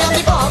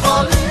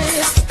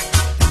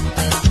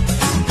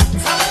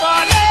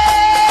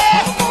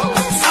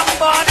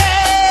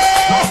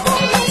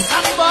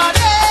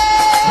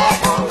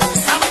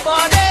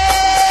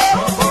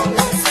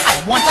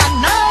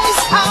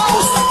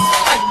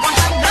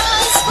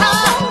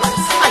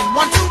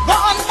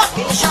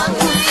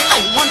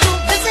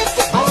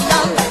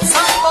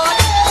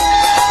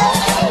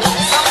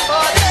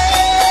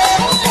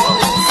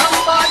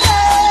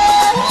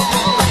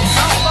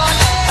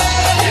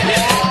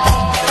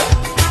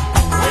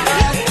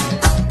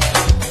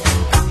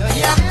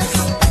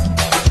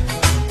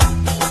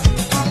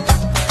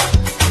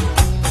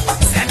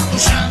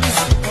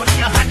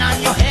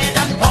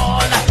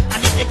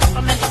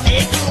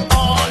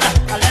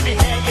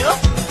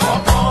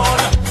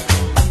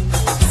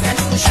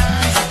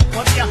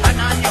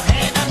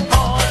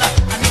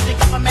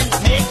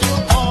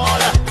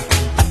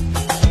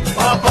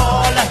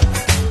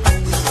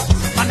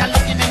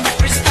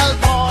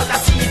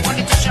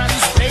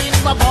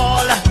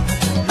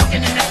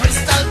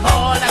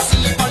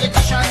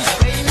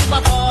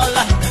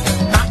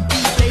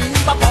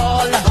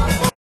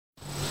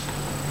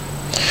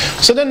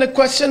 So then the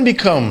question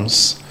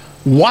becomes,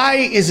 why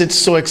is it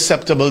so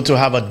acceptable to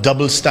have a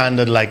double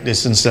standard like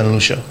this in St.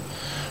 Lucia?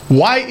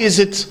 Why is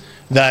it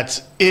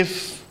that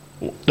if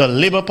the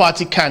Labour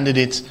Party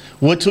candidate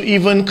were to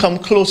even come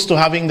close to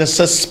having the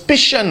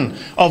suspicion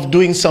of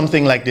doing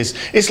something like this?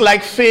 It's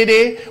like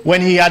Fede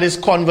when he had his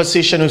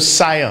conversation with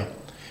Sire.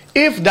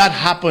 If that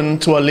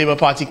happened to a Labour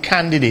Party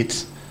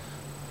candidate,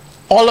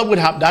 all would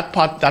have that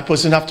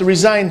person have to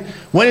resign.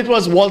 When it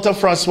was Walter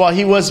Francois,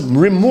 he was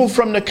removed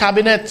from the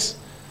cabinet.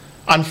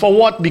 And for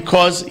what?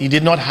 Because he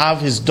did not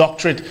have his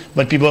doctorate,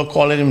 but people are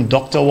calling him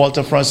Dr.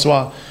 Walter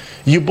Francois.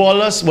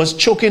 Eubolus was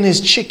choking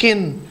his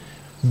chicken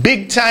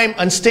big time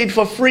and stayed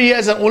for 3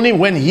 years, and only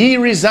when he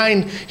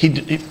resigned,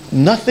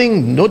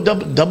 nothing, no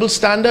double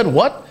standard.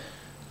 What?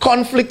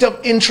 Conflict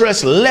of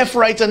interest, left,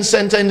 right, and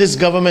center in this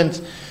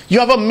government. You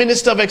have a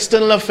Minister of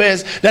External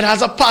Affairs that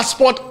has a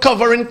passport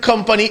covering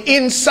company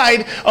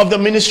inside of the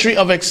Ministry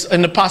of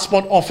in the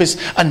Passport Office,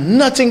 and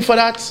nothing for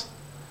that.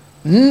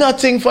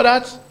 Nothing for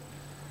that.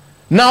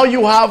 Now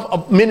you have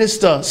a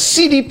minister,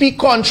 CDP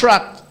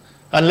contract,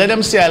 and let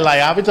them say I lie. I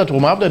have it at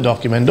home. I have the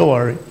document. Don't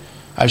worry.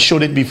 I've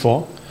showed it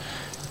before.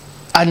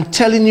 I'm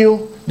telling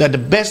you that the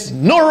best,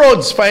 no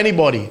roads for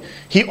anybody.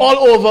 He all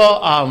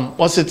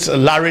over,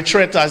 Larry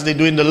Tret, as they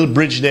do in the little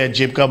bridge there,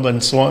 Jacob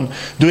and so on,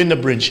 doing the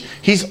bridge.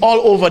 He's all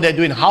over there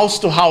doing house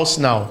to house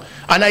now.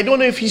 And I don't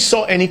know if he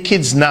saw any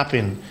kids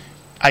napping.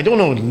 I don't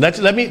know.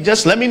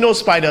 Let me know,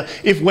 Spider,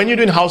 if when you're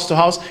doing house to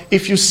house,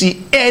 if you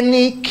see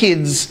any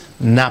kids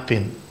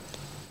napping.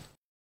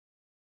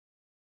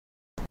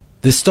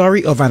 The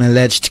story of an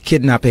alleged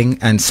kidnapping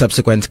and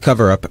subsequent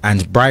cover-up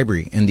and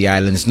bribery in the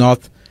island's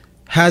north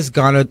has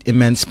garnered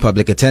immense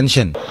public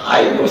attention.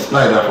 I know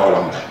Spider for a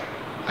long time.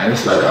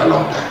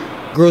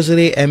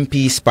 Grosley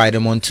MP Spider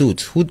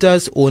Montoot, who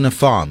does own a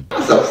farm.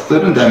 At a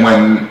certain time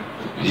when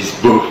his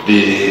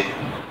birthday,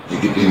 he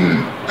did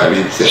a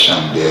read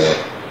session there,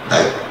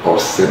 like for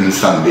 7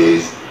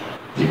 Sundays,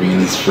 he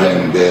bring his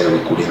friend there,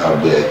 we couldn't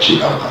have there,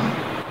 chill out and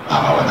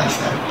have a nice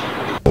time.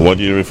 What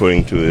are you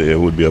referring to? It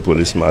would be a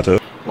police matter?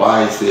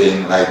 Why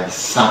saying like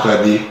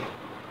Saturday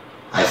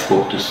I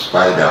spoke to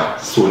Spider,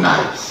 so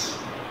nice.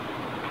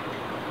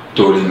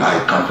 Told him I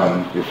come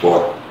from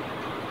before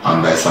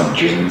and buy some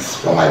drinks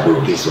for my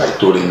birthday. So I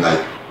told him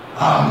like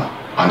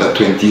on the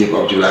 20th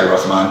of July,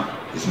 Rossman,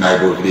 it's my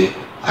birthday.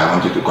 I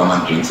want you to come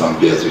and drink some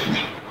beers with me.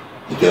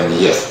 He tell me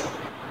yes.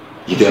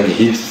 He tell me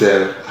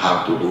himself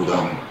have to go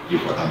down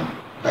before and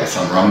buy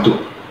some rum too.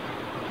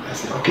 I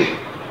said okay.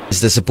 Is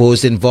the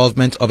supposed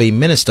involvement of a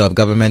minister of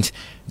government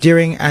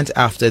during and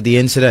after the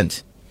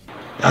incident.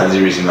 That's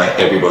the reason why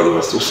everybody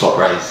was so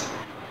surprised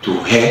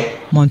to hear.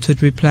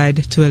 Montoot replied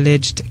to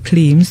alleged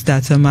claims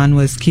that a man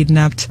was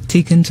kidnapped,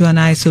 taken to an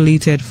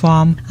isolated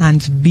farm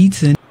and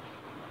beaten.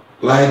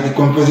 Like the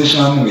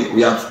conversation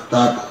we have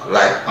started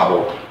like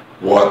about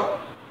what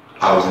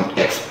I wasn't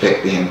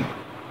expecting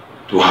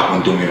to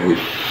happen to me with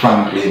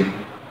Franklin,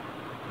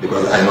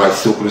 because I know I was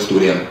so close to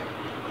them,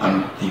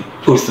 and the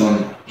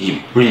person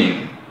he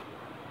bring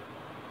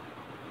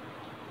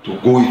to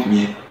go with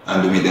me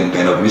and do me them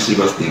kind of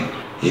mischievous thing.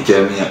 He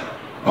tell me,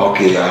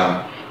 okay,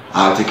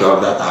 I'll take care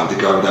of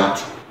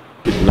that,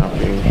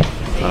 Kidnapping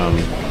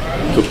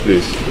took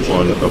place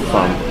on a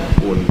farm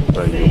owned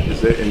by you.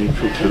 Is there any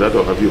truth to that,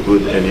 or have you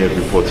heard any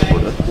reports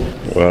about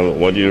that? Well,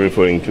 what you're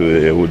referring to,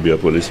 it would be a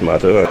police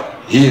matter.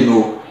 He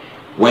know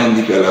when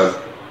the fellas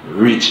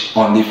reach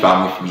on the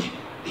farm with me,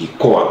 he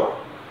called.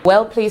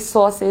 Well-placed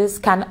sources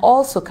can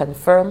also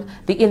confirm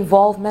the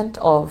involvement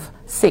of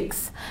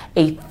 6,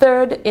 a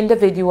third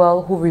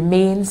individual who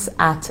remains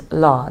at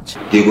large.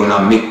 They're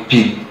gonna make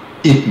pig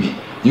eat me.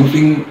 You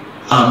think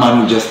a man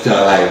will just stay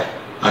alive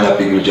and a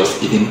pig will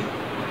just eat him?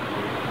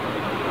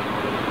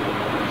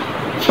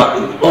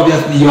 But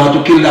obviously you have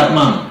to kill that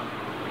man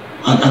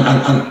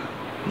and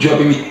drop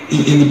him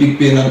in the pig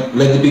pen and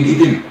let the pig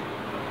eat him.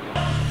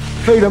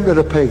 Feed them to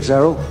the pigs,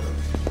 Errol.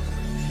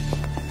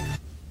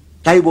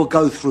 They will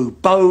go through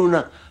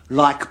bone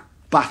like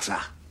butter.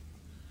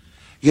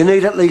 You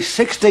need at least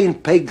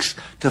 16 pigs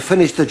to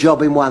finish the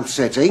job in one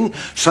sitting,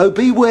 so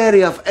be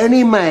wary of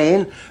any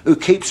man who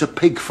keeps a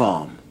pig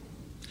farm.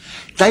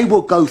 They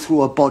will go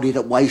through a body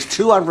that weighs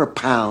 200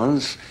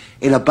 pounds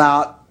in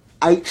about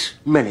 8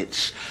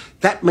 minutes.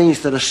 That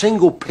means that a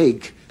single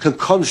pig can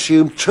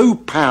consume 2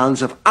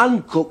 pounds of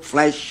uncooked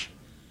flesh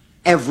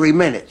every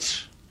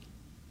minute.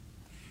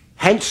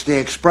 Hence the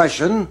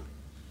expression,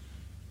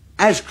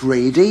 as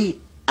greedy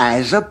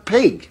as a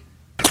pig.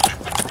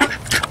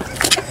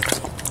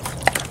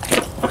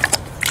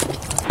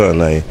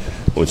 And I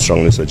would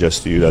strongly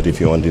suggest to you that if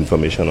you want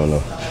information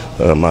on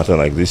a matter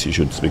like this, you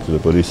should speak to the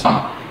police.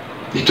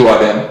 The two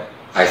of them,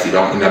 I sit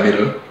down in the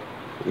middle,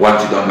 one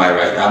sit on my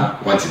right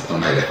arm, one sit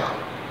on my left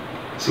arm.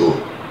 So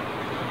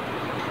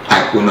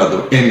I could not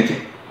do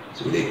anything.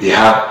 So they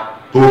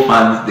have both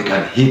hands, they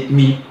can hit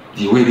me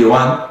the way they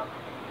want.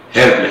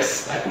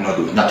 Helpless, I could not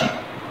do nothing.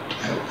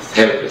 I was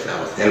helpless,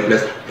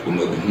 I could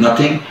not do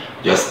nothing.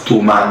 Just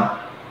 2 men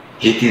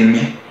hitting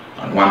me,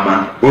 and 1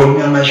 man burned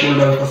me on my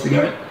shoulder with a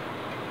cigarette.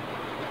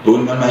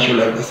 Burned me on my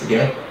shoulder with a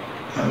cigarette.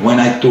 And when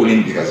I told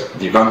him, because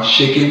the van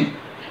shaking,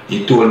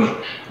 he told me,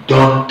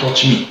 don't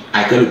touch me.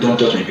 I tell you, don't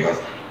touch me, because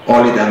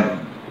all the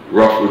time,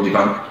 rough with the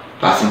van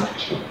passing,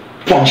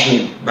 punch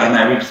me by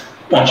my ribs,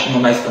 punch me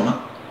on my stomach.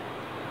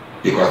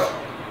 Because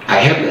I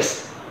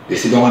helpless. They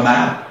sit down on my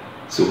arm.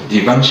 So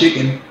the van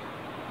shaking,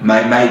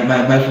 my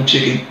foot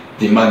shaking,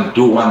 the man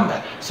don't want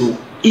that. So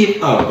if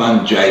a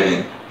van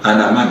driving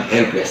and a man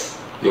helpless,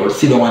 you will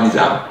sit down on his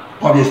arm,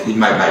 obviously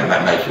my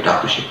foot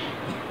have to shake.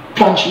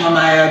 Punch me on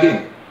my eye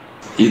again.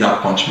 He don't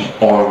punch me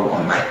all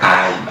on my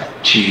eye, my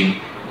chin,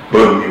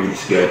 burn me with his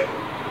cigarette,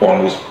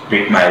 almost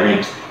break my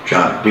ribs,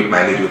 try and break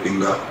my little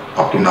finger.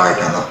 Up to now I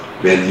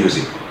cannot well use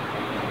it.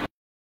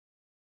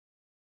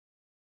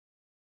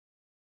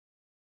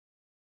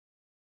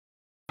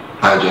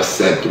 I just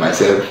said to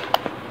myself,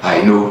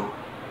 I know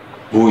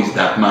who is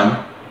that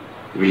man,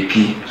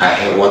 Ricky. I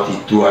heard what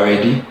he do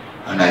already,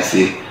 and I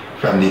say,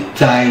 from the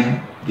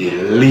time they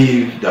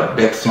leave the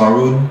Bexon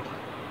Road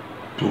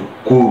to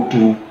go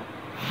to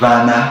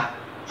Vanna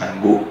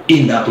and go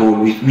in that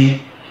hole with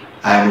me,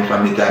 I know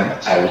from the time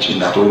I reach in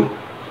that hole,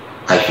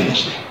 I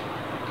finish there.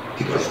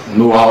 Because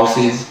no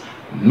houses,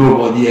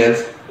 nobody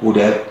else could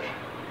help.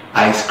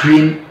 I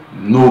scream,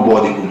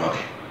 nobody could not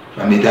help.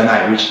 From the time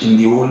I reach in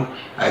the hole,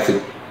 I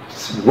said,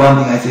 one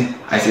thing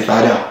I say,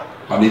 Father,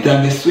 from the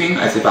time they swing,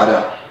 I say,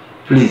 Father,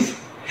 please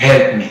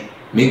help me,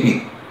 make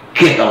me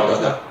get out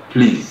of that,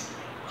 please.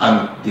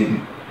 And the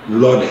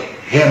Lord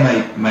hear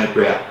my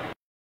prayer.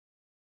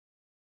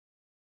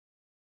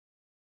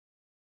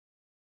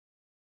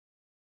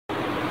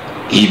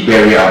 He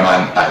buried a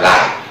man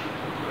alive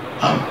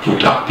and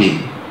put a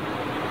pin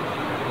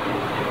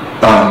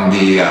on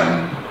the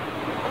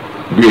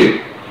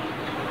grave.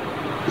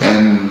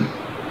 Then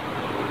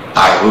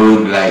I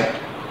heard like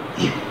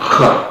he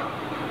cut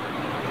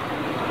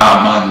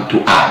a man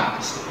to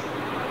arms.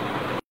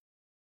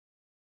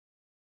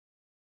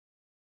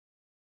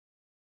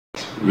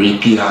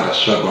 Ricky had a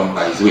shotgun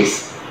by his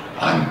waist,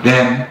 and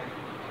then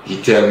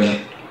he tell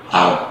me,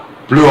 I'll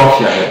blow off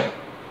your head.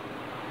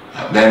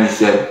 And then he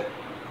said,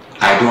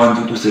 I don't want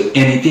you to say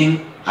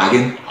anything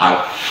again.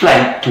 I'll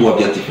fly 2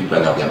 of your teeth in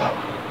front of them up.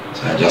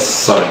 So I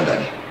just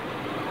surrendered it.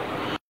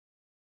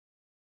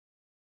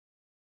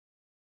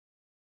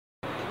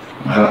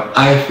 Well,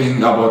 I think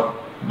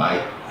about my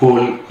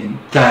whole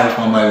entire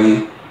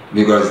family,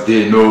 because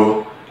they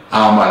know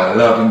I'm a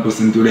loving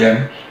person to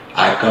them.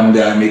 I come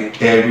there and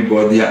make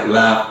everybody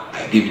laugh.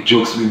 I give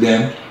jokes with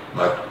them.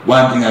 But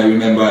one thing I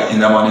remember in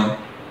the morning,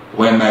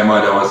 when my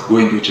mother was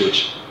going to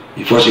church,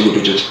 before she go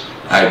to church,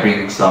 I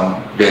bring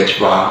some veg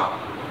for her.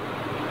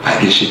 I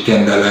give she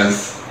 $10,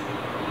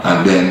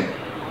 and then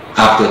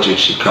after church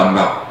she come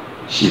back,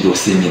 she do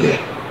see me there.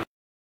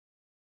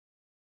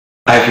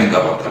 I think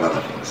about a lot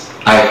of things.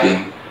 I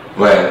think,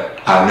 well,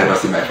 I'll never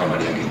see my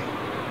family again.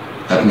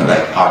 I think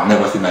like, I'll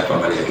never see my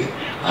family again.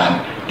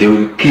 And they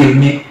will kill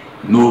me.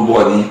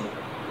 Nobody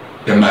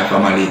in my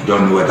family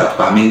don't know where that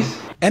farm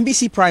is.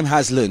 NBC Prime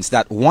has learned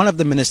that one of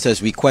the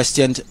ministers we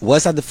questioned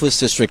was at the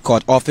First District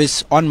Court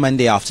office on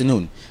Monday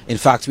afternoon. In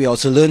fact, we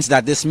also learned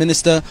that this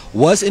minister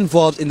was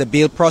involved in the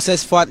bail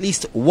process for at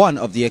least one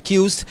of the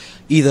accused,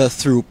 either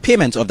through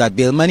payment of that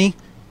bail money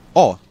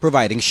or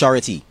providing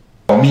surety.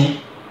 For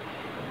me,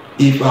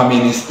 if a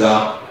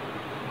minister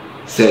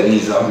said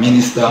he's a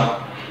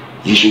minister,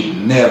 he should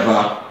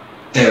never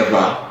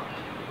ever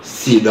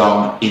sit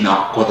down in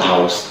a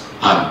courthouse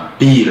and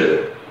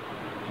bail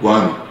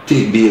one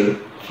take bail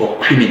for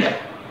criminal.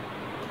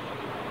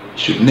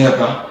 Should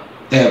never,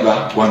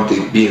 ever want to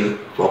take bail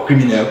for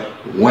criminal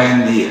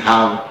when they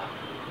have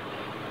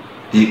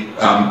the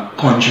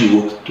country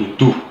work to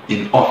do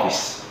in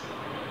office.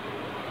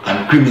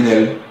 And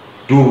criminal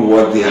do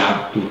what they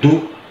have to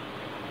do,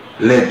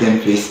 let them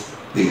face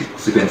the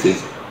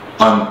consequences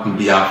on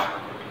behalf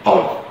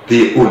of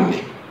their own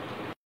name.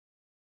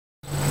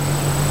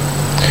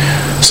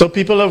 So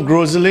people of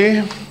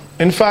Grosley,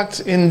 in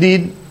fact,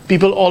 indeed,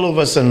 people all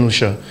over St.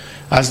 Lucia,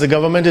 as the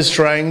government is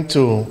trying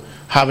to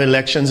have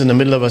elections in the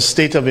middle of a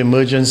state of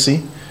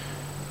emergency,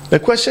 the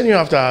question you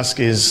have to ask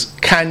is,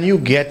 can you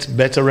get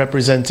better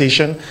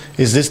representation?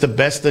 Is this the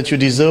best that you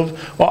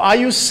deserve? Or are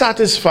you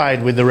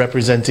satisfied with the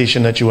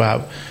representation that you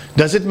have?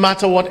 Does it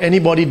matter what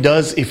anybody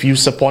does if you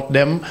support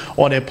them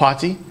or their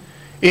party?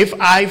 If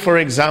I, for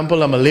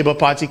example, am a Labour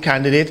Party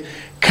candidate,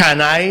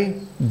 can I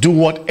do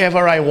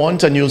whatever I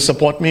want and you'll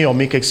support me or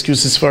make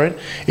excuses for it?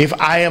 If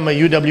I am a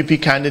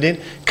UWP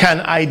candidate, can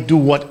I do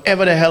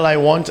whatever the hell I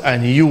want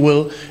and you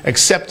will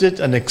accept it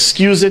and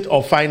excuse it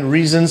or find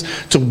reasons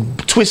to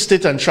twist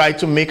it and try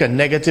to make a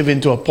negative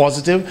into a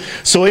positive?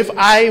 So if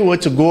I were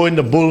to go in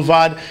the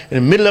boulevard in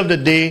the middle of the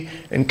day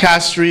in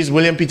Castries,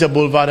 William Peter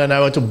Boulevard, and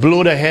I were to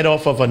blow the head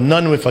off of a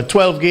nun with a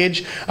 12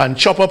 gauge and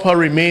chop up her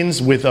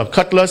remains with a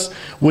cutlass,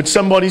 would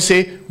somebody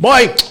say,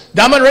 boy,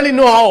 that man really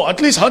know how,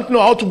 at least Hunt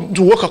know how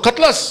to work a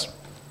cutlass?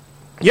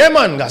 Yeah,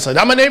 man,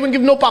 that man even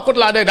give no pakut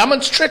ladder. That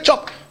man straight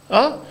chop.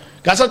 Huh?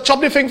 That's a chop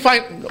the thing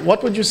fine.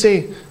 What would you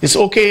say? It's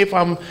okay if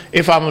I'm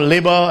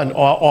Labour and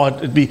or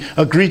it'd be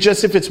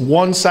egregious if it's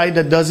one side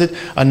that does it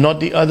and not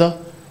the other?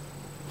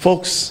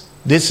 Folks,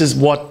 this is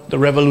what the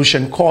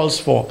revolution calls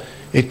for.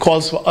 It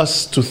calls for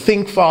us to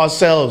think for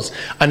ourselves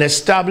and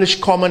establish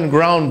common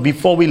ground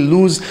before we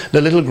lose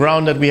the little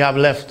ground that we have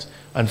left.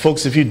 And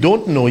folks, if you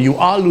don't know, you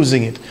are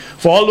losing it.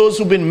 For all those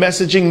who've been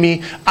messaging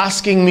me,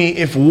 asking me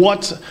if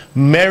what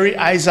Mary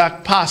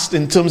Isaac passed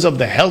in terms of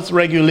the health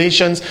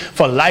regulations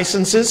for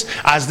licenses,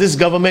 as this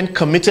government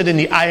committed in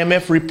the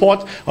IMF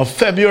report of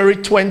February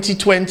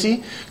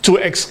 2020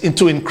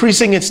 to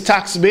increasing its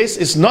tax base,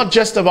 is not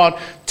just about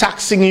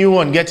taxing you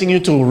and getting you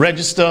to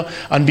register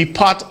and be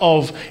part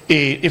of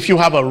if you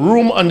have a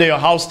room under your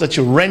house that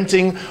you're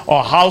renting,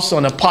 or a house or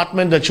an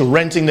apartment that you're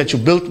renting that you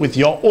built with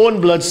your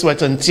own blood,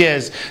 sweat and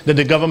tears, that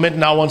the government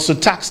now wants to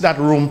tax that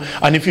room.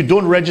 And if you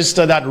don't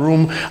register that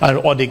room,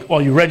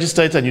 or you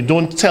register it and you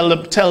don't tell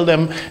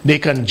them, they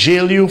can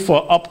jail you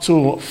for up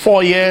to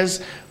 4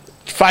 years,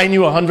 fine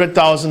you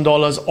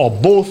 $100,000 or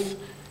both.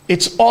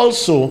 It's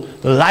also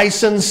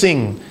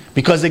licensing,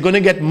 because they're going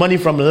to get money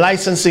from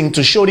licensing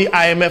to show the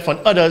IMF and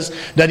others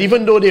that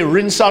even though they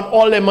rinse out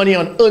all their money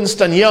on Ernst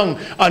 & Young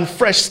and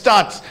Fresh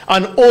Start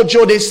and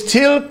Ojo, they're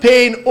still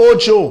paying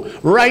Ojo.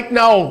 Right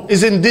now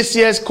is in this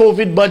year's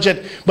COVID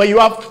budget, but you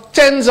have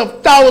tens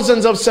of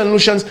thousands of St.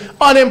 Lucians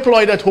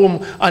unemployed at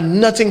home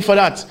and nothing for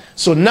that.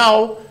 So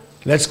now,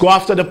 let's go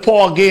after the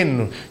poor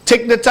again.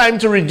 Take the time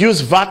to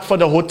reduce VAT for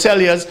the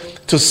hoteliers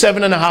to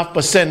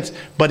 7.5%,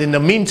 but in the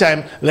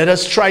meantime, let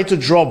us try to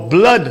draw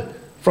blood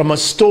from a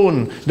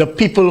stone the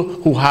people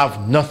who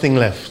have nothing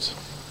left.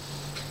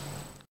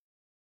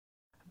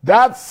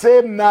 That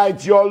same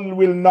night, y'all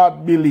will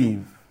not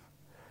believe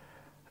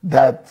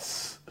that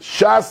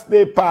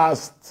Shasta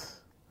passed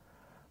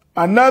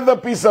another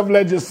piece of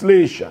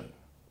legislation,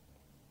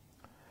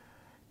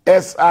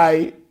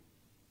 SI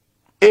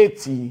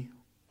 80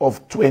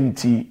 of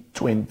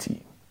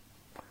 2020.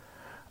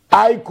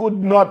 I could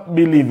not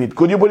believe it.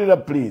 Could you put it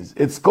up, please?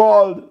 It's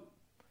called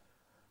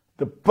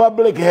the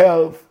Public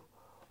Health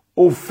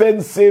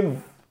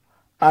Offensive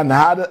and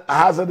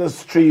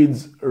Hazardous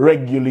Trades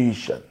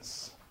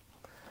Regulations.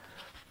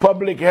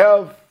 Public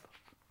Health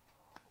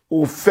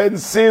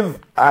Offensive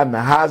and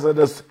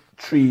Hazardous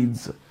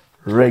Trades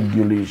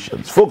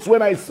Regulations. Folks,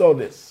 when I saw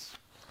this,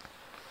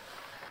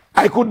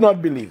 I could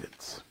not believe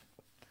it.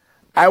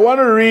 I want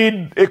to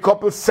read a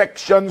couple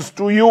sections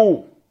to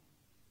you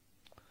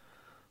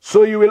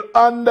so you will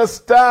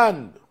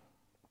understand.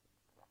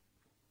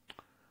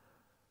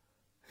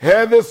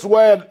 Hear this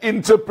word,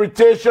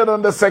 interpretation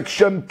under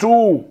section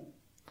 2.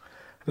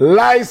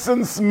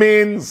 License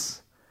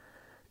means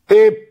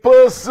a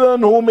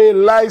person whom a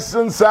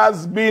license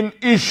has been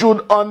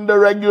issued under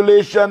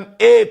regulation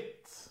 8.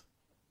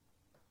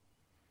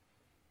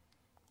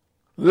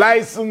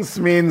 License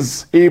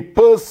means a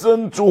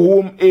person to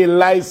whom a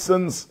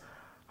license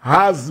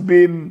has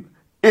been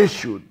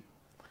issued.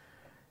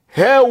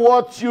 Hear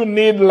what you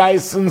need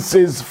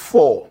licenses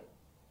for.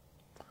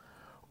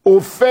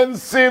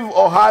 Offensive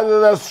or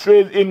hazardous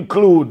trade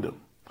include,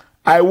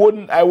 I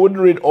wouldn't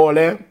read all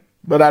them,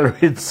 but I'll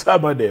read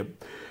some of them.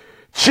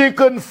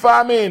 Chicken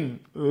farming,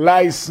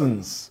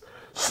 license.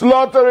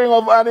 Slaughtering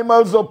of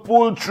animals or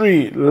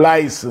poultry,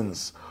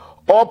 license.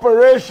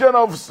 Operation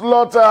of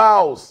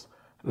slaughterhouse,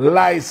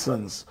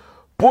 license.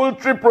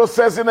 Poultry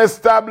processing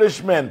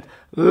establishment,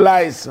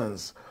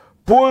 license.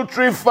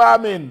 Poultry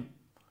farming,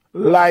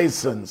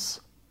 license.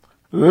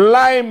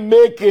 Lime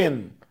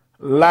making,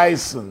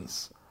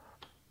 license.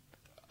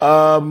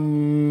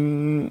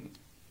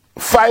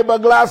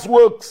 Fiberglass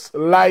works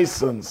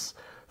license,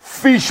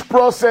 fish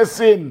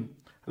processing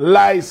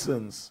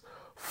license,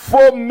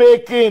 foam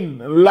making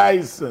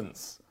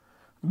license,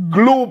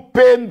 glue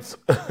paint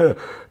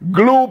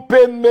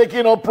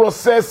making or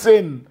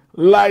processing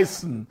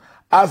license,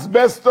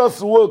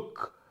 asbestos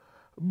work,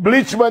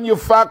 bleach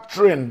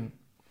manufacturing,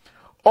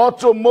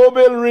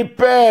 automobile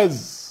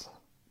repairs,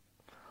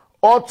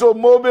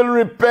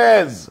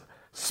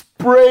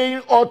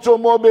 spraying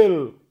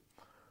automobile,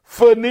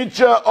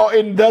 furniture or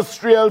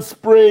industrial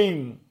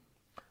spraying,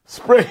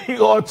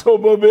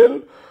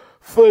 automobile,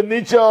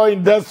 furniture or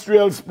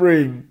industrial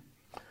spraying,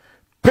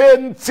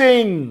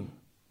 painting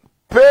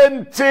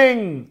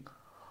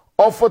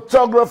or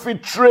photography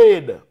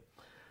trade,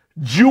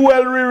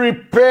 jewelry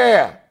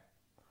repair,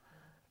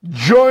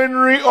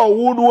 joinery or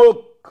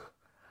woodwork,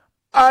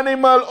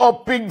 animal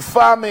or pig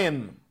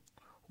farming,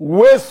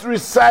 waste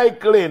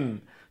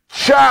recycling,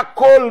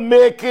 charcoal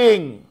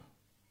making,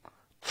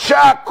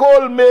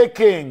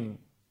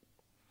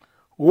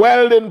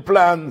 welding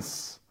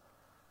plants,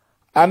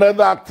 and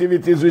other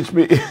activities which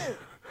may...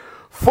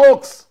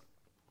 Folks,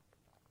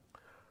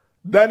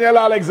 Daniel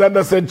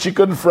Alexander said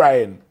chicken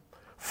frying.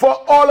 For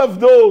all of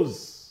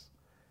those,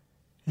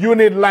 you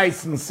need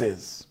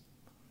licenses.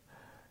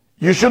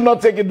 You should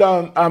not take it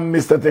down,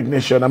 Mr.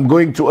 Technician. I'm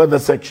going to other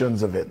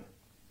sections of it.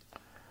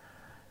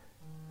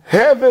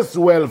 Hear this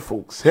well,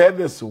 folks. Hear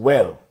this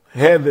well.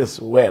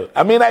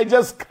 I mean, I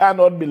just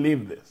cannot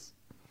believe this.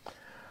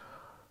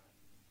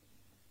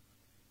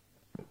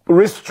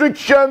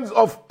 Restrictions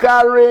of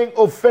carrying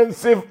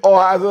offensive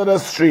or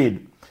hazardous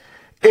trade.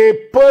 A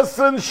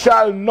person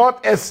shall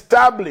not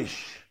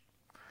establish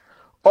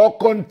or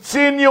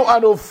continue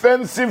an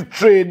offensive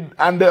trade,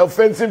 and the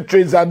offensive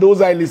trades are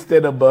those I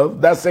listed above,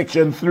 that's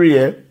section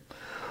 3,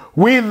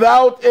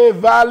 without a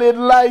valid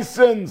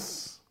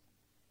license.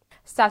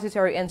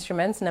 Statutory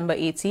Instruments number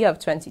 80 of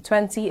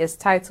 2020 is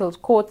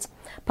titled, quote,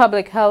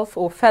 Public Health,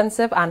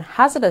 Offensive and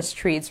Hazardous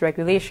Trades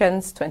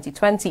Regulations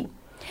 2020.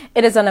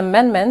 It is an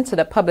amendment to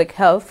the Public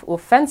Health,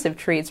 Offensive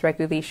Trades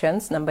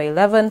Regulations number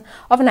 11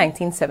 of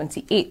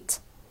 1978.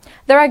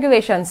 The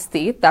regulations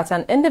state that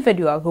an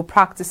individual who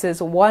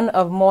practices one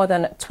of more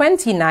than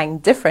 29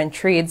 different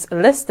trades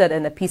listed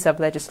in a piece of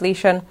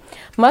legislation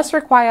must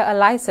require a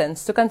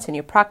license to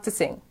continue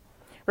practicing.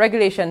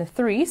 Regulation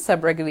 3,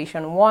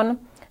 Subregulation 1,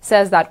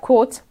 says that,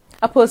 quote,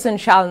 a person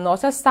shall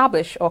not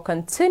establish or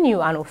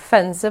continue an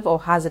offensive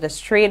or hazardous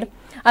trade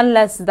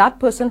unless that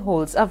person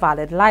holds a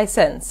valid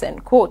license,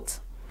 end quote.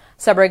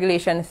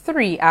 Subregulation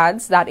 3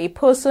 adds that a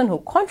person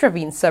who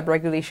contravenes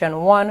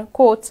Subregulation 1,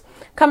 quote,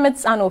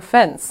 commits an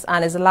offense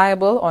and is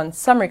liable on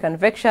summary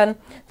conviction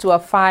to a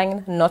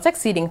fine not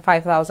exceeding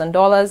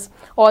 $5,000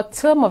 or a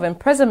term of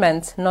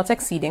imprisonment not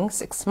exceeding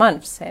 6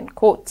 months, end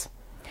quote.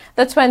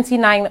 The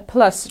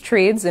 29-plus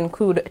trades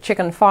include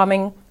chicken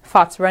farming,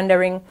 fat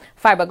rendering,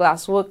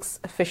 fiberglass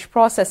works, fish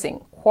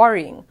processing,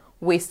 quarrying,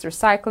 waste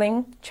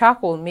recycling,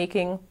 charcoal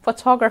making,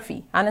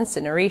 photography, and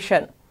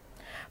incineration.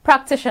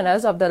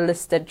 Practitioners of the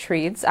listed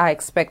trades are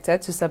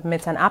expected to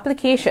submit an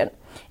application,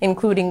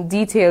 including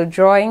detailed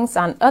drawings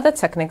and other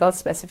technical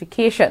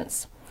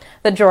specifications.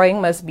 The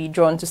drawing must be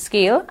drawn to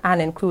scale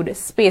and include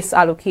space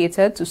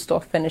allocated to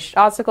store finished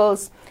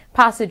articles,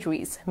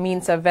 passageways,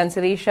 means of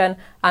ventilation,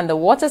 and the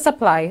water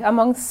supply,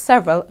 among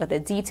several other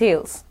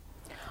details.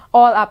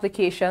 All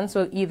applications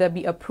will either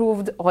be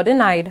approved or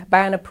denied by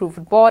an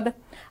approved board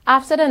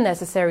after the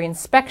necessary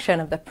inspection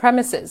of the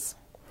premises.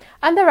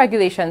 Under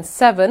Regulation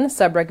 7,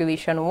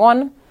 Subregulation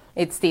 1,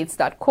 it states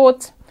that,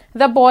 quote,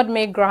 the board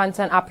may grant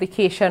an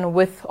application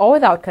with or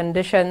without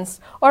conditions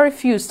or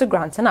refuse to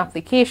grant an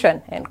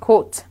application, end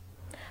quote.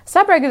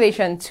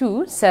 Subregulation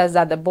 2 says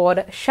that the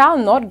board shall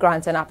not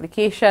grant an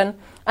application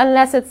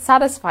unless it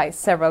satisfies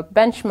several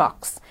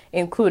benchmarks,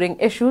 including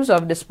issues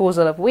of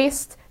disposal of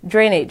waste,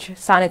 drainage,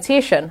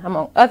 sanitation,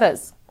 among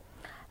others.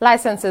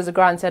 Licenses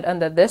granted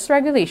under this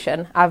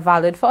regulation are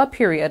valid for a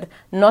period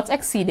not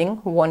exceeding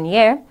 1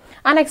 year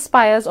and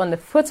expires on the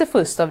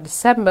 31st of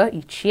December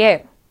each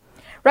year.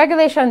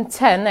 Regulation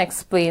 10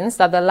 explains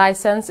that the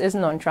license is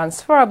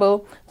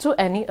non-transferable to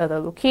any other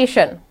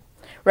location.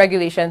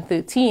 Regulation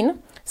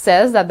 13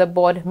 says that the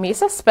board may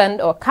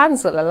suspend or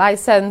cancel a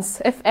license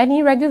if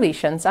any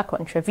regulations are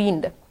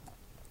contravened.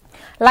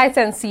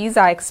 Licensees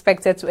are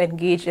expected to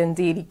engage in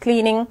daily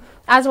cleaning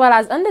as well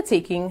as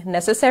undertaking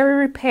necessary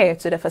repair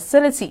to the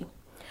facility.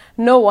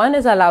 No one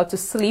is allowed to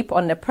sleep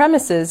on the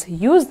premises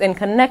used in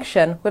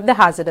connection with the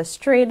hazardous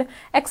trade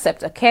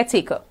except a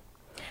caretaker.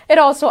 It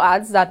also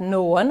adds that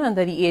no one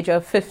under the age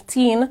of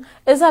 15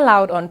 is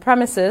allowed on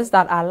premises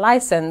that are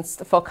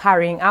licensed for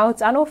carrying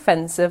out an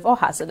offensive or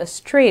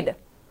hazardous trade.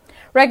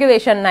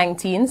 Regulation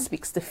 19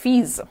 speaks to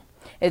fees.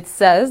 It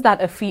says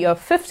that a fee of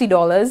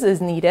 $50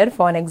 is needed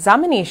for an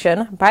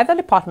examination by the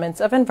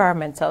Department of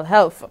Environmental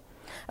Health.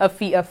 A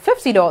fee of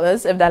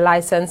 $50 if the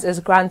license is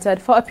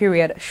granted for a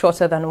period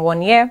shorter than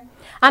 1 year,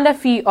 and a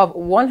fee of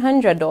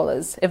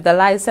 $100 if the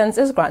license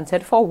is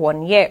granted for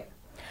 1 year.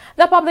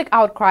 The public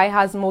outcry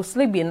has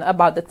mostly been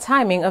about the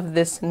timing of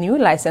this new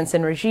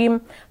licensing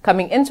regime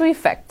coming into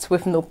effect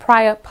with no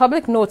prior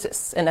public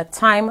notice in a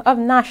time of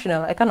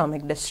national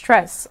economic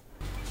distress.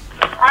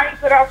 Hi,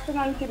 good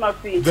afternoon,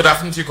 Timothy. Good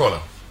afternoon to you, caller.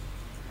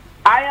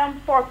 I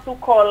am forced to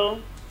call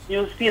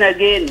Newspeak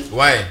again.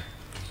 Why?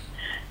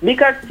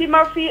 Because,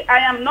 Timothy, I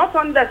am not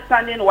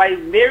understanding why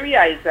Mary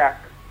Isaac,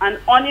 an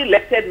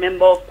unelected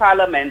member of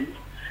parliament,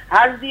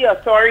 has the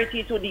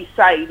authority to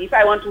decide if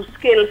I want to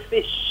scale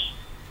fish.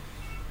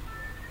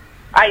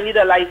 I need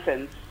a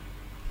license.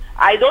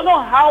 I don't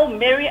know how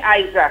Mary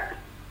Isaac,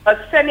 a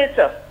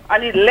senator,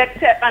 an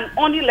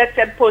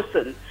unelected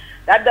person,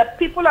 that the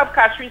people of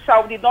Castries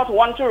South did not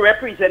want to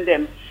represent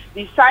them,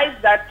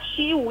 decides that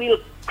she will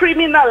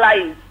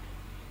criminalize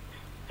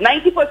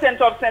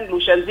 90% of St.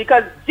 Lucians,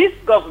 because this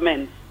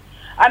government,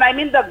 and I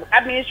mean the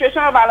administration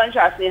of Alan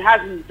Chastanet,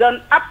 has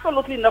done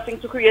absolutely nothing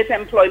to create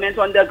employment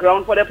on the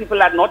ground for the people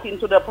that are not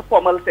into the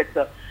formal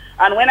sector.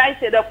 And when I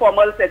say the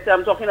formal sector,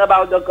 I'm talking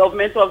about the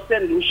government of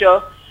St.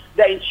 Lucia,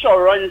 the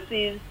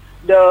insurances,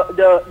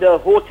 the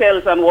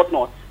hotels and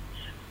whatnot.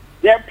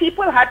 Their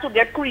people had to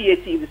get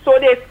creative. So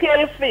they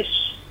scale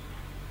fish.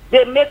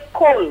 They make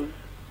calls.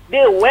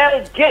 They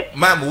well get.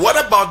 Ma'am, what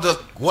about the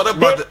hold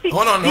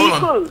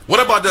on. What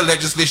about the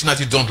legislation that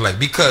you don't like?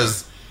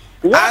 Because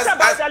the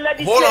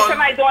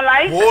legislation I don't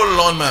like? Hold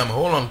on, ma'am.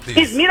 Hold on, please.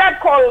 It's me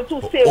that call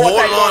to say what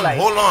I don't like.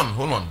 Hold on.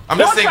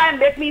 Don't try and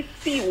let me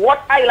see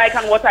what I like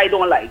and what I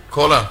don't like.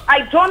 Caller.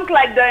 I don't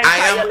like the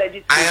entire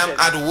legislation. I am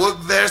at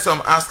work there, so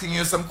I'm asking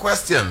you some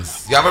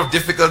questions. You have a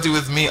difficulty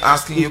with me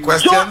asking you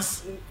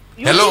questions?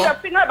 Hello? The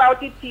thing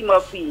about it,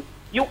 Timothy.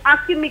 You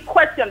asking me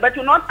questions, but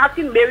you're not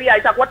asking Mary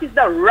Isaac what is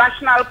the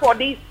rationale for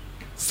this.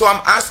 So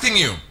I'm asking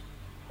you,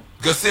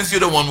 because since you're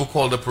the one who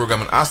called the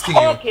program, I'm asking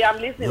you. Okay, I'm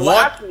listening.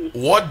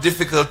 What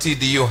difficulty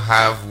do you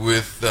have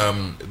with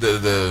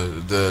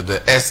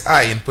the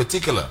SI in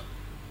particular?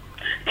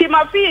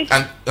 Timothy,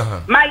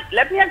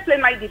 let me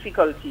explain my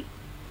difficulty.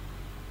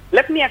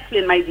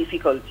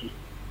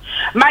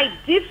 My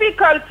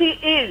difficulty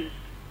is,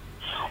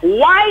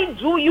 why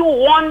do you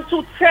want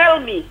to tell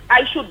me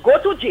I should go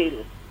to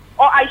jail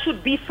or I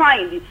should be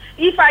fined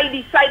if I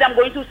decide I'm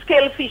going to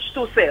scale fish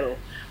to sell?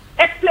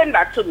 Explain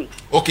that to me.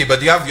 Okay, but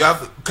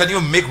can you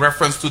make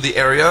reference to the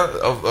area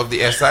of the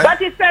SI?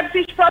 That is said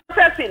fish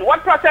processing.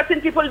 What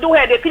processing people do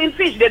here? They clean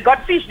fish, they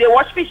gut fish, they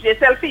wash fish, they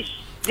sell fish.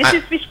 This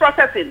is fish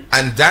processing.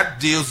 And that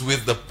deals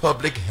with the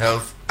Public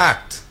Health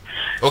Act.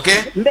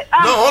 Okay? No,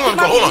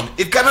 hold on.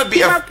 It cannot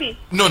be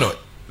No.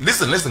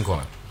 Listen,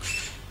 Colin.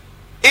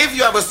 If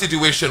you have a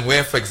situation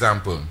where, for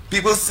example,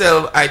 people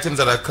sell items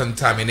that are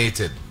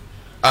contaminated,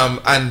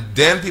 and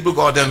then people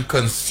go out and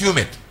consume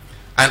it,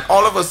 and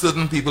all of a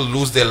sudden people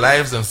lose their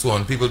lives and so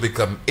on, people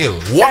become ill,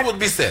 what would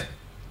be said?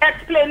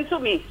 Explain to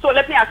me. So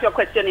let me ask you a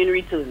question in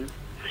return.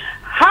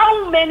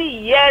 How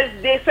many years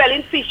they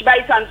selling fish by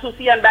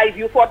Sanssouci and by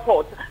Vieux-Fort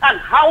Port, and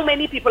how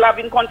many people have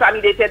been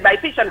contaminated by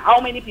fish, and how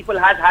many people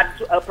have had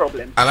a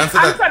problem? Answer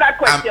that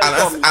question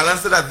for me. I'll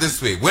answer that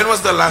this way. When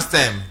was the last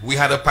time we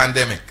had a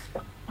pandemic?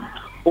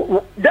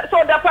 So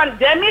the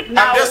pandemic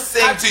now... I'm just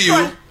saying to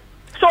you,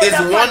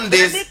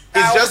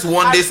 it's just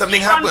one day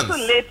something happens.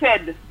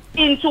 Translated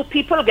into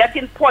people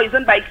getting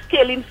poisoned by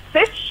scaling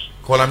fish?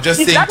 Well, I'm just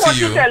saying to you... Is that what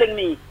you're telling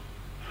me?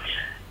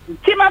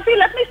 Timothy,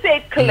 let me say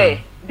it clear.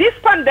 This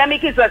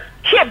pandemic is a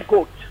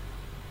scapegoat.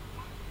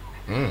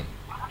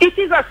 It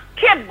is a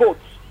scapegoat.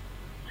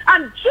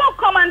 And don't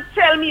come and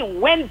tell me,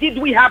 when did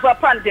we have a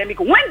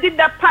pandemic? When did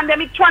the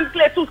pandemic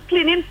translate to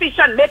cleaning fish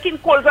and making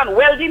coals and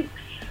welding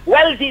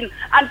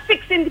and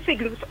fixing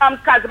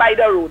cars by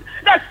the road?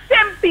 The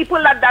same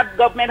people that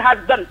government has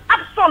done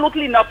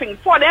absolutely nothing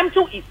for them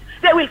to eat.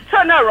 They will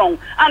turn around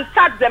and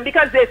tax them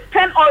because they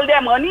spend all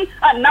their money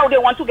and now they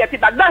want to get it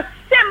back. The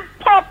same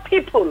poor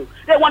people,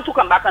 they want to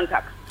come back and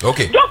tax.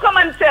 Okay. Don't come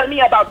and tell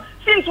me about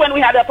since when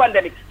we had a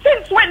pandemic.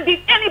 Since when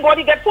did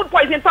anybody get food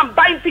poisoning from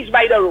buying fish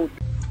by the road?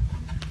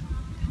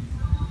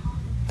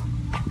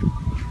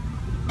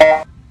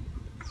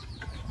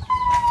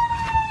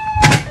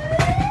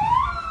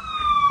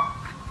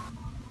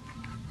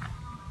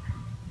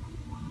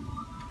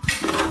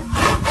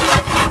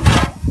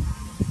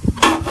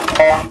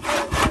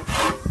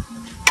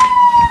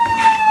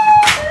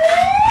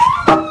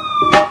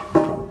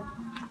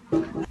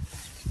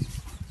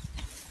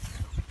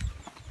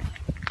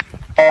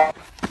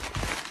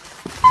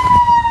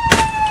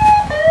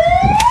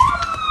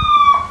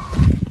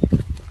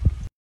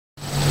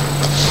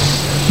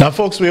 Now,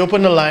 folks, we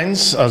open the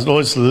lines. As though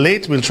it's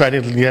late, we'll try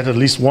to get at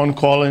least one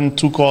call in,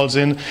 2 calls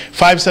in,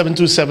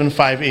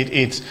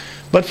 572-7588.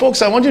 But,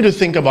 folks, I want you to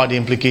think about the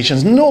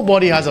implications.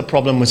 Nobody has a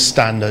problem with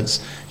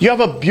standards. You have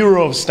a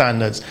Bureau of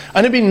Standards.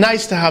 And it'd be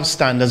nice to have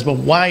standards, but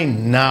why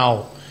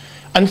now?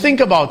 And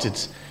think about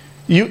it.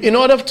 In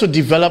order to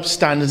develop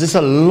standards, it's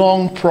a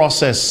long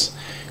process.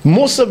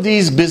 Most of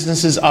these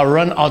businesses are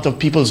run out of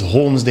people's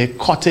homes. Their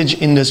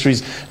cottage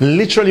industries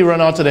literally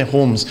run out of their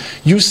homes.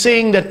 You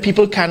saying that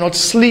people cannot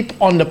sleep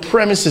on the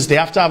premises, they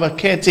have to have a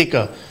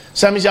caretaker.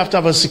 So that means you have to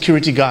have a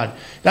security guard.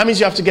 That means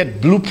you have to get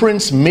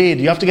blueprints made.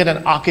 You have to get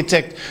an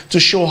architect to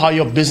show how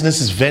your business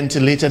is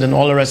ventilated and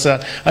all the rest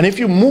of that. And if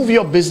you move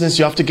your business,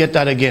 you have to get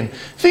that again.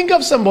 Think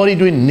of somebody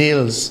doing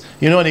nails.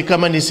 You know, they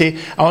come and they say,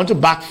 I want to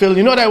backfill.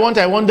 You know what I want?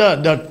 I want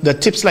the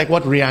tips like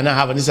what Rihanna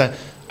have.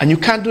 And you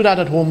can't do that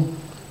at home.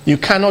 You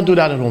cannot do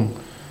that at home.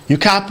 You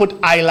can't put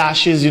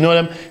eyelashes, you know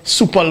them,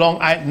 super long,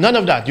 none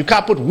of that. You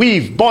can't put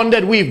weave,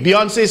 bonded weave,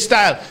 Beyonce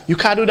style. You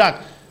can't do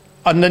that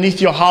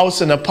underneath your house,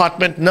 an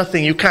apartment,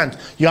 nothing. You can't.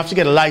 You have to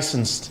get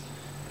licensed.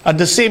 At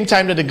the same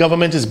time that the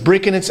government is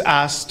breaking its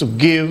ass to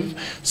give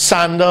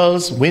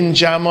Sandals,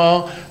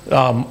 Windjammer,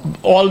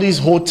 all these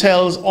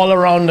hotels all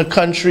around the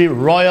country,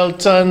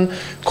 Royalton,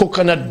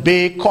 Coconut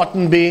Bay,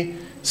 Cotton Bay,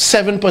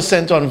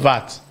 7% on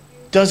VAT.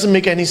 Doesn't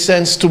make any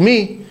sense to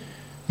me.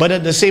 But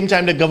at the same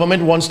time, the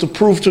government wants to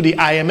prove to the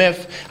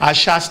IMF, as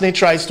Chasney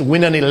tries to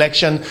win an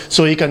election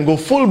so he can go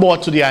full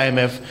board to the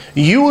IMF,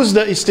 use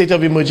the state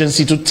of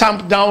emergency to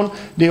tamp down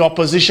the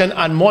opposition,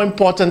 and more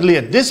importantly,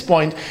 at this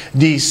point,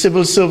 the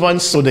civil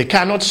servants, so they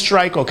cannot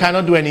strike or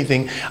cannot do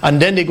anything. And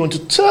then they're going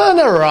to turn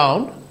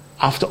around,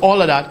 after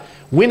all of that,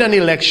 win an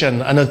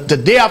election. And the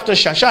day after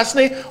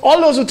Chasney,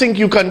 all those who think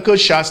you can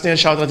curse Chasney and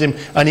shout at him,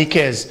 and he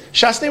cares.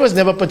 Chasney was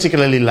never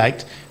particularly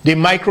liked. They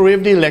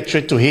microwaved the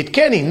electorate to hate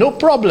Kenny, no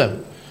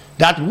problem.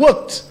 That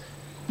worked.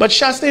 But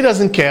Chasney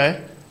doesn't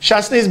care.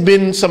 Chasney's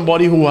been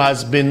somebody who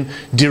has been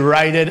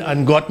derided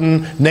and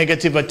gotten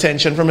negative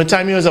attention from the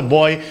time he was a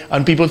boy,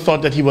 and people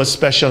thought that he was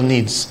special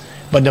needs.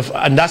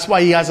 And that's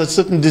why he has a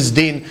certain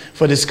disdain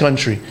for this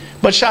country.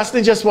 But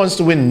Chasney just wants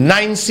to win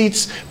 9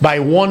 seats by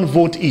 1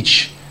 vote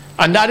each.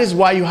 And that is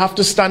why you have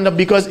to stand up,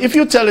 because if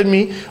you're telling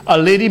me a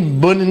lady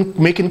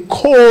making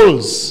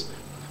coals,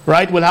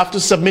 right, will have to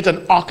submit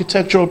an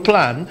architectural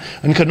plan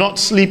and cannot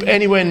sleep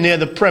anywhere near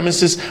the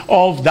premises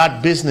of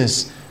that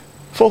business.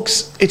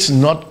 Folks, it's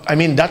not, I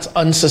mean, that's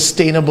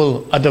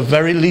unsustainable, at the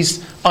very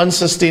least,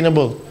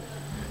 unsustainable.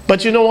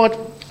 But you know what,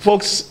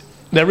 folks,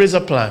 there is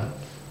a plan.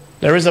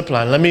 There is a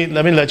plan. Let me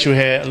let you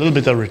hear a little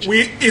bit of Richard.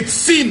 It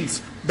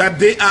seems that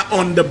they are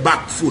on the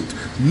back foot.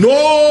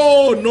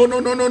 No.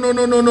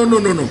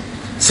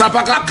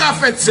 Sapaka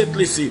kafet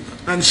setlisi.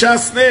 And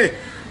Chasney,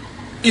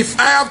 if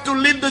I have to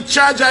lead the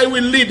charge, I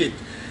will lead it.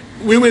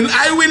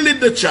 I will lead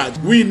the charge.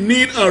 We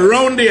need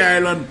around the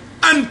island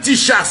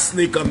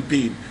anti-Chasney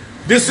campaign.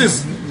 This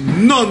is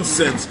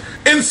nonsense.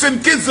 In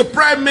St. Kitts, the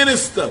Prime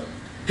Minister,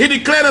 he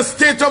declared a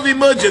state of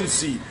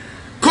emergency,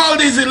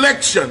 called his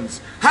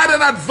elections, had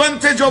an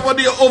advantage over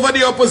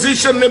the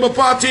opposition Labour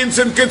Party in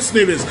St. Kitts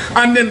Nevis,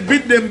 and then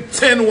beat them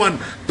 10-1.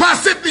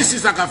 Pass it, this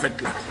is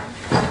Sakafetla.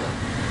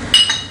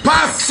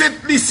 Pass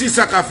it, this is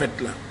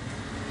Sakafetla.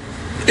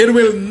 It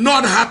will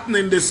not happen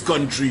in this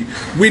country.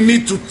 We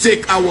need to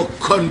take our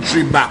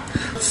country back.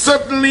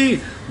 Certainly,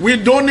 we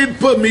don't need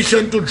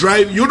permission to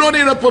drive. You don't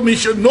need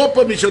no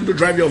permission to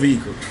drive your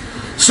vehicle.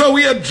 So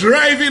we are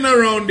driving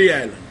around the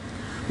island.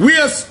 We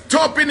are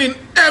stopping in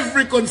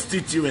every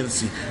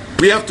constituency.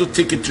 We have to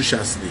take it to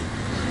Chasney.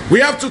 We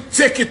have to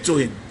take it to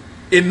him.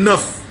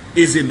 Enough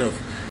is enough.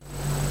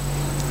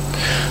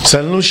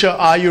 St. Lucia,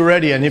 are you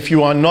ready? And if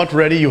you are not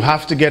ready, you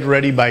have to get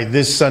ready by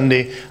this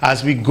Sunday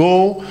as we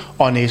go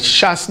on a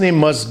Chasney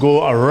Must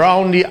Go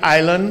around the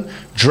island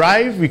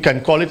drive. We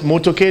can call it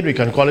motorcade, we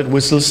can call it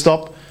whistle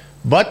stop.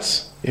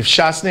 But if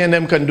Chasney and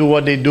them can do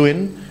what they're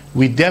doing,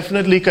 we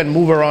definitely can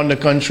move around the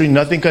country.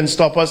 Nothing can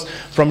stop us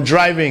from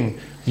driving.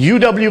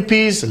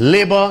 UWP's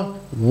Labour,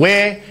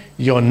 wear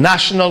your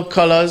national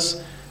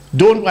colors.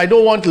 I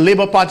don't want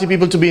Labour Party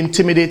people to be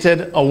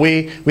intimidated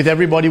away with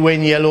everybody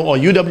wearing yellow, or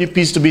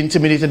UWPs to be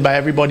intimidated by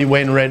everybody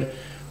wearing red.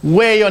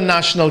 Wear your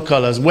national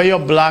colors. Wear your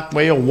black,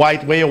 wear your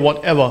white, wear your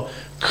whatever.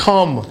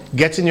 Come,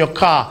 get in your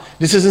car.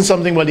 This isn't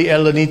something where the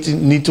elder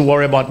need to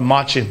worry about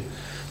marching.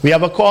 We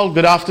have a call.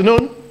 Good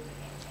afternoon.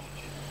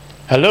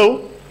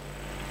 Hello.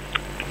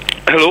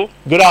 Hello.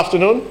 Good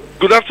afternoon.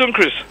 Good afternoon,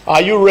 Chris.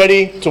 Are you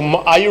ready to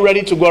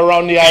go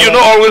around the island? You're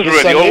not always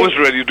ready. Sunday? Always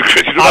ready.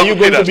 Are you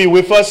going to be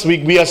with us?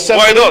 We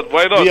assemble. Why not?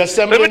 Why not? We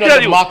assemble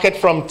at the market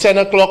from 10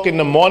 o'clock in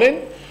the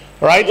morning.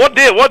 Right? What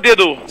day? What day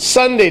though?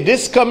 Sunday.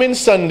 This coming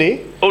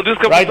Sunday. Oh, this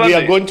coming right, Sunday.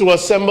 We are going to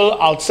assemble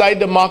outside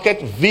the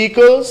market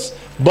vehicles,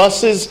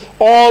 buses,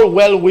 all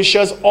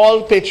well-wishers,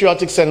 all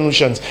patriotic St.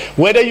 Lucians.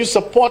 Whether you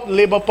support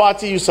Labour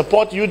Party, you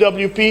support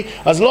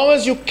UWP, as long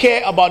as you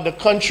care about the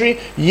country,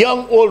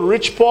 young, old,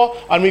 rich, poor,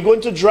 and we're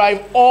going to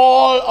drive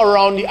all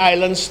around the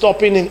island,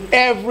 stopping in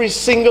every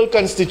single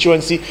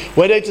constituency,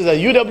 whether it is a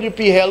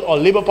UWP held or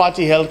Labour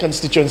Party held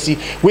constituency,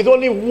 with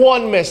only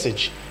one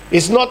message.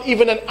 It's not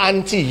even an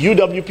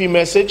anti-UWP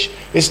message.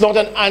 It's not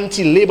an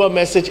anti-Labour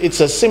message. It's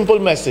a simple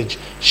message.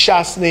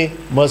 Chasney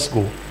must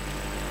go.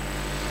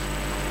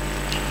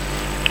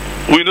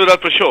 We know that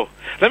for sure.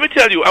 Let me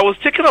tell you, I was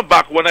taken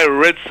aback when I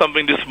read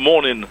something this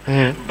morning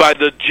by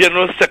the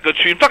General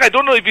Secretary. In fact, I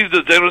don't know if he's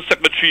the General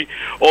Secretary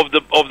of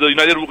the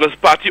United Workers'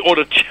 Party or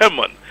the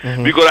Chairman,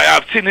 because I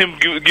have seen him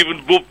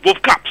given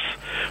both caps,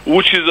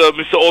 which is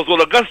Mr.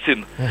 Oswald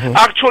Augustine,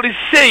 actually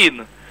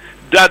saying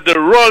that the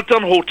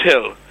Royalton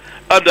Hotel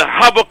and the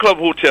Harbour Club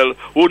Hotel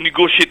were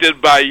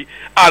negotiated by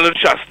Alan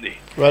Chastney.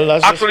 Well,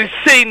 that's actually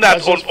saying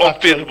that on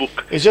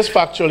Facebook. It's just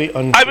factually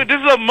untrue. I mean,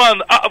 this is a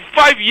man,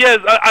 5 years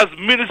as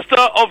Minister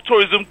of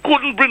Tourism,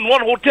 couldn't bring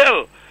one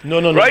hotel. No.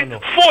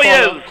 4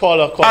 years as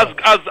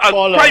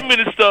Prime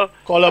Minister,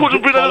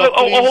 couldn't bring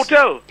a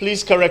hotel.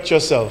 Please correct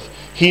yourself.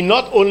 He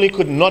not only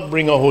could not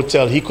bring a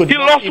hotel, he could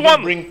not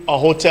even bring a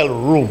hotel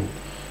room.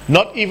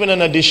 Not even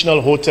an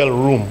additional hotel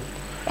room,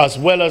 as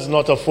well as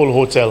not a full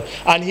hotel.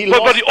 And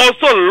but he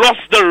also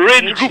lost the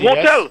Range Group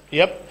Hotel.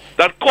 Yep.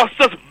 That cost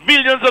us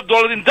millions of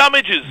dollars in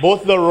damages.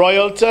 Both the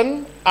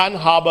Royalton and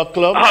Harbour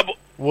Club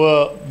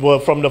were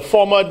from the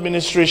former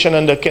administration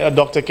under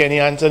Dr. Kenny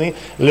Anthony,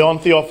 Leon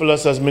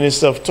Theophilus as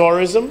Minister of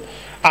Tourism,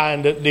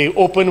 and they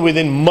opened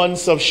within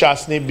months of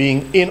Chastney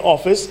being in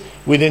office,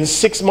 within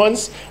 6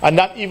 months, and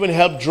that even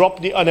helped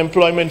drop the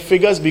unemployment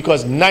figures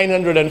because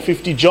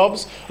 950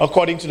 jobs,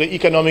 according to the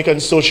Economic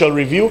and Social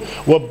Review,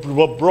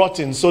 were brought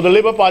in. So the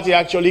Labour Party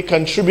actually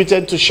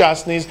contributed to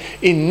Chastney's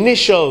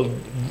initial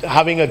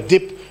having a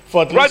dip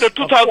for at least the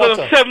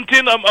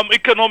 2017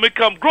 economic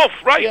growth,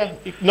 right? Yeah,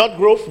 not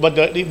growth, but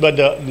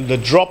the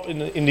drop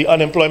in the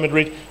unemployment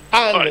rate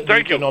and the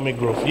economic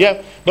growth.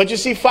 Yeah, but you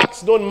see,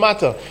 facts don't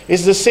matter.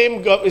 It's the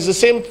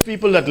same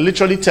people that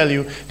literally tell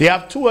you they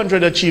have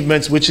 200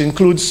 achievements, which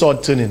includes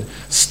sword turning.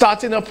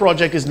 Starting a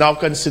project is now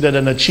considered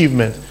an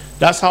achievement.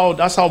 That's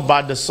how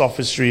bad the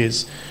sophistry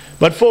is.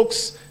 But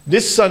folks,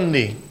 this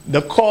Sunday,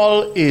 the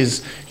call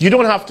is: you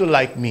don't have to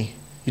like me.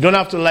 You don't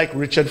have to like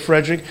Richard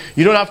Frederick.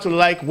 You don't have to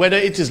like whether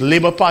it is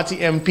Labour Party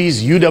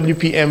MPs,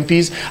 UWP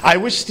MPs. I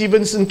wish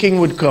Stephenson King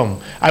would come.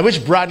 I wish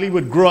Bradley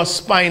would grow a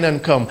spine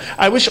and come.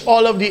 I wish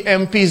all of the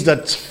MPs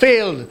that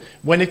failed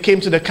when it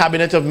came to the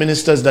Cabinet of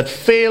Ministers, that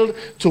failed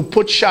to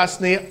put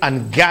Chastney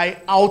and Guy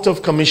out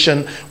of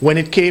commission when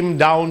it came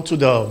down to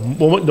the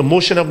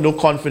motion of no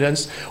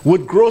confidence,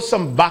 would grow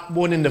some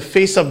backbone in the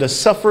face of the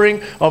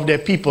suffering of their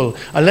people.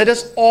 And let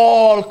us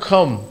all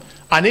come.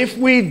 And if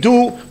we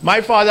do,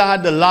 my father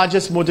had the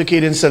largest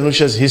motorcade in St.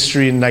 Lucia's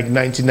history in like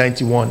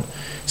 1991.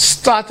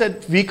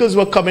 Vehicles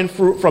were coming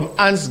through from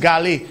Anse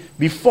Galley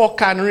before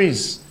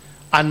Canneries.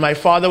 And my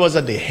father was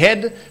at the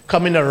head,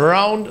 coming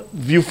around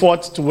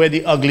Viewfort to where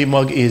the Ugly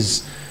Mug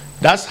is.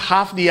 That's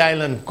half the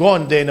island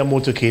gone there in a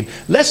motorcade.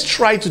 Let's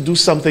try to do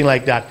something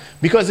like that.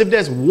 Because if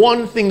there's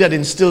one thing that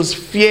instills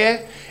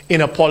fear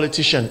in a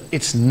politician,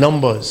 it's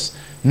numbers.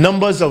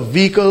 Numbers of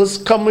vehicles.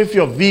 Come with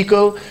your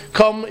vehicle.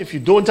 Come if you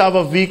don't have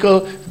a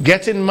vehicle.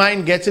 Get in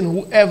mine, get in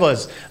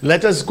whoever's.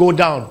 Let us go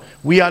down.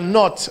 We are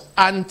not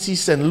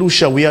anti-St.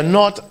 Lucia. We are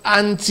not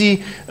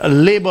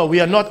anti-Labour. We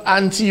are not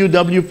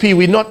anti-UWP.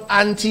 We're not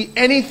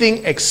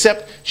anti-anything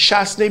except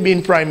Chastney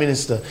being Prime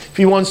Minister. If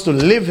he wants to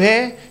live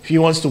here, if he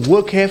wants to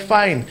work here,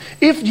 fine.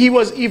 If he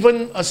was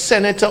even a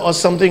senator or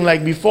something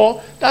like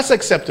before, that's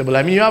acceptable.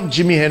 I mean, you have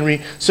Jimmy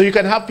Henry, so you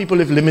can have people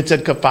with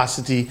limited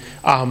capacity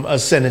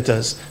as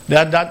senators.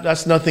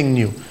 That's nothing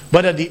new.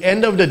 But at the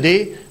end of the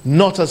day,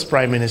 not as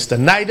Prime Minister.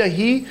 Neither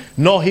he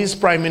nor his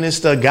Prime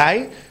Minister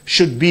Guy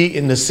should be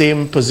in the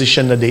same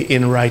position that they're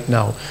in right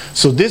now.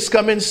 So this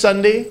coming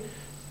Sunday,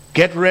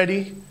 get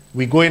ready.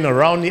 We're going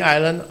around the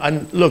island.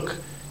 And look,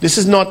 this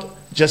is not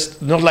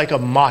like a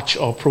march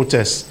or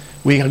protest.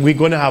 We're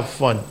going to have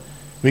fun.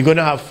 We're going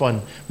to have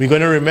fun. We're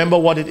going to remember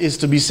what it is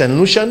to be St.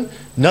 Lucian.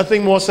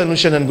 Nothing more St.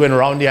 Lucian than going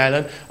around the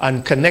island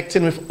and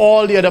connecting with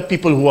all the other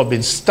people who have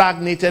been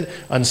stagnated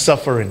and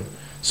suffering.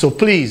 So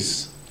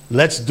please,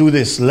 let's do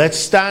this. Let's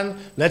stand.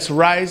 Let's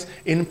rise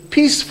in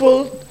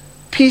peaceful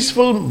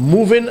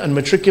moving and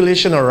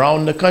matriculation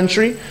around the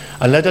country.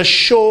 And let us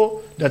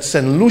show that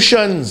St.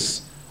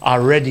 Lucians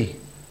are ready.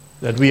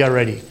 That we are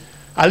ready.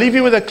 I'll leave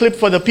you with a clip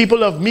for the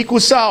people of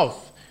Micoud South.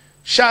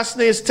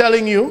 Chastney is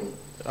telling you,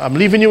 I'm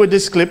leaving you with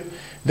this clip,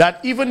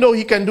 that even though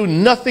he can do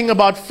nothing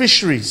about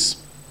fisheries,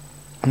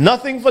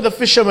 nothing for the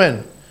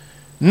fishermen,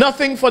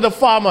 nothing for the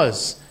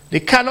farmers, they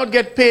cannot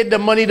get paid the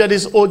money that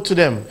is owed to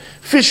them.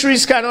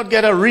 Fisheries cannot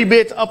get a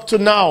rebate up to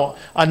now,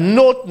 and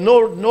no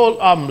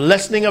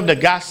lessening of the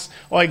gas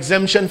or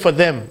exemption for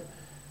them.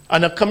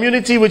 And a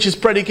community which is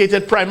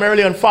predicated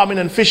primarily on farming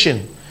and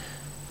fishing,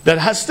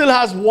 that still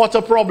has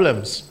water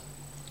problems.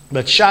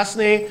 But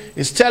Chastney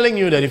is telling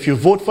you that if you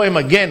vote for him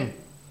again,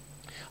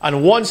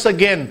 and once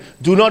again,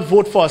 do not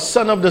vote for a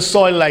son of the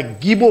soil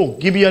like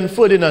Gibeon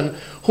Ferdinand,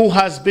 who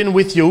has been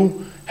with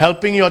you,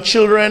 helping your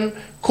children,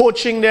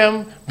 coaching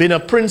them, been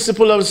a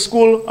principal of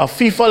school, a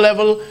FIFA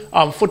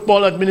level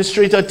football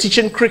administrator,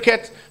 teaching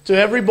cricket to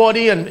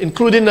everybody, and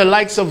including the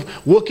likes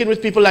of working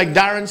with people like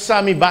Darren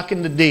Sammy back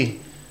in the day,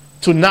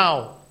 to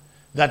now.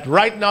 That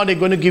right now they're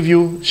going to give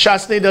you,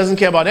 Chastney doesn't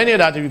care about any of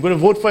that. If you're going to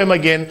vote for him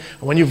again,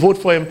 and when you vote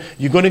for him,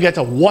 you're going to get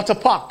a water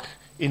park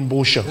in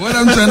Bosha. What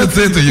I'm trying to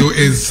say to you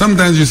is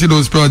sometimes you see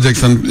those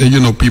projects and,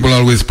 people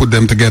always put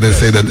them together,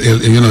 say that,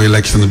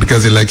 election,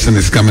 because election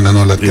is coming and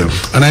all that. Yeah.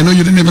 And I know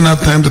you didn't even have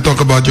time to talk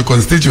about your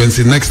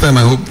constituency. Next time,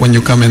 I hope when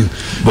you come in.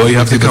 Well, you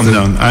have to come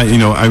down.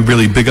 I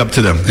really big up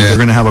to them. Yeah. They're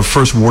going to have a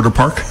first water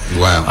park.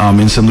 Wow.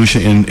 In St. Lucia,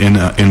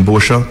 in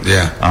Bosha.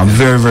 Yeah. I'm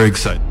very, very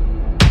excited.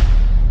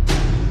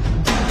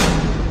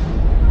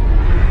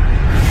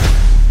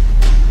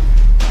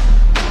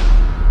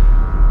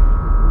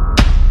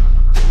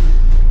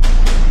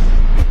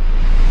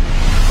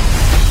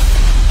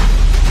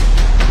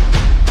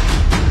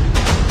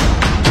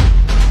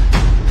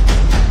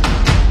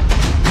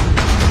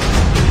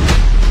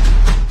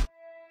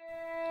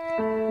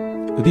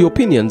 The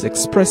opinions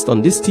expressed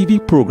on this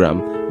TV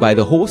program by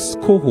the hosts,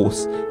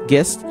 co-hosts,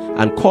 guests,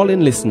 and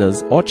call-in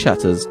listeners or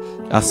chatters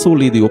are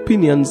solely the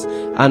opinions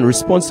and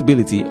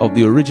responsibility of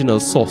the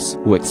original source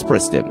who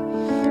expressed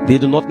them. They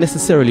do not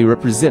necessarily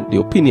represent the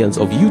opinions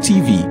of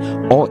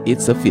UTV or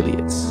its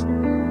affiliates.